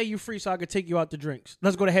what day you free so I can take you out to drinks.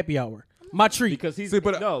 Let's go to happy hour. My treat. Because he's See,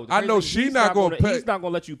 but no, the I crazy know thing, she he's not gonna pay. He's not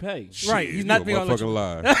gonna let you pay. Right, he's not You a gonna let motherfucking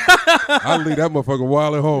lie. I'll leave that motherfucker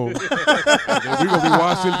wild at home. We gonna be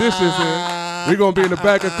washing dishes and we gonna be in the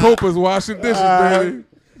back of Copas washing dishes, baby.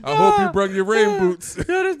 I hope you brought your rain boots. Yo,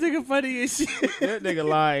 this nigga funny as shit. That nigga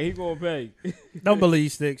lying. He gonna pay. Don't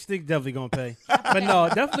believe Stick. Stick definitely gonna pay. But no,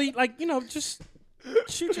 definitely like just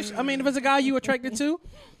shoot. I mean, if it's a guy you attracted to,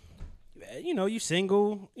 you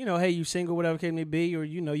single. Hey, you single, whatever case may be, or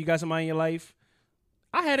you got somebody in your life.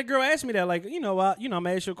 I had a girl ask me that, like, I'm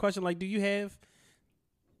gonna ask you a question, like,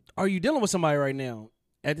 are you dealing with somebody right now?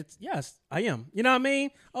 Yes, I am. You know what I mean?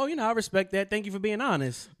 Oh, I respect that. Thank you for being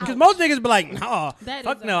honest. Because most niggas be like, nah,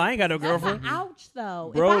 fuck no, I ain't got no girlfriend. That's an ouch,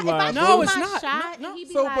 though. Bro, if I no, shoot it's my not. shot, No, he'd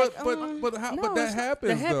be So, like, but that happens.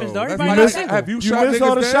 That happens, though. though. That's Everybody why- not single. have you You shot miss niggas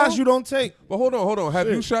all the down? shots you don't take. But hold on. Have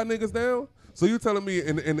Shit. you shot niggas down? So you telling me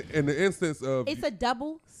in the instance of it's a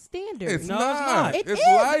double standard. it's No, not. it's not. It It's is.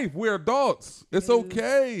 life. We're adults. It's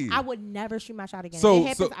okay. I would never shoot my shot again. So if it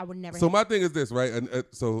happens, I would never. So my thing is this, right? And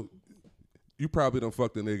so you probably done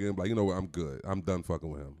fucked a nigga and be like, you know what? I'm good. I'm done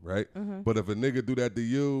fucking with him, right? Mm-hmm. But if a nigga do that to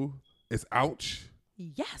you, it's ouch.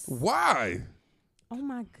 Yes. Why? Oh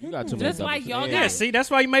my You got goodness. too many Just like y'all double Yeah, got. standards. see, that's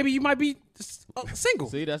why maybe you might be single.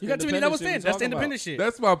 See, that's you the got too many double independent standards. shit we That's the talking independent shit.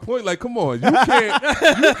 That's my point. Like, come on,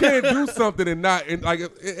 you can't do something and not and like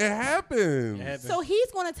it happens. So he's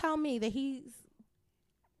gonna tell me that he's.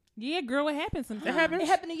 Yeah, girl, it happens sometimes. It happens. It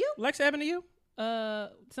happened to you. Lex, happened to you?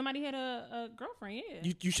 Somebody had a girlfriend,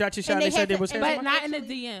 yeah. You shot your shot And and they they said had they to- was and But handsome? not in the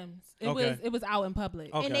Actually- DMs. Okay. It was out in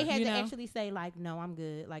public. Okay. And they had You to know? actually say like, "No, I'm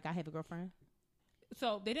good. Like I have a girlfriend."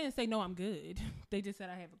 So they didn't say no, I'm good. They just said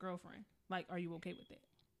I have a girlfriend. Like, are you okay with that?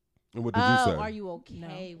 And what did you say? Are you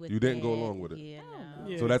okay with? You didn't go that? along with it? Yeah, no.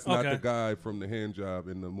 Yeah. So that's not Okay. the guy from the hand job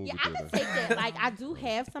in the movie Yeah, I theater. can take that. Like I do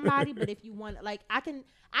have somebody, but if you want, like, I can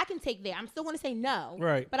take that. I'm still going to say no,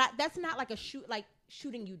 Right. But that's not like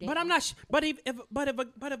shooting you down. But I'm not. But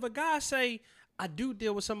if a guy say I do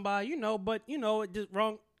deal with somebody, but it just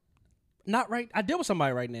wrong. Not right. I deal with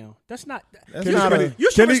somebody right now. That's not. That's you not should, a-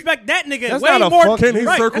 you should can he- respect that nigga that's way not a more. fuck- Can he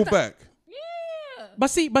right, circle that's not- back? Yeah. But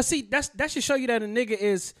see, that should show you that a nigga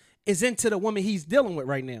is into the woman he's dealing with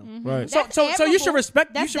right now. Right. That's So you should admirable.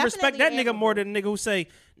 respect That's that definitely nigga more admirable. than the nigga who say,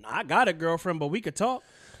 nah, I got a girlfriend, but we could talk.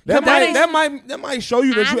 That That might show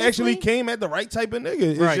you that you Honestly- actually came at the right type of nigga.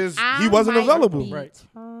 It's Right. just I he wasn't might available. Be Right.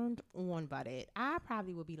 Turned on by that. I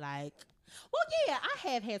probably would be like, well, yeah, I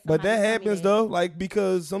have had. But that somebody tell me happens that. though, like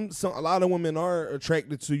because some a lot of women are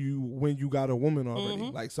attracted to you when you got a woman already.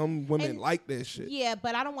 Like some women And- like that shit. Yeah,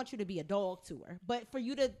 but I don't want you to be a dog to her. But for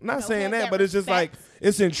you to, I'm not you know, saying have that, but it's just like respect-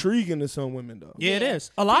 it's intriguing to some women though. Yeah, it Yeah.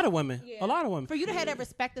 is. A lot of women. Yeah. A lot of women. For you to have that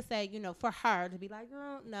respect to say, for her to be like,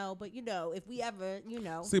 no, but if we ever,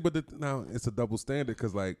 See, but now it's a double standard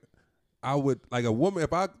because, like, I would like a woman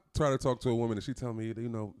if I try to talk to a woman and she tell me,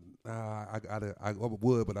 I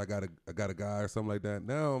would, but I got a guy or something like that.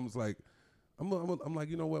 Now I'm just like, I'm like,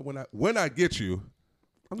 you know what? When I get you,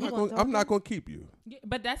 I'm not gonna keep you Yeah,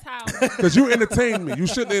 but that's how. because you entertained me. You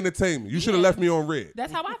shouldn't entertain me. You should have left me on red.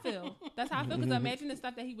 That's how I feel. That's how I feel. Because imagine the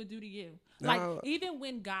stuff that he would do to you. Like Nah. even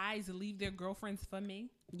when guys leave their girlfriends for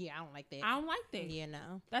me, yeah, I don't like that. I don't like that. Yeah,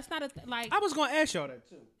 no. That's not like I was gonna ask y'all that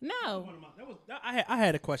too. no. I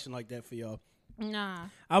had a question like that for y'all. Nah.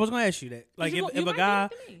 I was gonna ask you that. Like, You if might a do guy,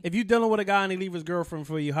 that to me. if you dealing with a guy and he leave his girlfriend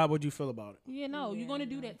for you, how would you feel about it? Yeah, no, you're gonna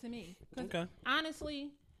do that to me. 'Cause Okay.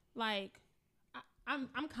 honestly, like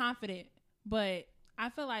I'm confident, but I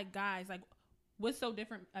feel like guys, like, what's so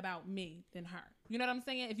different about me than her? You know what I'm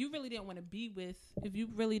saying? If you really didn't want to be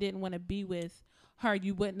with her,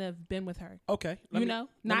 you wouldn't have been with her. Okay.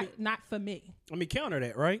 Not for me. Let me counter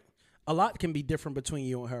that, right? A lot can be different between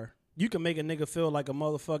you and her. You can make a nigga feel like a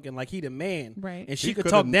motherfucking like he the man, Right. And she He could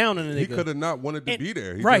coulda- talk down on the nigga. He could have not wanted to And- be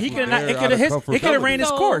there. right, just he was coulda not- there it out coulda of his- it coulda comfortability. ran his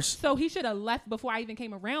course. So he should have left before I even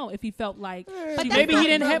came around if he felt like But she that's Maybe not he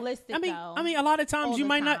didn't have. realistic, I though, mean, a lot of times all you the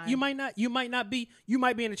might not. time. You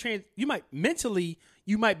might be in a trans. You might mentally.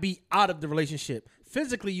 You might be out of the relationship.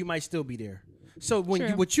 Physically, you might still be there. So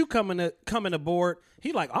when True. you coming aboard,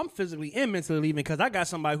 he like I'm physically and mentally leaving because I got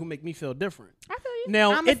somebody who make me feel different. I feel you.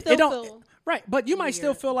 Now I'ma it still don't feel right, but you might weird.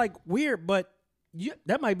 still feel like weird, but.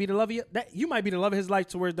 That might be the love of you might be the love of his life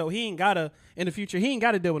to where though he ain't gotta in the future he ain't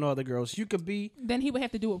gotta deal with no other girls. You could be Then he would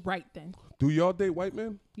have to do it right then. Do y'all date white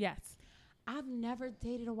men? Yes. I've never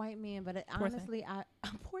dated a white man, but Poor thing. honestly,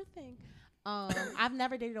 poor thing. I've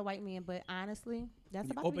never dated a white man, but honestly, that's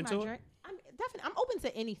You about to be open my to it? dream. I'm open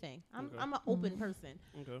to anything. I'm an open person.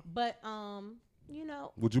 okay. But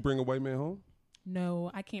Would you bring a white man home? No,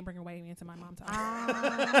 I can't bring a white man to my mom's house.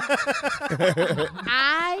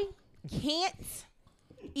 I can't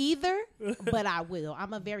either, but I will.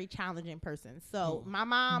 I'm a very challenging person, so my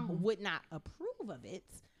mom would not approve of it.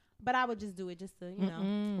 But I would just do it just to,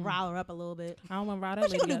 rile her up a little bit. I don't want to ride that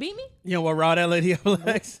What you lady gonna do? up. Beat me? You know what raw that lady up,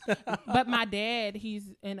 Lex? But my dad, he's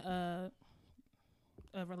in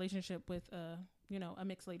a relationship with a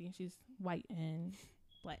mixed lady, and she's white and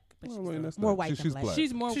black. But Well, I mean, that's more not- white than she's black. black.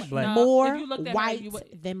 she's more She's white. black. No, more if you looked at white her, you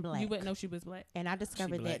would, than black. you wouldn't know she was black. And I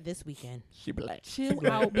discovered black. that this weekend. She black. Chill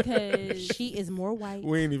out because She is more white.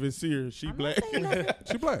 We ain't even see her. She I'm not black. saying nothing.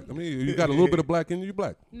 She black. I mean, you got a little bit of black in you,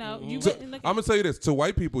 black. no, you To- wouldn't look I'm at gonna tell you this: to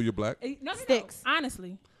white people, you're black. no, Sticks.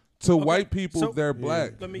 honestly. To white people, So- they're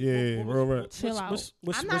black. Let me. Yeah, right. Chill out.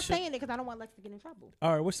 I'm not saying it because I don't want Lex to get in trouble.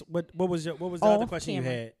 All right. What was the Off other question you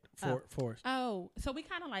camera. had for us? Oh, so we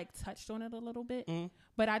kind of like touched on it a little bit, Mhm.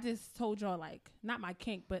 but I just told y'all like not my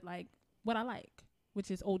kink, but like what I like,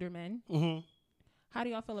 which is older men. Mm-hmm. How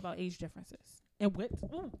do y'all feel about age differences? And what?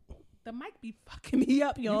 Ooh, the mic be fucking me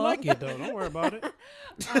up, y'all. You like it though. Don't worry about it.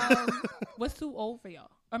 What's too old for y'all?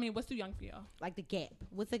 I mean, what's too young for y'all? Like the gap.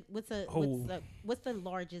 What's Oh. the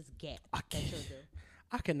largest gap that you'll do?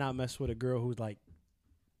 I cannot mess with a girl who's like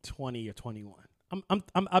 20 or 21.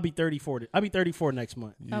 I'll be 34. I'll be 34 next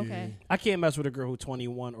month. Okay. I can't mess with a girl who's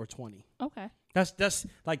 21 or 20. Okay. That's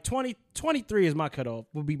like 23 is my cutoff.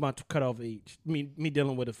 Will be my cutoff age. Me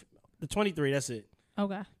dealing with the 23. That's it.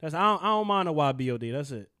 Okay. That's I don't mind a YBOD.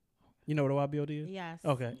 That's it. You know what a YBOD is? Yes.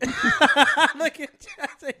 Okay. Look at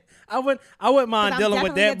Jesse. I wouldn't mind dealing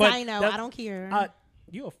with that, but I that- don't care.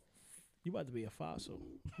 you about to be a fossil.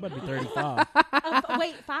 You about to be 35.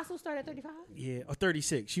 Wait, Fossil started at 35? Yeah, or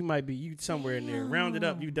 36. You might be you somewhere in there. Round it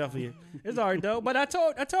up. You definitely. It's all right though. But I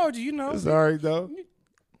told you. You know. It's all right though.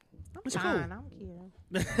 It's Fine, cool.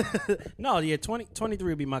 I don't care. No, yeah, 23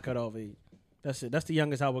 would be my cutoff age. That's it. That's the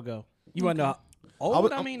youngest I would go. You want to know how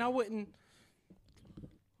old? I mean, I wouldn't.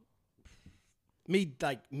 Me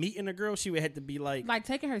like meeting a girl, she would have to be like. Like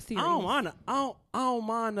taking her serious. I don't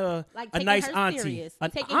mind a Like a taking nice her auntie. serious.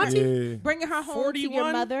 An Taking auntie. Yeah. Bringing her home to your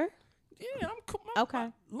 41? mother. Yeah, I'm cool. Okay.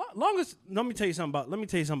 Long as let me tell you something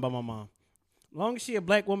about my mom. Long as she a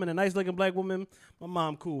black woman, a nice looking black woman, my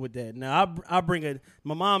mom cool with that. Now I bring a.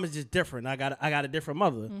 My mom is just different. I got a different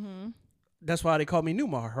mother. Mm-hmm. That's why they call me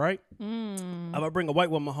Newmar, right? If I bring a white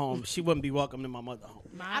woman home, she wouldn't be welcome in my mother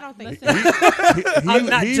home. I don't think Listen, I'm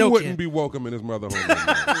not he joking. wouldn't be welcome in his mother home.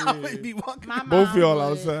 I wouldn't be welcome. my mom Both y'all would-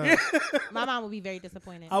 outside. My mom would be very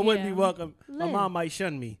disappointed. I wouldn't be Yeah. welcome. My Lynn. mom might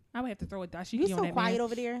shun me. I would have to throw a dashiki You on so that quiet man.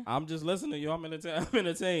 over there. I'm just listening, yo. I'm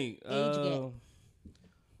entertained. gap.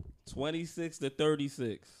 26 to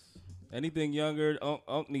 36. Anything younger,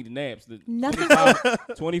 Unc need naps. Nothing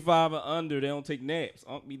 25 and under, they don't take naps.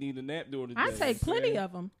 Unc be need a nap during the day. I take plenty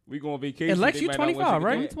of them. We go on vacation. And Lex, they you might not want 25, take a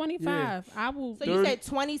right? I'm nap. 25. I will. So you said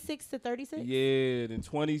 26 to 36? Yeah, then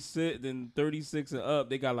 26, then 36 and up,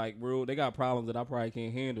 they got like they got problems that I probably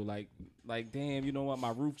can't handle. Like damn, you know what?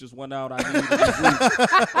 My roof just went out. I need a new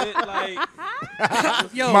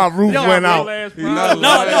roof. Yo, My roof went out.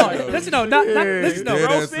 No, listen, no, listen, no, Yeah,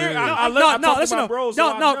 bro. that's it. No, listen, my no, bros,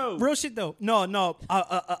 so I no, know. real shit though. No,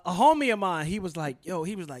 a homie of mine, he was like,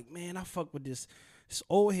 man, I fuck with this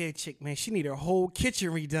old head chick, man. She need her whole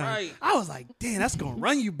kitchen redone. Right. I was like, damn, that's gonna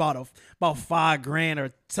run you about $5,000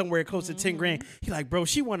 or somewhere close to 10 grand. He like, bro,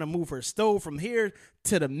 she want to move her stove from here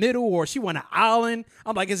to the middle, or she want an island.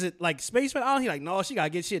 I'm like, is it like Spaceman Island? He like, no, she gotta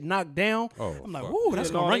get shit knocked down. Oh, I'm like, fuck. ooh, that's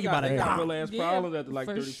gonna run you about They got $1,000. real ass Yeah, problems at like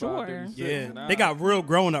for 35, sure. 36. Yeah, and they I- got real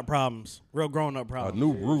grown up problems. A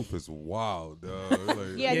new roof is wild, dog. Like,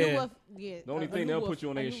 Yeah, Yeah. you will. Yeah. The only a thing new they'll wolf, put you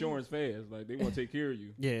on a their new insurance fast. Like they want to take care of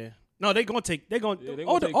you. Yeah. No, they gonna take. Yeah, they gonna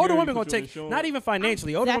older take older care of women you, gonna put you on take. insurance. Not even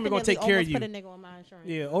financially. Older women gonna Definitely take care of almost you. Put a nigga on my insurance.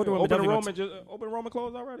 Yeah, older women Open definitely enrollment, gonna open enrollment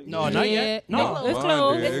closed already. No, not Yeah. yet. No, No. it's Mine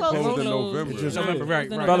closed. did. It's It closed. closed in It's November. It's just Yeah. November, right,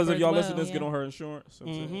 It's in right. Fellas, November if y'all as listen to well. this, get on her insurance. I'm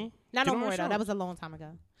saying. Mm-hmm. Not Get no on more though. insurance. That was a long time ago.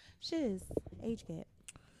 Shiz, age gap.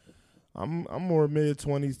 I'm more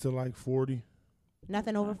mid-20s to like 40.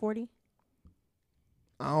 Nothing over 40.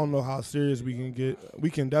 I don't know how serious we can get. We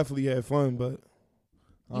can definitely have fun, but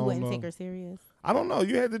I You don't wouldn't know. take her serious. I don't know.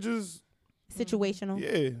 You had to just Situational.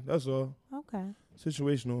 yeah. That's all. Okay.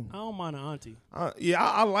 Situational. I don't mind an auntie. Yeah,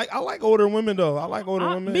 I like older women though. I like older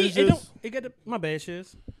women. Me, It's it just, don't. It got my bad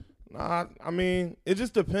shiz. nah, I mean, it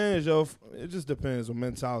just depends, yo. It just depends on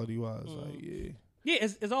mentality wise. Like, yeah. Yeah,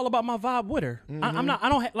 it's all about my vibe with her. I'm not. I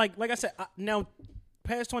don't like I said. Now,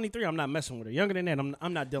 past 23, I'm not messing with her. Younger than that,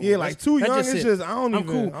 I'm not dealing. Yeah, with like That's- too that's young, just it's it. just I don't I'm even.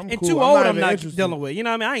 cool. I'm And cool. too old, I'm even not interested. dealing with. You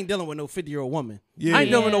know what I mean? I ain't dealing with no 50-year-old woman. Yeah. I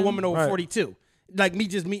ain't dealing with no Yeah. woman over Right. 42. Like me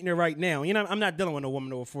just meeting her right now. You know, I'm not dealing with no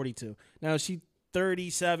woman over 42. Now she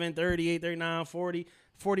 37, 38, 39, 40,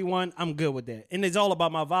 41. I'm good with that. And it's all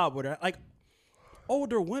about my vibe with her. Like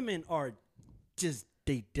older women are just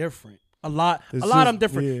they different. A lot It's of just- them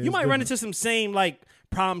different. yeah, You it's might run different. into some same like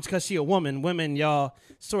problems because she a woman. Women, y'all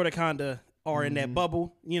sort of kind of are in that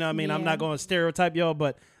bubble. You know what I mean? I'm Yeah. not going to stereotype y'all,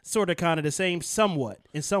 but sort of kind of the same somewhat.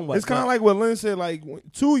 It's kind of like what Lynn said. Like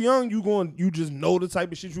too young, you just know the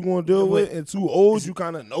type of shit you going to deal with, and too old, you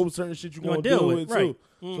kind of know certain shit you going to deal with right. too.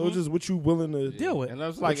 So it's just what you willing to deal with. And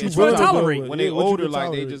that's like you willing to tolerate. when they what you older, can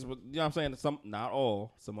like they tolerate. just, you know what I'm saying? Some, not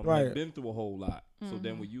all, some of them Right. have been through a whole lot. So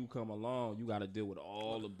then when you come along, you got to deal with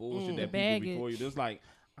all the bullshit that people Baggage. before you. Just like,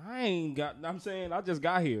 I ain't got, I'm saying, I just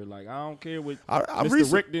got here. Like, I don't care what I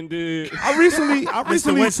Mr. Rickton did. I recently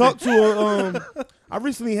Winston. talked to a I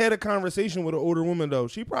recently had a conversation with an older woman though.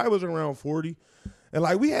 She probably was around 40. And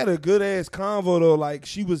like we had a good ass convo though. Like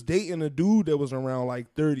she was dating a dude that was around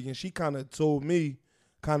like 30 and she kind of told me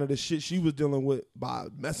kind of the shit she was dealing with by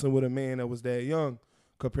messing with a man that was that young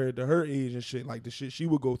compared to her age and shit. Like the shit she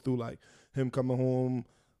would go through, like him coming home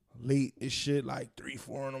late and shit, like 3,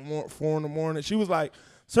 4 in the morning. She was like,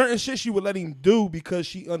 certain shit she would let him do because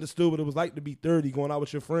she understood what it was like to be 30, going out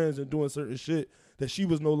with your friends and doing certain shit that she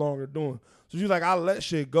was no longer doing. So she was like, I let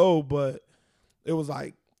shit go, but it was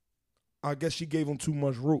like, I guess she gave him too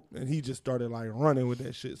much rope and he just started like running with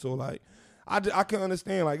that shit. So like, I can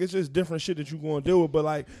understand, like, it's just different shit that you going to deal with. But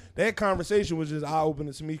like, that conversation was just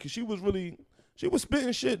eye-opening to me because she was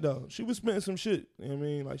spitting shit though. She was spitting some shit. You know what I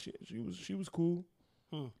mean? Like, she was cool.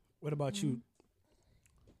 What about you,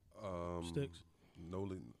 Sticks?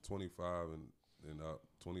 Nolan 25 and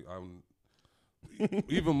 20.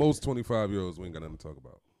 Even most 25-year-olds, we ain't got nothing to talk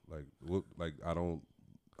about. Like I don't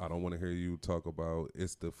want to hear you talk about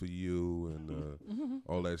it's the for you and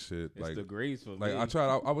all that shit. It's like the grace for like me. I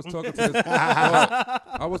tried. I was talking to this.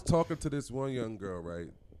 I was talking to this one young girl. Right,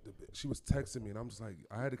 she was texting me, and I'm just like,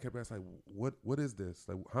 I had to keep asking, like, what is this?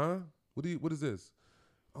 Like, huh? What is this?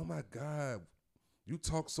 Oh my God. You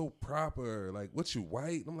talk so proper. Like, what, you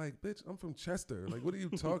white? I'm like, bitch, I'm from Chester. Like, what are you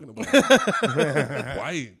talking about?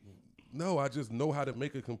 White? No, I just know how to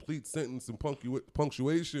make a complete sentence and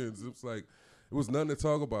punctuations. It's like, it was nothing to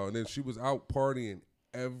talk about. And then she was out partying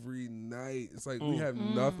every night. It's like, we have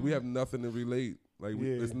nothing. We have nothing to relate. Like,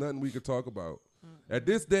 there's nothing we could talk about. At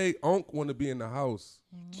this day, Unc want to be in the house.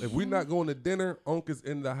 If we're not going to dinner, Unc is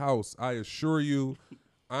in the house. I assure you.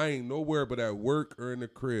 I ain't nowhere but at work or in the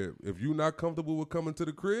crib. If you're not comfortable with coming to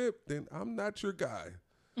the crib, then I'm not your guy.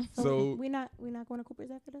 So we're not going to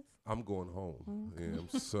Cooper's after this. I'm going home. Yeah, I'm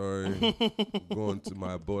sorry. I'm going to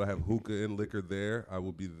my abode. I have hookah and liquor there. I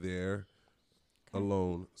will be there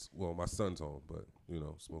alone. Well, my son's home, but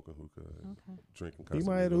smoking hookah and drinking. He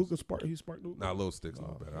might have a hookah spark. He sparked hookah. Nah, little sticks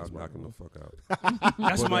no better. I'm knocking the fuck out.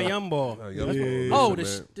 That's my young boy. Oh,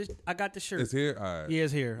 I got the shirt. It's here. All right. Yeah,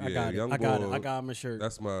 it's here. I got it. I got him a shirt.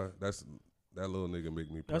 That little nigga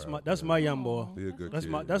make me proud. That's my young boy. He a good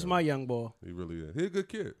kid. That's my young boy. He really is. He a good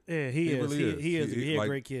kid. Yeah, he is. He is. He a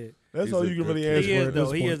great kid. That's all you can really ask He for. is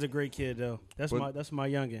though. He is a great kid though. That's my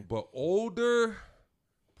youngin. But older,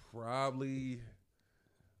 probably.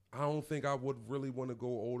 I don't think I would really want to go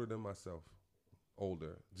older than myself.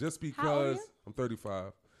 Older, just because I'm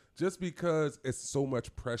 35. Just because it's so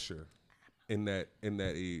much pressure in that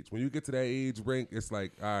age. When you get to that age rank, it's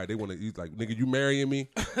like, all right, they want to use like, nigga, you marrying me?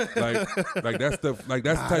 like that's the type of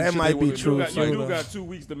that shit might they be true. You got 2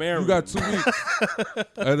 weeks to marry. You got 2 weeks.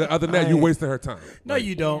 Other than that, you wasting her time. No,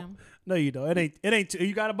 you don't. No, you don't. It ain't.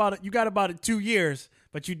 You got about 2 years,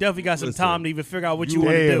 but you definitely got some time to even figure out what you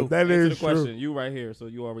want to do. That Answer is the true. question. You right here, so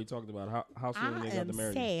you already talked about how soon they got to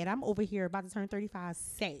marry. Sad. I'm over here about to turn 35.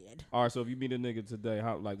 Sad. All right, so if you meet a nigga today,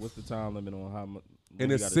 what's the time limit on how much? And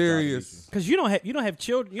it's serious. Because you don't have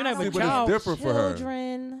children. You don't have a But child. it's different for her.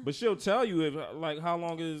 Children. But she'll tell you if how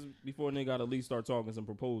long it is before a nigga got to at least start talking some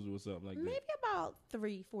proposal or something like Maybe about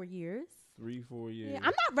 3-4 years. 3-4 years. Yeah, I'm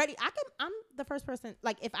not ready. I'm the first person.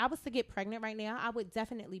 Like, if I was to get pregnant right now, I would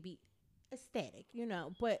definitely be ecstatic,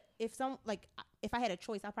 But if I had a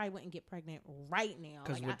choice, I probably wouldn't get pregnant right now.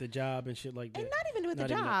 Because with the job and shit like that. And not even with the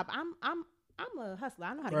job. I'm a hustler.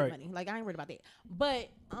 I know how to get money. Like, I ain't worried about that. But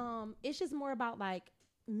it's just more about like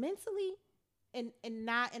mentally, and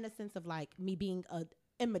not in a sense of like me being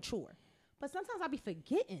immature. But sometimes I be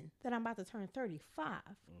forgetting that I'm about to turn 35.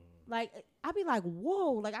 Like, I be like,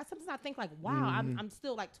 whoa. Like, sometimes I think like, wow, I'm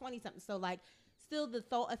still like 20 something. So like, still the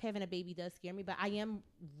thought of having a baby does scare me. But I am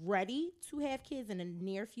ready to have kids in the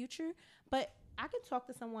near future. But I can talk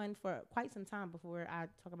to someone for quite some time before I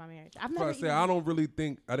talk about marriage. I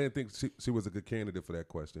didn't think she was a good candidate for that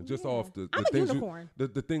question. Just off the I'm things a unicorn.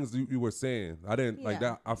 the things you were saying. I didn't like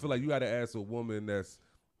that. I feel like you got to ask a woman I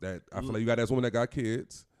feel like you got to ask a woman that got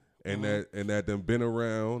kids and that them been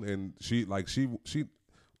around, and she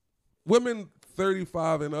women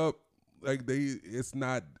 35 and up, like it's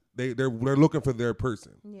not they're looking for their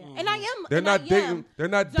person. Yeah. And I am. They're and not I dating. am. They're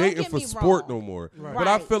not Don't dating get for me sport wrong. no more. Right. But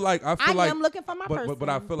I feel like I am looking for my person. But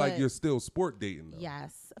I feel like you're still sport dating. Though.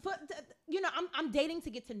 Yes. But I'm dating to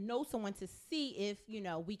get to know someone to see if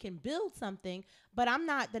we can build something. But I'm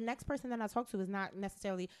not. The next person that I talk to is not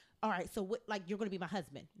necessarily all right. So what? Like you're going to be my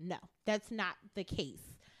husband? No, that's not the case.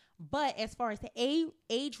 But as far as the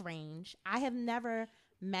age range, I have never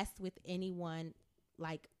messed with anyone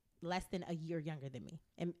like less than a year younger than me,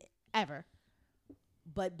 ever.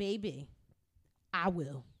 But baby, I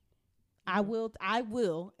will. At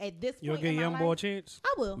this point, You'll get a young boy a chance.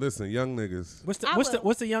 I will. Listen, young niggas.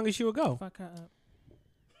 What's the youngest you would go? Fuck her up.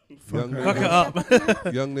 Young Fuck her niggas.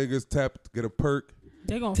 up. Young niggas get a perk.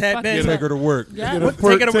 They gonna Tap fuck that you in. Take up. her to work. Yeah. Get a Take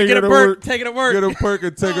perk, it to take get her a to perk. work. Take it to work. Get a perk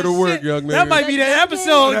and take her to Oh, work, shit. young nigga. That might be the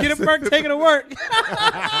episode. Get a perk, take it to work.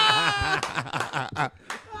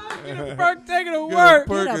 Get a perk, take it to Get a work.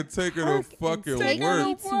 perk Get a and take her to perk and fucking take work.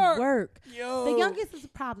 me to work. Yo. The youngest is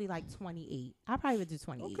probably like 28. I probably would do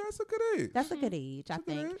 28. Okay, that's a good age. That's a good age, I That's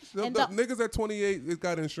a good think. age. The And niggas at 28, they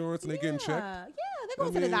got insurance and they getting checked. Yeah, they go I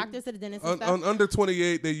to the mean, doctors, to the dentist and stuff. Under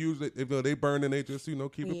 28, they usually if they burn and they just keep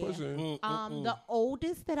it Yeah. pushing. The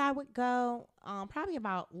oldest that I would go, probably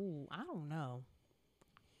about I don't know.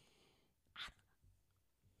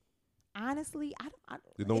 Honestly,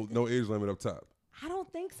 No age limit up top. I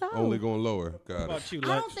don't think so. Only going lower. What Got it. about you, I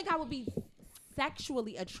Lex? don't think I would be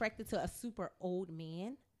sexually attracted to a super old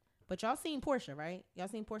man. But y'all seen Portia, right? Y'all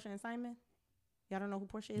seen Portia and Simon? Y'all don't know who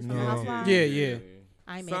Portia is from the No. Housewives? Yeah.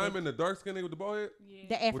 I ain't Simon, the dark skinned nigga with the bald head. Yeah.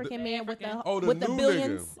 The African man with the the new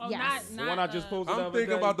billions. nigga. Oh, Yes. not The one I just posted. the I'm other thinking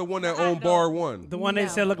day. about the one that I owned know. Bar One. The one they No.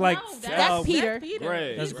 said looked like That's Peter.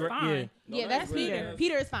 Greg. That's He's great. fine. Yeah, No, that's that's Peter. Greg.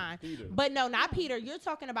 Peter is fine. Peter. But no, not Peter. You're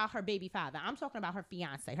talking about her baby father. I'm talking about her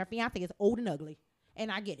fiance. Her fiance is old and ugly,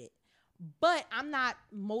 and I get it. But I'm not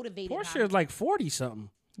motivated. Portia by is like 40 something.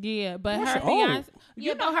 Yeah, but Portia her old. fiance, Yeah,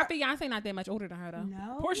 you know but her fiance not that much older than her though.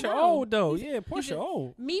 No, Portia no. old though. Yeah, Portia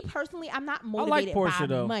old. Me personally, I'm not like motivated Portia, by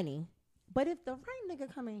though. money. But if the right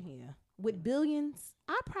nigga come in here with billions,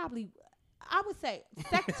 I would say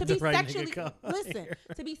to The be right nigga sexually come listen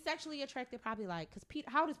to be sexually attracted, probably like because Peter.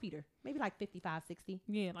 How old is Peter? Maybe like 55, 60.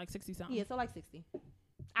 Yeah, like 60 something. Yeah, so like 60.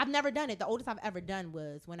 I've never done it. The oldest I've ever done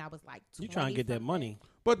was when I was like 20. You trying to get that money?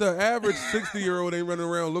 But the average 60-year-old ain't running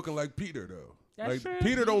around looking like Peter though. That's true.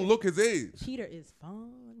 Peter don't look his age. Peter is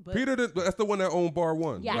fun, but That's the one that owned Bar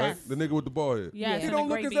One, Yes. right? The nigga with the bald head. Yes, He and a don't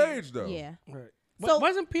look great his beard. age though. yeah. Right. So-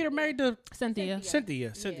 Wasn't Peter married to Cynthia.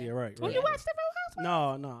 Cynthia. Cynthia, right? Oh, right. you watched the Real No,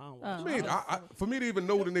 I don't watch I mean, for me to even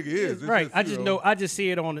know who the nigga is, it's Right. I you just know. I just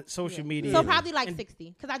see it on social Yeah. media. So probably like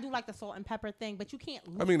 60, because I do like the salt and pepper thing, but you can't.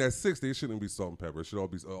 I mean, at 60, it shouldn't be salt and pepper. It should all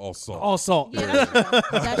be all salt. all salt. Yeah, that's true.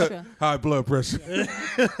 That's true. High blood pressure.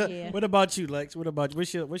 Yeah. What about you, Lex? What about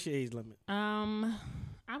you? What's your age limit?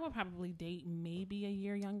 I would probably date maybe a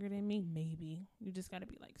year younger than me. Maybe you just got to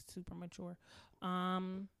be like super mature.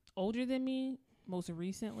 Older than me. Most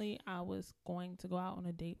recently, I was going to go out on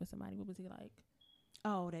a date with somebody. What was he like?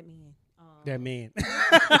 Oh, that man. That man.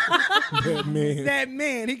 That man. That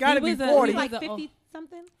man. He got to be was a- 40. he Like was 50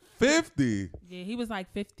 something. 50. Yeah, he was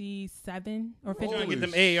like 57 or 50. Trying to get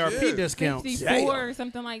them Holy AARP shit. discounts. 54 or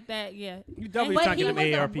something like that. Yeah. You definitely But trying to he get them was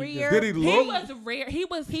a AARP rare- discounts. Did he He look? was rare.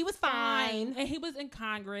 He was fine. and he was in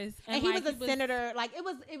Congress, And he like, was a senator. Like it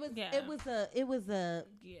wasn't Yeah.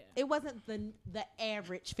 the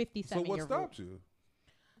average So 57 what year old. stopped you?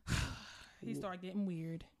 He started getting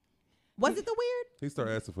weird. Was it the weird? He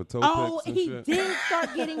started asking for toe Oh, pics and he shit. did start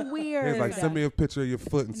getting weird. He was like, send me a picture of your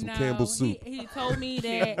foot and some Campbell soup. He told me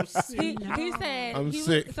that he said I'm he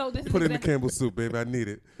sick. Was, so this Put is it in the exact- Campbell soup, baby. I need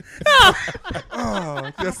it.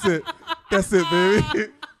 Oh, that's it. That's it,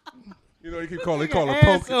 baby. You know, he call her pumpkin.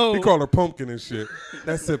 asshole. He call her pumpkin and shit.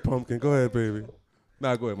 That's it, pumpkin. Go ahead, baby.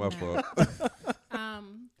 Nah, go ahead, my fault.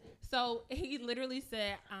 So he literally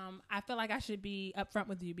said, I feel like I should be upfront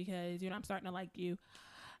with you because, I'm starting to like you.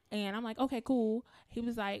 And I'm like, okay, cool. He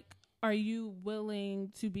was like, are you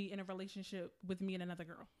willing to be in a relationship with me and another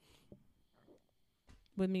girl?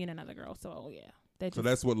 With me and another girl. So, yeah. So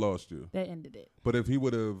that's what lost you. That ended it. But if he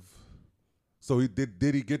would have, so he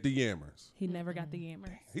did he get the yammers? He never got the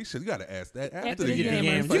yammers. He should. You got to ask that after After the the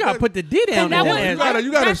yammers. yammers. You got to put the D down And on that that. was- ass.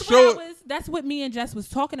 You gotta that's show what it. That's what me and Jess was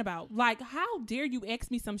talking about. Like, how dare you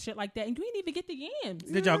ask me some shit like that and you ain't even get the yams?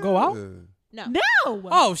 Did y'all go out? No. No.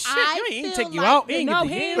 Oh shit! I You ain't feel take you like out. the- He ain't No, get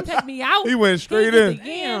he the didn't yams. take me out. He went straight did in. the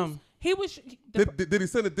yams. He was Did he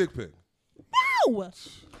send a dick pic? no.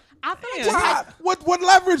 I feel Yeah. like What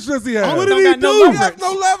leverage does he have? What Don't did he got no do? He has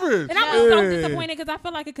no leverage. And I was so Yeah. disappointed because I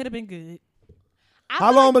feel like it could have been good.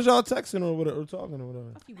 How long was y'all texting or whatever, or talking or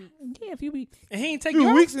whatever? A few weeks. Yeah, a few weeks. And he ain't take Few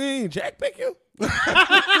yours? weeks and he ain't Jack pick you? I'm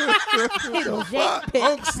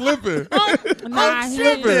slipping. Nah, he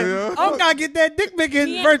ain't. Slipping, yo. I'm gonna get that dick pic in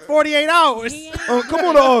He first 48 hours. He ain't. Oh, come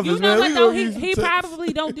on to office, You know man. what We though? gonna use He some text.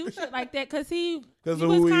 probably don't do shit like that because he 'Cause was of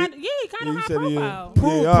who he- kind of Yeah, high said he is. profile.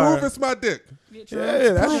 Prove, Yeah, all prove right. it's my dick. Yeah,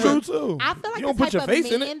 that's true True. too. I feel like you the don't put type your of face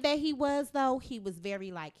in man it. that he was, though, he was very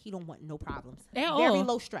like he don't want no problems, At very all.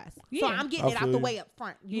 low stress. So Yeah. I'm getting I it out feel the you. way up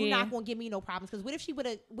front. You're Yeah. not gonna give me no problems because what if she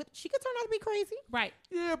she could turn out to be crazy. Right.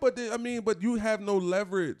 Yeah, but but you have no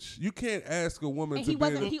leverage. You can't ask a woman And to he be.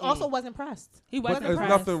 wasn't. He also wasn't pressed. He wasn't There's pressed.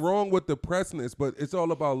 nothing wrong with the pressedness, but it's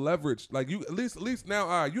all about leverage. Like you, at least now, all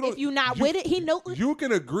right, you don't. If you're not with it, he knows. You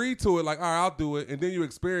can agree to it, like, all right, I'll do it, and then you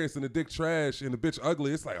experience and the dick trash and the bitch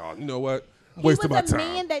ugly. It's like, oh, you know what? He Wasting was my a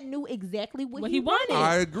time. man that knew exactly what What he he wanted. wanted.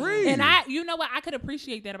 I agree. And you know what? I could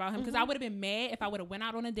appreciate that about him because I would have been mad if I would have went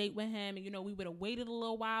out on a date with him and we would have waited a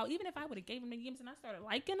little while. Even if I would have gave him the yams and I started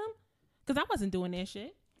liking him, because I wasn't doing that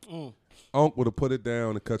shit. Unc would have put it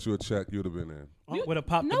down and cut you a check. You'd have been in. Unc would have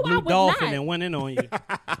popped No, the I blue would dolphin not. and went in on you.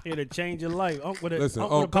 It'd have changed your life. Unc would have Listen,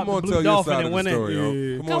 Unc Unc, would've come popped on, the blue tell your dolphin side and of the went in. story, yo.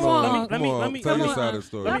 Yeah. Come Come on, on. Unc. Let Come me- on, let me- tell come your on, side of the Y'all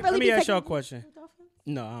story. really Let be me ask taking y'all a blue question. dolphin?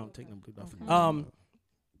 No, I don't take no blue dolphin.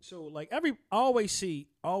 So like I always see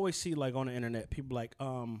like on the internet people like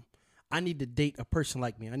I need to date a person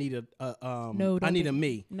like me. I need No, I don't need do- a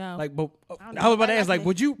me. No. Like, but don't I was about to know. ask, like,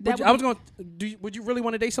 would you? That I was would going. Would you really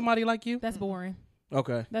want to date somebody like you? That's boring.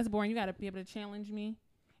 Okay. That's boring. You got to be able to challenge me.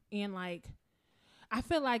 And like, I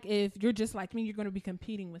feel like if you're just like me, you're going to be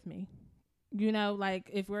competing with me. Like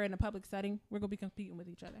if we're in a public setting, we're going to be competing with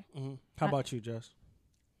each other. Mm-hmm. How about you, Jess?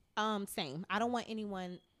 Same. I don't want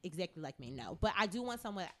anyone exactly like me, no. But I do want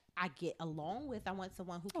someone I get along with. I want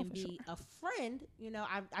someone who can for be a friend.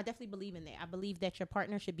 I definitely believe in that. I believe that your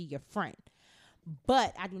partner should be your friend.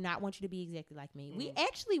 But I do not want you to be exactly like me. We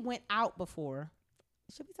actually went out before.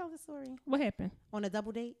 Should we tell the story? What happened? On a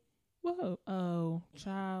double date? Whoa. Oh,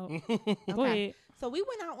 child. Go Okay. ahead. So we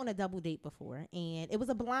went out on a double date before, and it was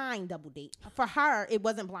a blind double date. For her, it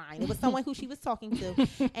wasn't blind. It was someone who she was talking to,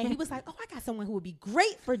 and he was like, "Oh, I got someone who would be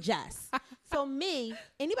great for Jess." So me,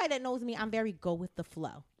 anybody that knows me, I'm very go with the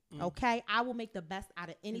flow. Okay, I will make the best out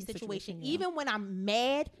of any situation. Yeah. Even when I'm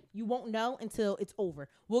mad, you won't know until it's over.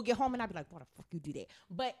 We'll get home and I'll be like, "Why the fuck you do that?"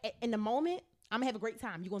 But in the moment, I'm gonna have a great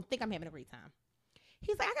time. You're gonna think I'm having a great time.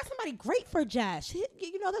 He's like, "I got somebody great for Jess.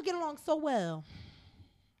 They'll get along so well."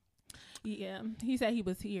 Yeah, he said he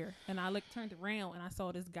was here, and I turned around and I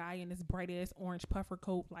saw this guy in this bright ass orange puffer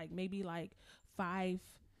coat, like maybe like five,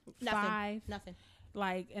 Nothing.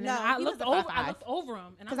 like, and No, then I he looked wasn't over, 5'5". I looked over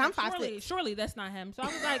him, and I 'Cause was I'm like, 5'6". surely that's not him. So I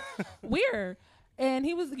was like, weird, and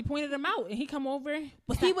he pointed him out, and he come over.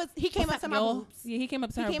 He came up to my boobs. Yeah, he came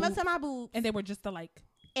up to He her came up boobs, to my boobs, and they were just alike.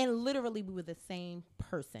 and literally we were the same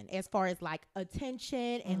person as far as like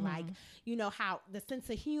attention and like how the sense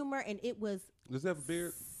of humor, and it was Does he have a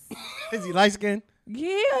beard? Is he light skinned?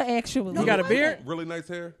 Yeah, actually, You got a beard? Really nice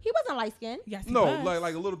hair? he wasn't light skinned. Yes, he No, was.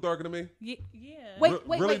 like a little darker than me. yeah. Wait,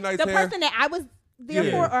 really nice the hair? person that I was there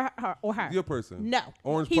Yeah. for, or her? Your person. No,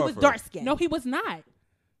 Orange he was puffer. dark skinned. No, he was not.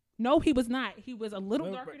 No, he was not. He was a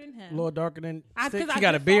little darker than A him. little darker than. Sticks. Because He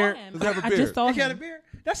got a just saw beard. him. Does he have a I beard? just saw He got a him. beard.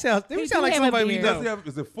 That sound He sound like do have a somebody we beard. Does know. he have?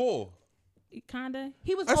 Is it full? Kinda.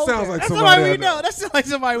 He was That older. sounds like That's somebody somebody we I know. know. That sounds like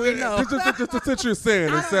somebody we know. Just what you're saying.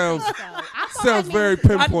 I It don't sounds think so. I thought sounds that very man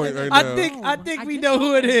was- pinpoint right now. I think we just know saw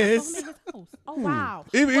who it him. I saw is. him at his house. Oh wow.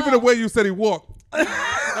 Even the way you said he walked.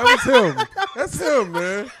 That was him. That's him,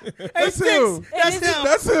 man. That's him. That's him.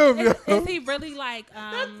 That's him, yo. Is he really like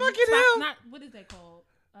fucking spot- him. Not what is that called?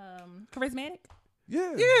 Charismatic?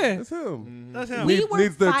 Yeah. Yeah. That's him. That's him. We were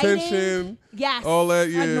Needs the fighting. attention. Yes. All that,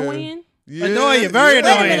 yeah. Annoying? Yeah. Annoying, very yeah. Wait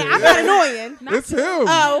a annoying. minute, I'm not annoying. It's him.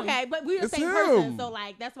 Oh, okay, but we were the It's same him. person, so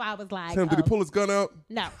like that's why I was like, It's him. Did he pull his gun out?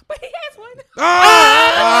 No, But he has one. that's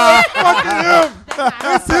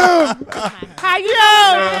not him. How you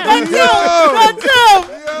That's him.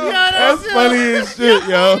 That's funny as shit,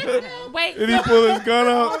 yo. Wait. Did he pull his gun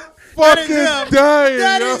out? Fucking him. dying,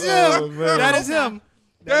 That yo. is him. Oh, man. That is him.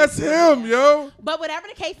 That's him, yo. But whatever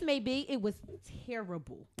the case may be, it was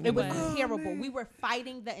terrible. It was was. terrible. We were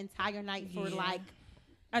fighting the entire night for like.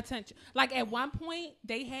 Attention. Like at one point,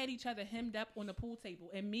 they had each other hemmed up on the pool table,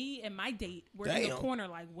 and me and my date were in the Damn. corner,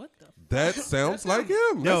 like, what the? That sounds like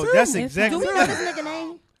him. Yo, That's that's him. Do exactly. we know this nigga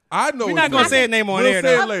name? I know. We're his not gonna name. say his name on We'll air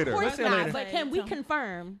say it though. Of later. course We'll say it not. later. But can we Tell me.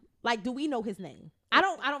 confirm? Like, do we know his name? I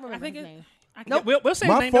don't remember I think his it's. name. I Nope. We'll say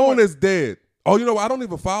his My name. phone Don't worry. is dead. Oh, you know what? I don't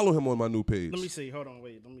even follow him on my new page. Let me see. Hold on.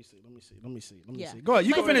 Wait. Let me see. Yeah. Go ahead.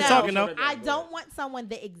 You can But finish no, talking though. I don't want someone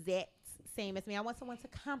the exact same as me. I want someone to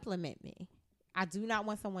compliment me. I do not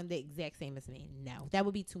want someone the exact same as me. No, that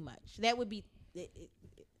would be too much. That would be.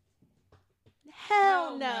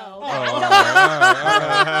 Hell no. All right.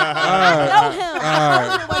 Know him.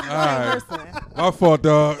 I wasn't the same person. My fault,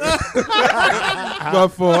 dog. My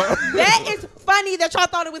fault. That is funny that y'all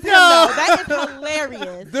thought it was him, though. That is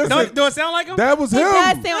hilarious. Do it sound like him? That was him. It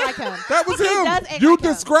does sound like him. That was He does him. act You like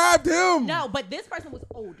him. described him. No, but this person was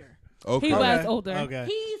older. Okay. He was older. Okay.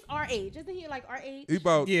 He's our age. Isn't he like our age? He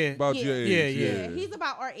about Yeah. your age. Yeah. He's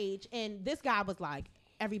about our age. And this guy was like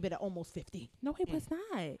every bit of almost 50. No, he was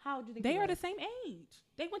not. How old do you think They he are was? the same age.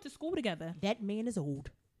 They went to school together. That man is old.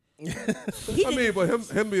 I mean, but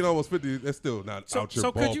him being almost 50, that's still not out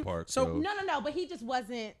your ballpark. No. But he just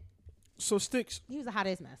wasn't. So Sticks, He was a hot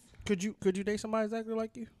ass mess. could you date somebody exactly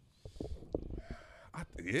like you? I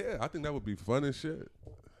think that would be fun as shit.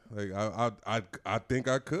 Like I think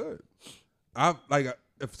I could.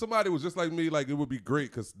 If somebody was just like me, like it would be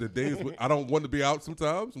great because the days I don't want to be out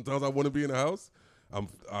sometimes. Sometimes I want to be in the house.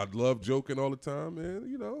 I love joking all the time,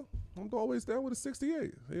 and I'm always down with a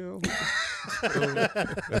 68. So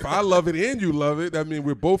if I love it and you love it, that means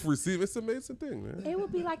we're both receiving. It's an amazing thing, man. It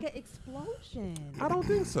would be like an explosion. I don't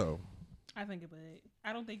think so. I think it would.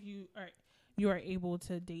 I don't think you are able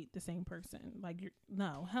to date the same person. Like hell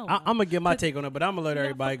no. I'm gonna get my take on it, but I'm gonna let You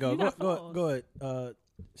got everybody flaws. go. Go ahead.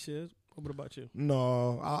 Shiz, what about you?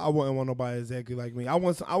 No, I wouldn't want nobody exactly like me. I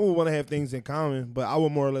would want to have things in common, but I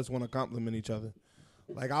would more or less want to compliment each other.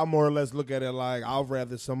 Like I more or less look at it like I'd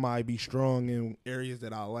rather somebody be strong in areas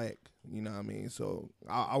that I lack. You know what I mean? So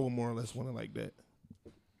I would more or less want it like that.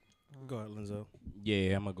 Go ahead, Lenzo.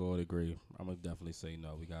 Yeah, I'm gonna go and agree. I'm gonna definitely say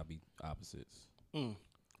no. We gotta be opposites. We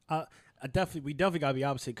definitely gotta be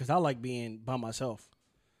opposite because I like being by myself.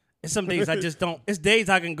 It's some days I just don't. It's days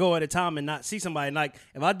I can go at a time and not see somebody. And like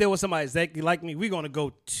if I deal with somebody exactly like me, we're gonna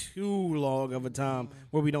go too long of a time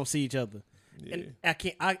where we don't see each other. Yeah. And I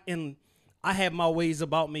can't. I have my ways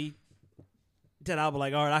about me that I was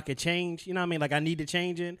like, all right, I could change. You know what I mean? Like I need to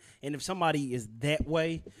change it. And if somebody is that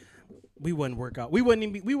way, we wouldn't work out. We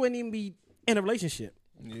wouldn't even be in a relationship.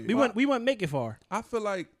 Yeah. We wouldn't make it far. I feel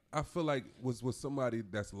like with somebody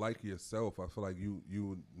that's like yourself, I feel like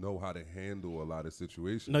you know how to handle a lot of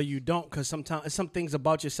situations. No, you don't, because sometimes some things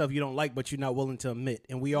about yourself you don't like, but you're not willing to admit,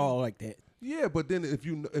 and we all like that. Yeah, but then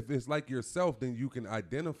if it's like yourself, then you can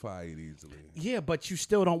identify it easily. Yeah, but you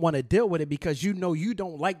still don't want to deal with it because you know you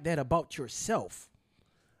don't like that about yourself.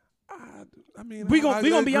 I mean, we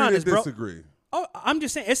gonna be honest, bro. Disagree. Oh, I'm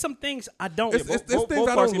just saying, it's some things I don't. It's things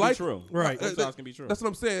I don't like. True. Right. Both sides can be true. That's what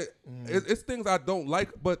I'm saying. It's things I don't like,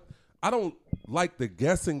 but I don't like the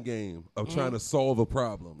guessing game of trying to solve a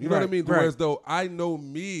problem. You know what I mean? Whereas though I know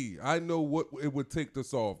me, I know what it would take to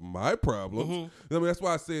solve my problems. You know what I mean? That's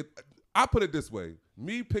why I said, I put it this way: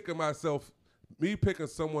 me picking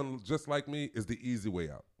someone just like me is the easy way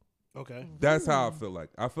out. Okay. That's how I feel like.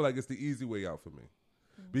 I feel like it's the easy way out for me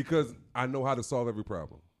because I know how to solve every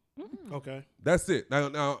problem. Okay. That's it.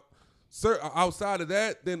 Now, sir, outside of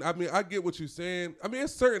that, then I mean, I get what you're saying. I mean,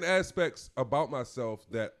 there's certain aspects about myself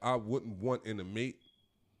that I wouldn't want in a mate,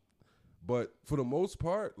 but for the most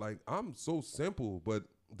part, like I'm so simple. But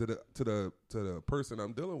to the person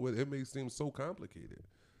I'm dealing with, it may seem so complicated.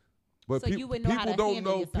 But So you would know how to don't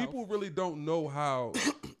handle know. yourself. People really don't know how.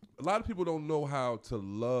 A lot of people don't know how to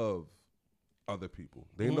love other people.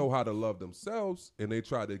 They know how to love themselves, and they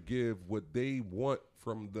try to give what they want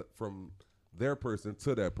from their person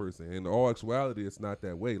to that person. In all actuality, it's not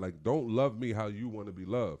that way. Like, don't love me how you want to be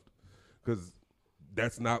loved, because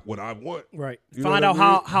that's not what I want. Right. You know Find what out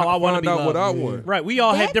I mean? how I want to be Find out loved. what I want. Right. We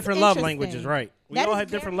all have That's different love interesting. languages. Right. We That all is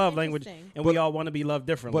have different very love languages, interesting. and we all want to be loved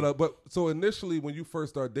differently. But so initially, when you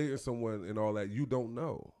first start dating someone and all that, you don't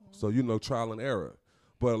know. So trial and error.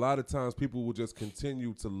 But a lot of times, people will just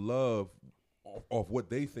continue to love off what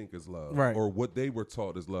they think is love, Right. or what they were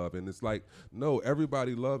taught is love. And it's like, no,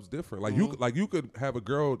 everybody loves different. Like you could have a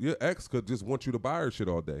girl, your ex could just want you to buy her shit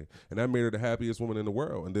all day, and that made her the happiest woman in the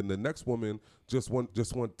world. And then the next woman just want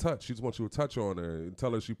touch. She just wants you to touch on her and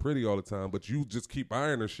tell her she's pretty all the time, but you just keep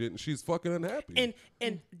buying her shit, and she's fucking unhappy.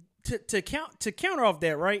 And to counter off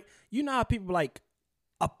that, right? You know how people like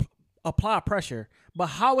apply pressure, but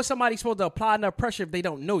how is somebody supposed to apply enough pressure if they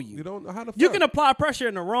don't know you? You don't know how to. You can apply pressure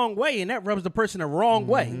in the wrong way, and that rubs the person the wrong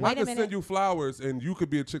way. I Wait a can minute. send you flowers, and you could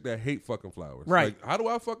be a chick that hate fucking flowers. Right. Like, how do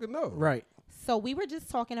I fucking know? Right. So we were just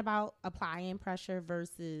talking about applying pressure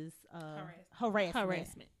versus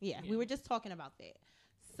harassment. Yeah, we were just talking about that.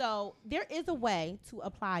 So there is a way to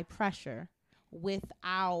apply pressure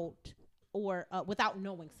without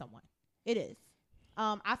knowing someone. It is.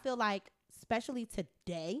 I feel like, especially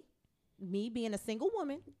today, me being a single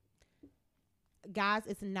woman, guys,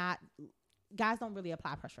 it's not guys don't really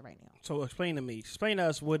apply pressure right now. So explain to me. Explain to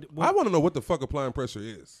us what I want to know what the fuck applying pressure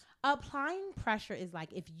is. Applying pressure is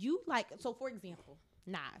like if you like. So for example,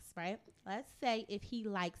 Nas, right? Let's say if he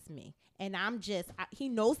likes me and he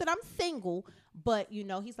knows that I'm single, but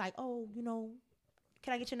he's like, oh,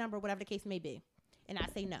 can I get your number? Whatever the case may be, and I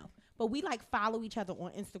say no. But we like follow each other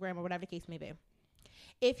on Instagram or whatever the case may be.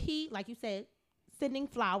 If he, like you said, sending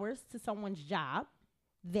flowers to someone's job,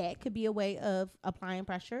 that could be a way of applying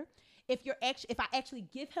pressure. If I actually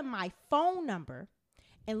give him my phone number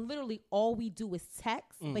and literally all we do is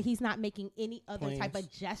text, but he's not making any other type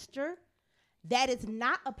of gesture, that is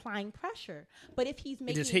not applying pressure. But if he's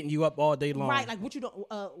making just hitting you up all day long, right? Like what you don't,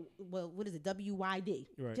 what is it? WYD,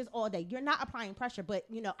 right. Just all day. You're not applying pressure, but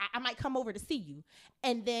I might come over to see you,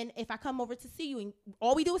 and then if I come over to see you and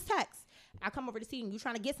all we do is text, I come over to see you and you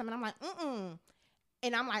trying to get something, I'm like,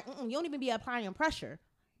 and I'm like, you don't even be applying pressure.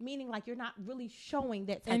 Meaning like you're not really showing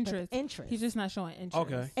that type of interest. He's just not showing interest.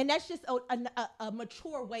 Okay. And that's just a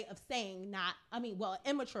mature way of saying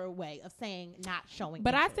immature way of saying not showing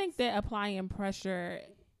But interest. I think that applying pressure,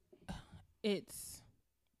 it's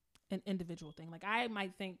an individual thing. Like I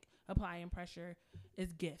might think applying pressure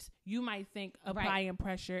is gifts. You might think applying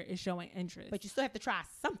pressure is showing interest. But you still have to try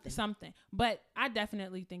something. But I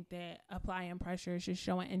definitely think that applying pressure is just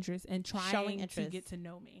showing interest and trying to get to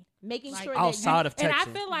know me. Making like, sure outside of texting. And I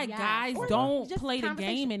feel like guys don't play the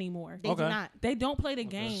game anymore. They do not. They don't play the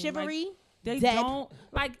game. Chivalry. Like, they dead. don't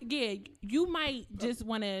you might just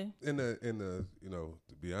want to in the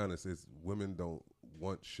to be honest, it's women don't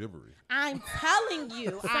want chivalry. I'm telling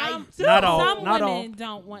you, I do. Not all. Some Not women all.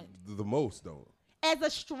 don't want. The most don't. As a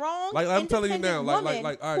strong, like I'm telling you now, woman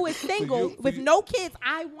like all right, who is for single you- with no kids,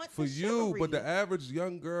 I want for the you, chivalry. but the average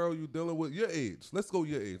young girl you dealing with your age. Let's go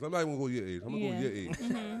your age. I'm not even gonna go your age. I'm gonna go your age.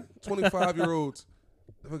 25-year-olds.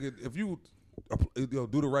 If you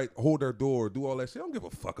do the right, hold their door, do all that shit. I don't give a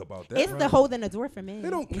fuck about that. It's the holding the door for me. They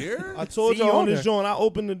don't care. I told See y'all you on this there. joint, I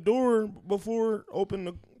opened the door before, opened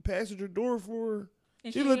the passenger door for her.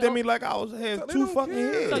 And She looked at me like I had They two don't fucking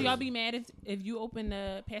care. heads. So y'all be mad if you open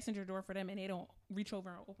the passenger door for them and they don't reach over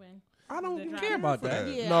and open. I don't the even driver. care about for that.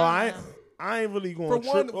 that. Yeah, No, I ain't really going to For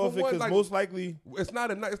one- trip for off it one, because like- most likely It's not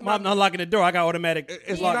a. It's I'm not. unlocking the door. I got automatic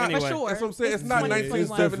It's lock not anyway. for sure. That's what I'm saying. It's This not is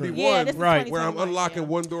 1971 Yeah, this is Right. where I'm 2021, unlocking yeah.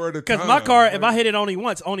 one door at a time. Because my car, if I hit it only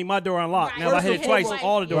once, only my door unlocked. Right. Now if I First hit and it twice, foremost-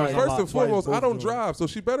 all the doors Right. First unlocked. and foremost, Twice, I don't both drive, so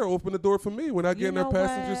she better open the door for me when I get in her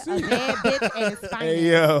passenger A seat. bad bitch is fine.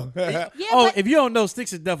 Hey, yo. Yeah, Oh, but- if you don't know,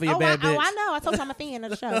 Sticks is definitely a bad bitch. I know. I told you I'm a fan of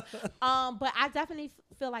the show. But I definitely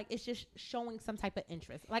feel like it's just showing some type of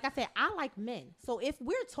interest. Like I said, I like men. So if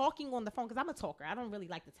we're talking on the phone, because I'm a talker, I don't really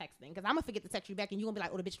like the texting, because I'm going to forget to text you back and you're going to be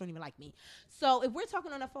like, oh, the bitch don't even like me. So if we're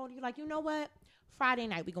talking on the phone, you're like, you know what? Friday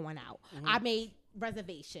night we going out. I made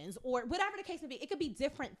reservations or whatever the case may be. It could be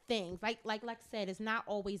different things. Like I said, it's not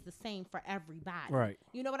always the same for everybody. Right.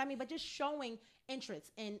 You know what I mean? But just showing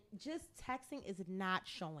interest, and just texting is not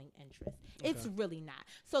showing interest. It's really not.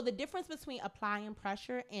 So the difference between applying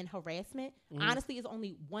pressure and harassment, honestly, is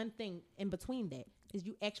only one thing in between that. Is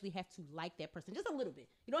you actually have to like that person just a little bit.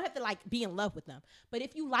 You don't have to like be in love with them. But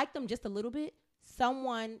if you like them just a little bit,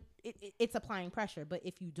 it's applying pressure. But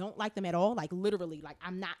if you don't like them at all, like literally, like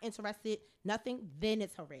I'm not interested, nothing, then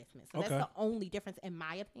it's harassment. So that's the only difference in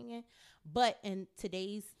my opinion. But in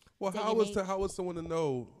today's Well, day how and is age- how is someone to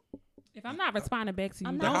know? If I'm not responding back to you,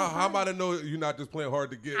 I'm don't. not- How am I to know you're not just playing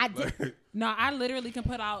hard to get? I did- Like, No, I literally can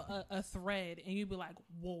put out a thread and you'd be like,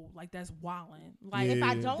 whoa, like that's wildin'. Like, if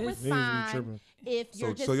I Yeah. don't This- respond, if you're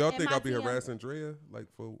so just so y'all in think my I'll be DM harassing Drea like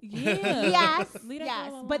for? yeah. Yes, Leave that yes,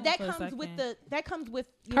 girl but that alone for a comes with second. that comes with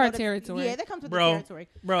you Her know, the- territory. Yeah, that comes with Bro, the territory.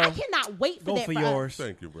 bro, I cannot wait for Go that for for us. yours.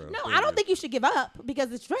 Thank you, bro. No, Thank I don't you. think you should give up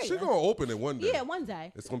because it's straight. She's gonna open it one day. Yeah, one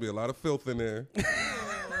day. It's gonna be a lot of filth in there.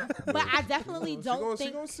 But I definitely don't She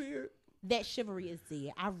think gonna see it. that chivalry is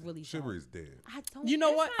dead. I really Chivalry's don't. dead. I don't. You know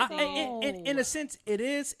it's what? not In a sense, it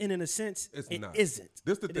is, and in a sense, It's it not. isn't.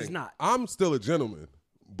 This the It thing. is not. I'm still a gentleman,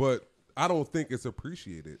 but I don't think it's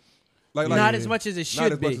appreciated. Like Not as much as it should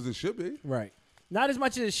Not as be. much as it should be. Right. Not as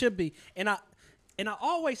much as it should be. And I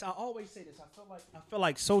always say this. I feel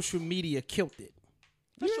like social media killed it.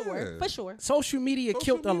 for sure. Yeah. For sure. Social media Social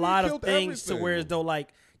killed a media lot of killed things to where as everything. though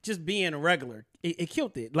like just being regular, it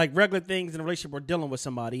killed it. Like regular things in a relationship or dealing with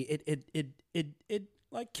somebody, it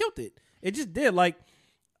like killed it. It just did. Like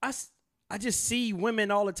I just see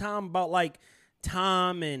women all the time about like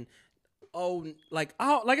time and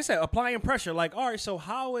like I said, applying pressure. Like, all right, so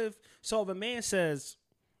if a man says,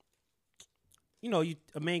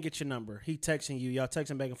 a man gets your number, he texting you, y'all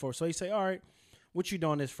texting back and forth. So he say, all right, what you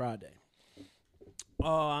doing this Friday?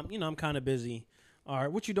 I'm kind of busy. All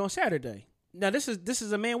right, what you doing Saturday? Now this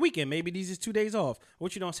is a man weekend. Maybe these is 2 days off.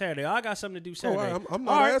 What you doing Saturday? I got something to do Saturday. I'm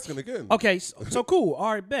not asking again. Okay, so cool.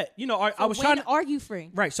 All right, bet. You know, I was trying to. Are you free?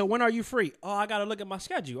 Right. So when are you free? Oh, I gotta look at my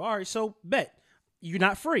schedule. All right. So bet you're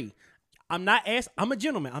not free. I'm a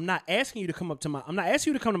gentleman. I'm not asking you to come I'm not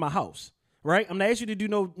asking you to come to my house. Right. I'm not asking you to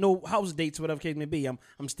do no house dates, whatever case may be. I'm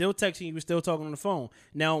still texting you. We're still talking on the phone.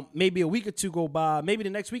 Now maybe a week or two go by. Maybe the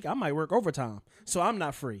next week I might work overtime. So I'm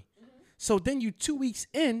not free. So then you 2 weeks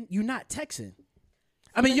in, you're not texting.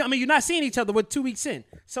 I mean, you're not seeing each other with 2 weeks in.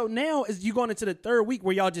 So now is you going into the third week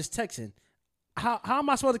where y'all just texting. How am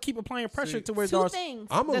I supposed to keep applying pressure to where two things?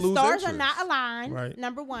 The stars are not aligned. Right.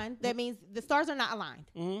 Number one, that means the stars are not aligned.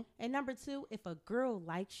 Mm-hmm. And number two, if a girl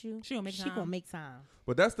likes you, she gonna make time.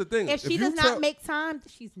 But that's the thing. If she does not make time,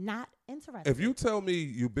 she's not interested. If you tell me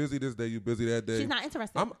you busy this day, you busy that day, she's not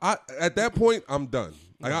interested. At that point, I'm done.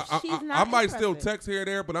 Like I might interested. still text here or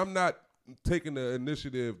there, but I'm not taking the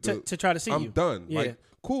initiative to try to see you. I'm done. Yeah. Like,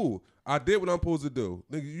 cool. I did what I'm supposed to do.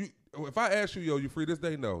 Nigga, if I ask you, yo, you free this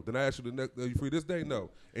day? No. Then I ask you the next, you free this day? No.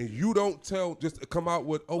 And you don't just come out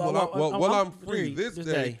with, I'm free this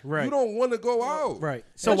day. Right. You don't want to go out. Right.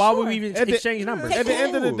 So why would we even exchange numbers? At the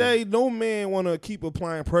end of the day, no man want to keep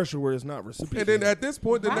applying pressure where it's not reciprocated. And then at this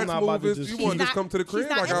point, the next move is you want to just come to the crib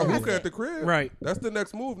like I hookah at the crib. Right. That's the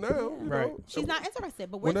next move now. Right. Know? She's not interested.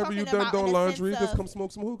 But we're whenever you done doing laundry, just come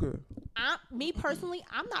smoke some hookah. Me personally,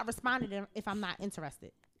 I'm not responding if I'm not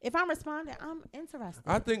interested. If I'm responding, I'm interested.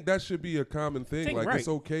 I think that should be a common thing. Like, it's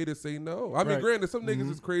okay to say no. I mean, granted, some niggas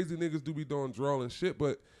is crazy. Niggas do be doing draw and shit.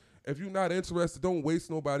 But if you're not interested, don't waste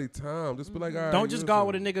nobody's time. Just be like, all right. Don't just go out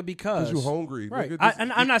with a nigga because you hungry. Right.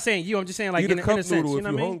 Nigga, I'm not saying you. I'm just saying like in a sense. You know what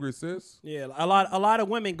I mean? Hungry, sis. Yeah. A lot of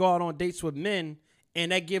women go out on dates with men.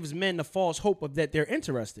 And that gives men the false hope of that they're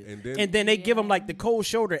interested, and then they give them like the cold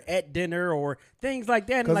shoulder at dinner or things like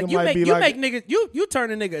that. And like you make niggas you turn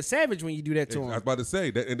a nigga a savage when you do that to him. I was about to say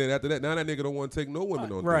that, and then after that, now that nigga don't want to take no women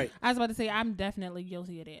on. Right. I was about to say I'm definitely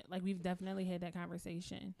guilty of that. Like we've definitely had that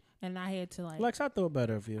conversation, and I had to like. Lex, I thought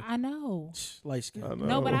better of you. I know. Light skin.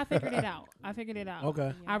 No, but I figured it out.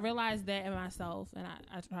 Okay. I realized that in myself, and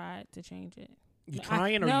I tried to change it. You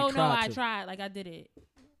trying or no, you tried? No, I tried. Like I did it.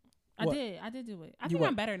 I did do it. I think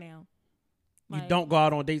I'm better now. Like, you don't go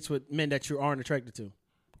out on dates with men that you aren't attracted to,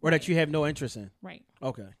 or that you have no interest in. Right.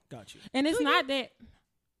 Okay, got you. And it's not that,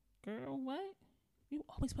 girl. What? You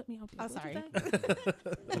always put me out there. I'm sorry.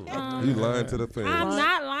 You lying to the fans. I'm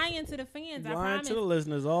not lying to the fans. Lying I promise. to the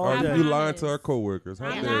listeners all day. You lying to our coworkers. How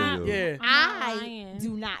dare you? Yeah. I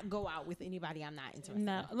do not go out with anybody I'm not interested in.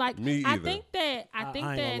 No, like me either. I think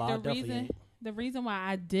that the reason why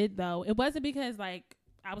I did though, it wasn't because like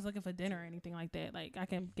I was looking for dinner or anything like that. Like I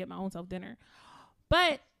can get my own self dinner,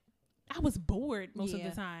 but I was bored most of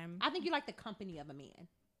the time. I think you like the company of a man.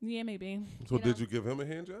 Yeah, maybe. So did you give him a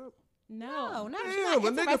hand job? No, damn,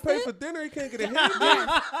 a nigga pay for dinner, he can't get a hand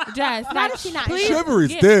job. Jess, not if she not.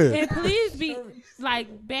 Chivalry's dead. And please be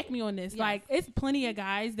like, back me on this. Yes. Like, it's plenty of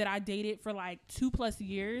guys that I dated for like 2+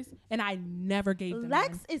 years, and I never gave them.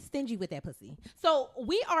 Lex is stingy with that pussy. So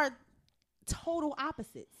we are total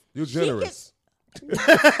opposites. You're generous.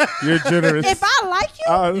 You're generous. If I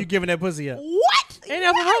like you, you giving that pussy up. What? Ain't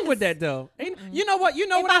nothing wrong with that though. You know what? You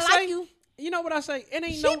know if what I say. Like you know what I say. It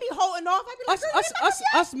ain't she no. Be holding off. I be like,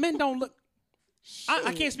 us men don't look.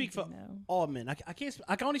 I can't speak for all men. I can't.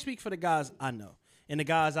 I can only speak for the guys I know and the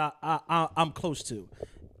guys I'm close to.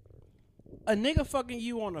 A nigga fucking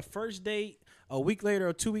you on a first date. A week later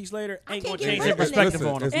or 2 weeks later ain't gonna change his perspective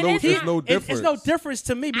on him. It's no difference. It's no difference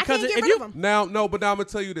to me because if you now I'm gonna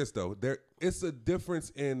tell you this though. It's a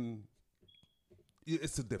difference in.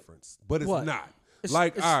 It's a difference, but it's not. All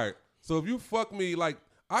right. So if you fuck me, like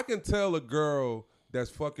I can tell a girl that's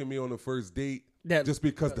fucking me on the first date. Just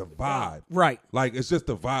because the vibe. Right. Like, it's just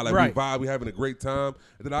the vibe. Like, we vibe, we having a great time.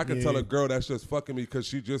 And then I can tell a girl that's just fucking me because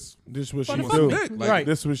she just... This what she do. Like,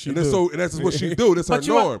 this what she do. And that's what she do. That's her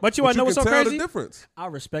norm. But you want to know what's so crazy? The difference. I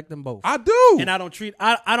respect them both. I do. And I don't treat...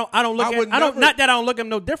 I don't look at... Not that I don't look at them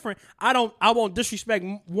no different. I won't disrespect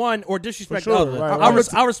one or disrespect the other.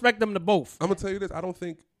 Right. I respect them to both. I'm going to tell you this. I don't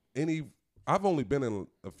think any... I've only been in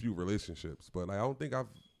a few relationships, but like, I think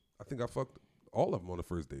I fucked all of them on the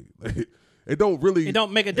first date. Like... It don't make a difference. It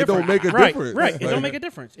don't make a difference. Right. It don't make a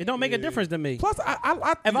difference. It don't make a difference to me. Plus,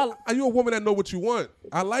 are you a woman that know what you want?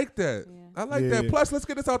 I like that. Yeah. I like that. Plus, let's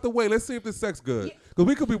get this out the way. Let's see if this sex good. Because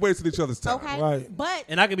we could be wasting each other's time. Okay. Right.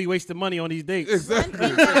 And I could be wasting money on these dates. Exactly.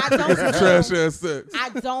 One thing that I don't do, trash ass sex. I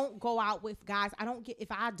don't go out with guys.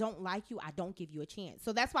 If I don't like you, I don't give you a chance.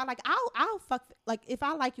 So that's why, like, I'll fuck. Like, if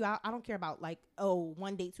I like you, I don't care about like,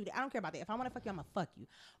 1 date, 2 days. I don't care about that. If I want to fuck you, I'm gonna fuck you.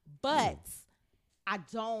 But I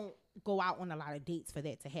don't go out on a lot of dates for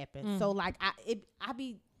that to happen. So like it'd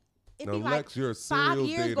Now, be like Lex, you're a 5 serial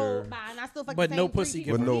years go dater. by and I still fuck But the no same pussy 3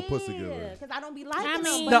 giver. But no people. pussy giver. Because I don't be liking I them.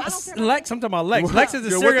 mean- But No, I don't care Lex, I'm talking about Lex. Lex is a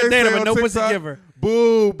Yeah, what serial they say dater, on but no pussy TikTok? giver.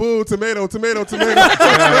 Boo, boo, tomato, tomato, tomato.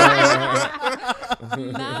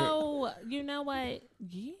 No, you know what?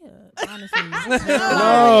 Yeah, honestly.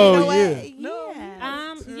 No, You know what? yeah. Yeah.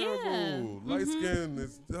 Yeah. Light skin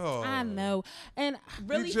is. Oh. I know. And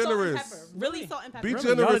Really Be salt and generous. pepper. Really salt and pepper. Be Really?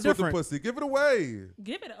 Y'all are generous with the different. pussy. Give it away.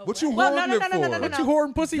 give it away. What you Well, holding no, it no, for? no, no, no, What no. you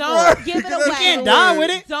hoarding pussy Don't for? give it You away. can't die with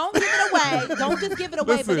it. Don't give it away. Don't just give it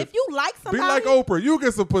away. Listen, but if you like Be somebody, like Oprah. You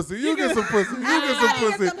get some pussy. You get some pussy. You get some Everybody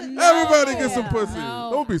gets pussy. some- Everybody No. get some pussy. No.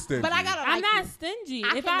 Don't be stingy. but I gotta I'm like not you. stingy.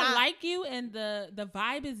 I If cannot- I like you and the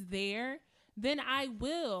vibe is there, then I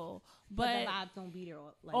will. But But the vibes don't be there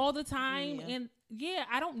all the time, Yeah. and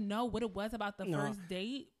I don't know what it was about the No. first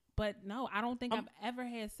date, but no, I don't think I've ever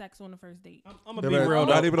had sex on the first date. I'm gonna be Never- real.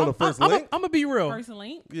 not though. even on the first I'm link? gonna be real. First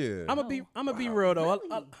link. Yeah. I'm gonna be real though.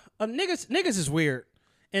 Niggas is weird,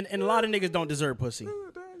 and a lot of niggas don't deserve pussy.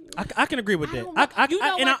 I can agree with I that. don't know. You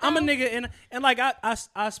know and what, I'm a though? nigga, and like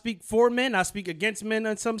I speak for men. I speak against men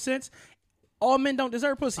in some sense. All men don't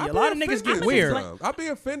deserve pussy. A lot of niggas get weird. I'd be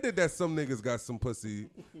offended that some niggas got some pussy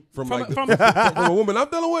from From- like from- from a woman I'm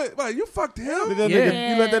dealing with. Like, you fucked him. Let that Yeah. nigga,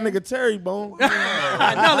 you let that nigga Terry bone.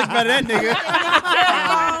 I know look better than that nigga.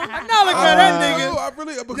 I know look better than that nigga. I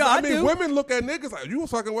really, because Yeah, I I mean, do. women look at niggas like, you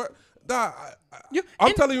fucking what? Nah, You- I'm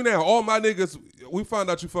and- telling you now, all my niggas, we found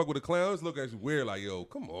out you fuck with the clowns, look at you weird like, yo,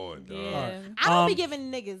 come on, dog. Yeah. I don't be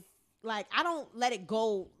giving niggas like I don't let it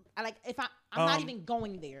go. I like if I'm not even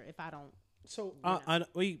going there if I don't. So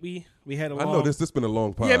we had a I long. know this been a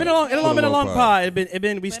long pod. Yeah, it's been a long pod. It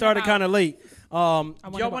been we started about- kind of late. wonder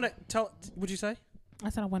Y'all want to why. tell? What'd you say? I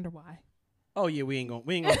said I wonder why. Oh yeah, we ain't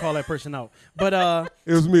gonna call that person out. But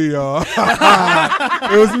It was me, y'all.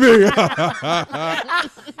 It was me.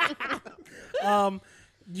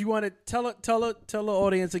 you want to tell the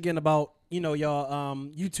audience again about y'all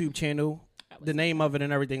YouTube channel, the name of it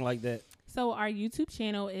and everything like that. So our YouTube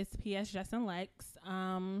channel is PS Jess and Lex.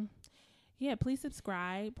 Yeah, please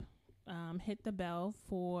subscribe. Hit the bell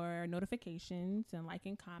for notifications and like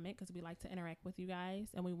and comment because we like to interact with you guys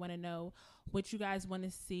and we want to know what you guys want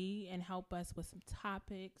to see and help us with some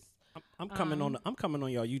topics. I'm coming on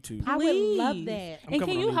y'all YouTube. I would love Please. that. I'm And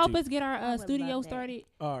coming can you on help YouTube. us get I our would studio love that. started?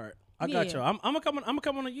 All right, I got Yeah. y'all. I'm coming on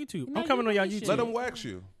YouTube. No, I'm coming you on y'all really YouTube. should. Let them wax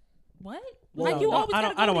you. What? Well, like you no, always I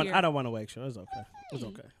gotta don't go want. there. I don't want to wax you. It's okay. It's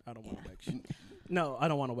okay. I don't want to wax you. No, I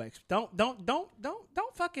don't want to wax. Don't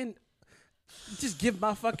fucking just give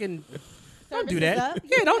my fucking. Don't do Services that. up?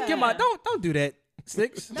 Yeah, don't give my. Yeah. Don't do that.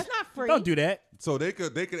 Sticks. That's not free. Don't do that. So they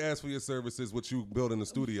could ask for your services, what you build in the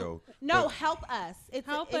studio. No, But help us.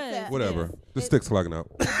 Help it's us. whatever. Yes. The stick's clocking out.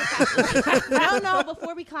 No.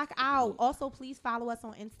 Before we clock out, also please follow us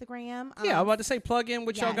on Instagram. Yeah, I'm about to say plug in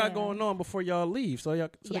what y'all got Yeah. going on before y'all leave, so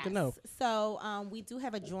they can know. So we do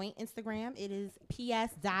have a joint Instagram. It is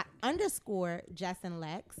ps._Jess and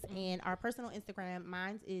Lex, and our personal Instagram,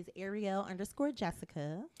 mine is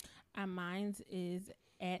Ariel_Jessica. And mine is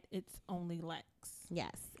at It's Only Lex.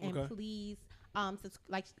 Yes, and Okay. please,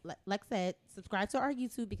 like Lex said, subscribe to our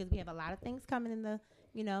YouTube because we have a lot of things coming in the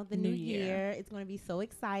new year. It's going to be so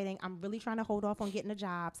exciting. I'm really trying to hold off on getting a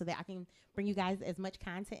job so that I can bring you guys as much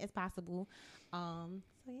content as possible. So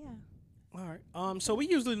yeah. All right. So we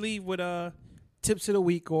usually leave with tips of the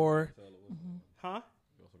week or, huh?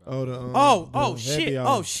 Oh, the, Oh the shit. happy hour.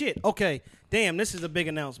 Oh shit. Okay. Damn, this is a big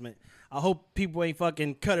announcement. I hope people ain't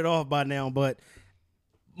fucking cut it off by now, but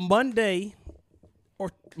Monday,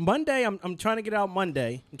 I'm trying to get out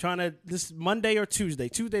Monday. This Monday or Tuesday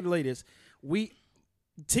the latest.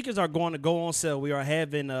 Tickets are going to go on sale. We are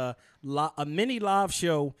having a mini live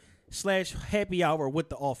show / happy hour with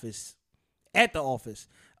the office, at the office.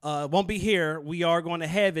 Won't be here. We are going to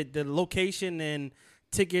have it. The location and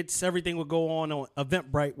tickets, everything will go on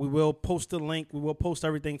Eventbrite. We will post the link. We will post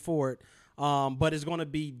everything for it. But it's going to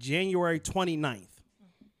be January 29th.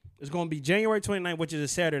 It's going to be January 29th, which is a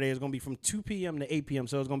Saturday. It's going to be from 2 p.m. to 8 p.m.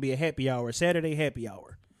 So it's going to be a happy hour, Saturday happy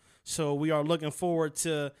hour. So we are looking forward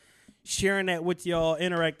to sharing that with y'all,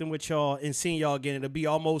 interacting with y'all, and seeing y'all again. It'll be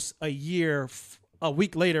almost a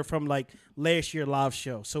week later from like last year live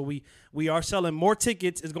show. So we are selling more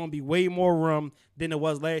tickets. It's going to be way more room than it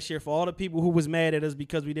was last year. For all the people who was mad at us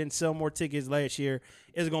because we didn't sell more tickets last year,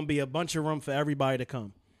 it's going to be a bunch of room for everybody to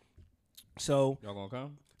come. So Y'all gonna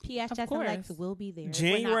come? PS Of Jess and Lex course. will be there. We're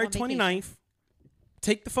January not on vacation. 29th.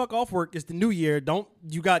 Take the fuck off work. It's the new year.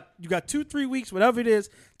 You got 2-3 weeks, whatever it is.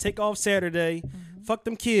 Take off Saturday. Fuck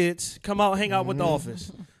them kids. Come out, hang out with the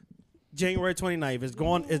office. January 29th. It's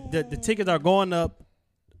going. The tickets are going up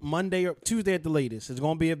Monday or Tuesday at the latest. It's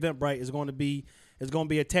going to be Eventbrite. It's going to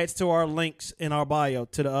be attached to our links in our bio,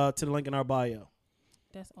 to the link in our bio.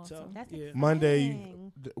 That's awesome. So, That's yeah. exciting. Monday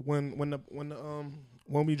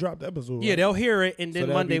when we drop the episode. Yeah, right? they'll hear it, and then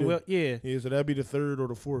that'll Monday be will. Yeah, so that'll be the 3rd or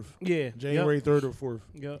the 4th. Yeah. January 3rd or 4th.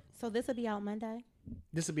 Yep. So this will be out Monday.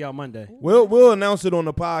 This will be out Monday. We'll announce it on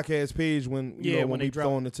the podcast page when when they we drop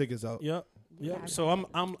throwing the tickets out. Yep. Got it. So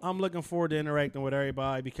I'm looking forward to interacting with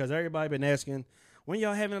everybody because everybody been asking when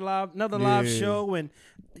y'all having another live show, and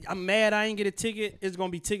I'm mad I ain't get a ticket. It's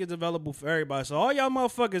gonna be tickets available for everybody. So all y'all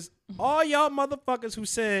motherfuckers who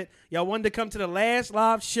said y'all wanted to come to the last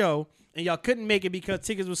live show and y'all couldn't make it because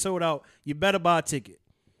tickets were sold out, you better buy a ticket.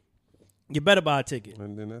 You better buy a ticket.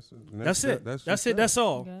 And then that's it. That's it. That's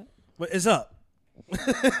all. Okay. But it's up.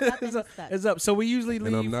 It's up. So we usually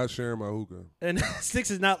leave. And I'm not sharing my hookah. And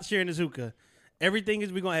Six is not sharing his hookah. Everything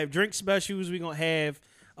is we're gonna have drink specials. We're gonna have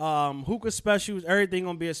hookah specials. Everything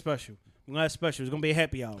gonna be a special. We're gonna have specials. It's gonna be a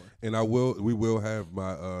happy hour. And we will have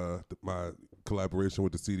my my collaboration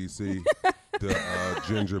with the CDC, the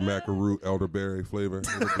ginger macaroon elderberry flavor.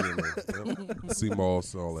 It'll be in there. Yep. Sea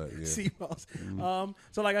moss, all that. Yeah. Sea moss.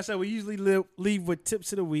 So like I said, we usually leave with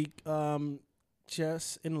tips of the week.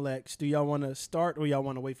 Jess and Lex, do y'all want to start or y'all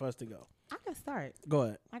want to wait for us to go? I can start. Go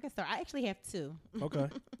ahead. I actually have 2. Okay.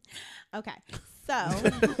 Okay. So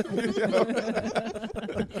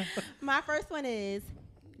my first one is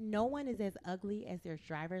no one is as ugly as their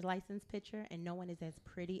driver's license picture, and no one is as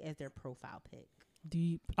pretty as their profile pic.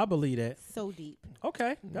 Deep. I believe that. So deep.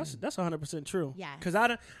 Okay, that's 100% true. Yes. Because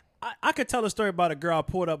I could tell a story about a girl I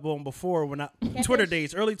pulled up on before when early Twitter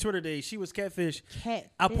days. She was catfish.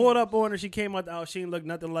 I pulled up on her. She came out the house. She didn't look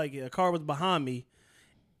nothing like it. A car was behind me,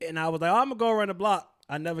 and I was like, I'm gonna go around the block.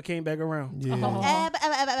 I never came back around.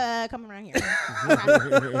 Yeah. Come around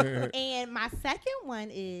here. And my second one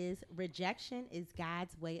is rejection is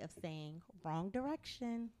God's way of saying wrong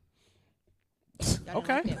direction. Y'all didn't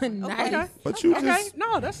Okay. like that one. Nice. But you Okay. just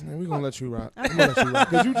No, that's man, we gonna let you rock.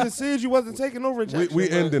 Because you just said you wasn't taking no rejection. We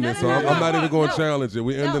ending it, so No, I'm not even going to no. challenge it.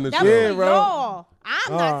 We ending the that's show. Yeah, for bro. y'all.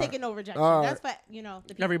 I'm not Alright. taking no rejection. Alright. That's for the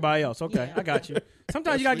people. everybody else. Okay, Yeah. I got you.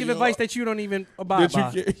 Sometimes you That's gotta for give you. advice that you don't even abide That you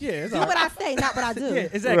by. can't- Yeah, it's Do all what right. I say, not what I do. Yeah,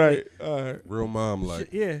 exactly. Right. All right. Real mom like.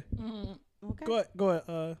 Yeah. Okay. Go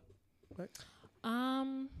ahead.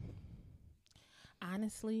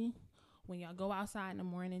 Honestly, when y'all go outside in the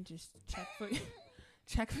morning, just check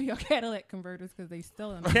for your catalytic converters because they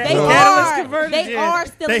still in. They Catalyst are. converters, They yeah. are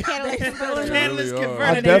still They- in catalytic they- converters. Catalyst really are. converter.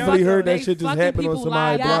 I They definitely fucking- heard that they shit just fucking happened on people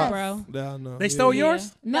somebody's live block. bro. Yeah, I know. They stole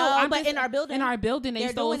yours? No, I'm but just- in our building. In our building, they They're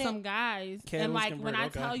stole doing some it. guys. Catalyst And like when converter, I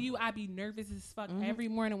okay. tell you, I be nervous as fuck every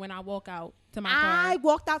morning when I walk out to my I car.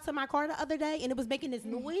 walked out to my car the other day and it was making this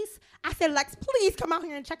noise. I said, Lex, please come out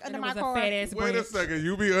here and check And under it my was a car. fat ass Wait a branch. second.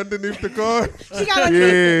 You be underneath the car? She got like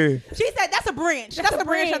Yeah. She said, that's a branch. That's a branch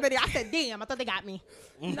branch. under there. I said, damn, I thought they got me.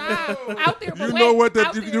 Nah, out there. But You wait, know what?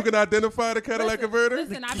 out You there- can identify the Cadillac Listen, converter?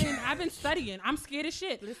 Listen, I've been studying. I'm scared as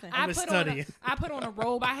shit. Listen. I I've been put studying. I put on a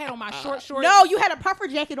robe. I had on my short shorts. No, you had a puffer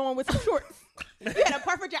jacket on with some shorts. You had a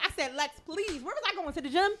puffer jacket. I said, Lex, please. Where was I going to the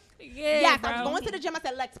gym? Yeah, Yes, bro. I was going to the gym. I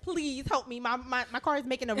said, Lex, please help me. My car is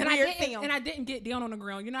making a And weird and sound. I didn't get down on the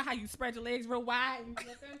ground. You know how you spread your legs real wide and look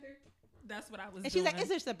under? That's what I was And doing. she's like, it's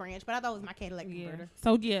just a branch, but I thought it was my Cadillac yeah. converter.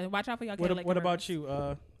 So yeah, watch out for y'all. Cadillac What about converters.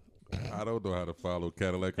 you? I don't know how to follow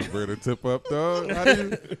Cadillac converter tip up, dog. How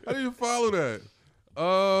do you follow that?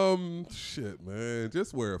 Shit, man.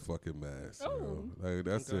 Just wear a fucking mask. Oh. Like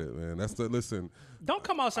that's it, man. That's the listen. Don't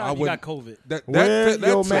come outside I if you got wouldn't- COVID. Wear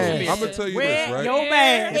your too. mask. I'm gonna tell you Wear this, right? your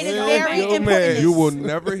mask. It is Wear very your important. mask. You will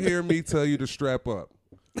never hear me tell you to strap up.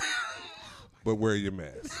 But wear your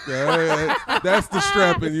mask. That's the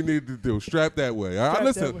strapping you need to do. Strap that way. All right? Strap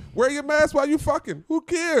Listen, that way. wear your mask while you fucking. Who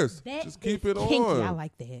cares? That Just keep is it kinky. on. I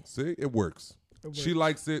like that. See, it works. She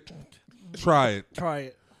likes it. Try it. Try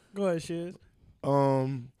it. Go ahead, Shiz.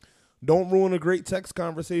 Don't ruin a great text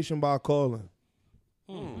conversation by calling.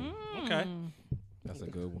 Okay. That's a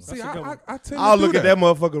good one. See, a good one. I tend I'll to do look at that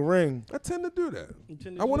motherfucker ring. I tend to do that. You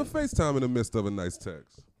tend to I want do to FaceTime in the midst of a nice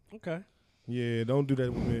text. Okay. Yeah, don't do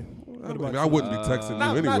that with me. I wouldn't be texting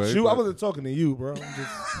Not, you anyway. not you. I but- wasn't talking to you, bro. I'm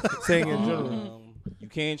just saying in general. You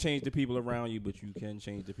can't change the people around you, but you can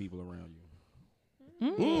change the people around you.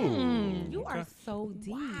 You are so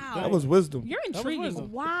deep. That was wisdom. You're was intriguing.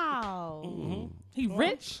 wisdom. Wow. He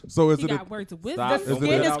rich. So is He it? got words of wisdom. Stop. The Is it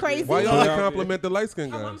skin a- is crazy. Why y'all Yeah. ain't compliment the light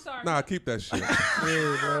skinned guy? Oh, I'm sorry. Nah, keep that shit.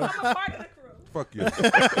 Yeah, bro. I'm a part of the crew. Fuck you.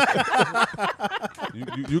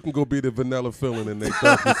 You can go be the vanilla filling in their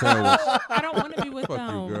turkey sandwich. I don't want to be with Fuck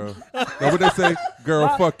them. you, girl. Now what they say? Girl,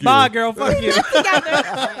 fuck you. Bye, girl. Fuck you. I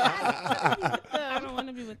don't want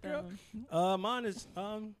to be with them. Mine is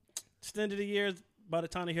it's the end of the year. By the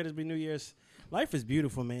time they hear this, be New Year's. Life is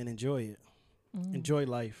beautiful, man. Enjoy it. Enjoy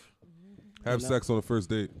life. Have sex on the first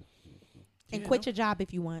date. And quit your job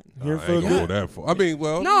if you want. Here I for a ain't gonna good. go that far. I mean,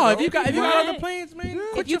 well, No, you if you got Right. other plans, man.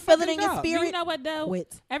 If you feel it in your You spirit, know what though?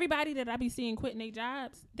 quit. Everybody that I be seeing quitting their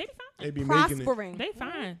jobs, they be fine. They be making it. Prospering. They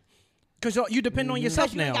fine. Because you depend on yourself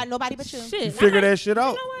Because you ain't now. got nobody but you. Shit. You figure I that shit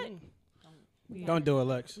out. You know what? Don't do it,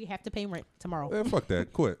 Lex. We have to pay rent tomorrow. Man, fuck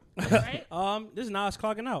that. Quit. Right? This is Nas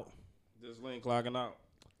clocking out. This lane clocking out.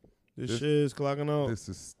 This shit is clocking out. This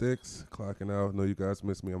is Sticks clocking out. No, you guys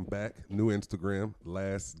missed me. I'm back. New Instagram,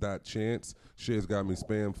 last.chance. Shit's got me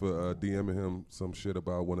spam for DMing him some shit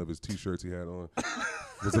about one of his T-shirts he had on. It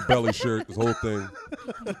was a belly shirt, this whole thing.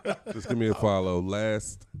 Just give me a follow,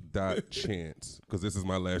 last.chance, because this is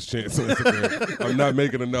my last chance on Instagram. I'm not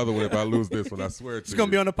making another one if I lose this one, I swear to you. It's going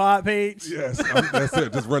to be on the pod page. Yes, that's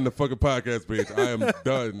it. Just run the fucking podcast page. I am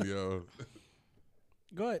done, yo.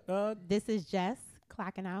 Go ahead. This is Jess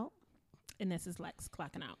clocking out. And this is Lex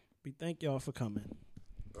clocking out. We thank y'all for coming.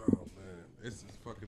 Oh, man. This is fucking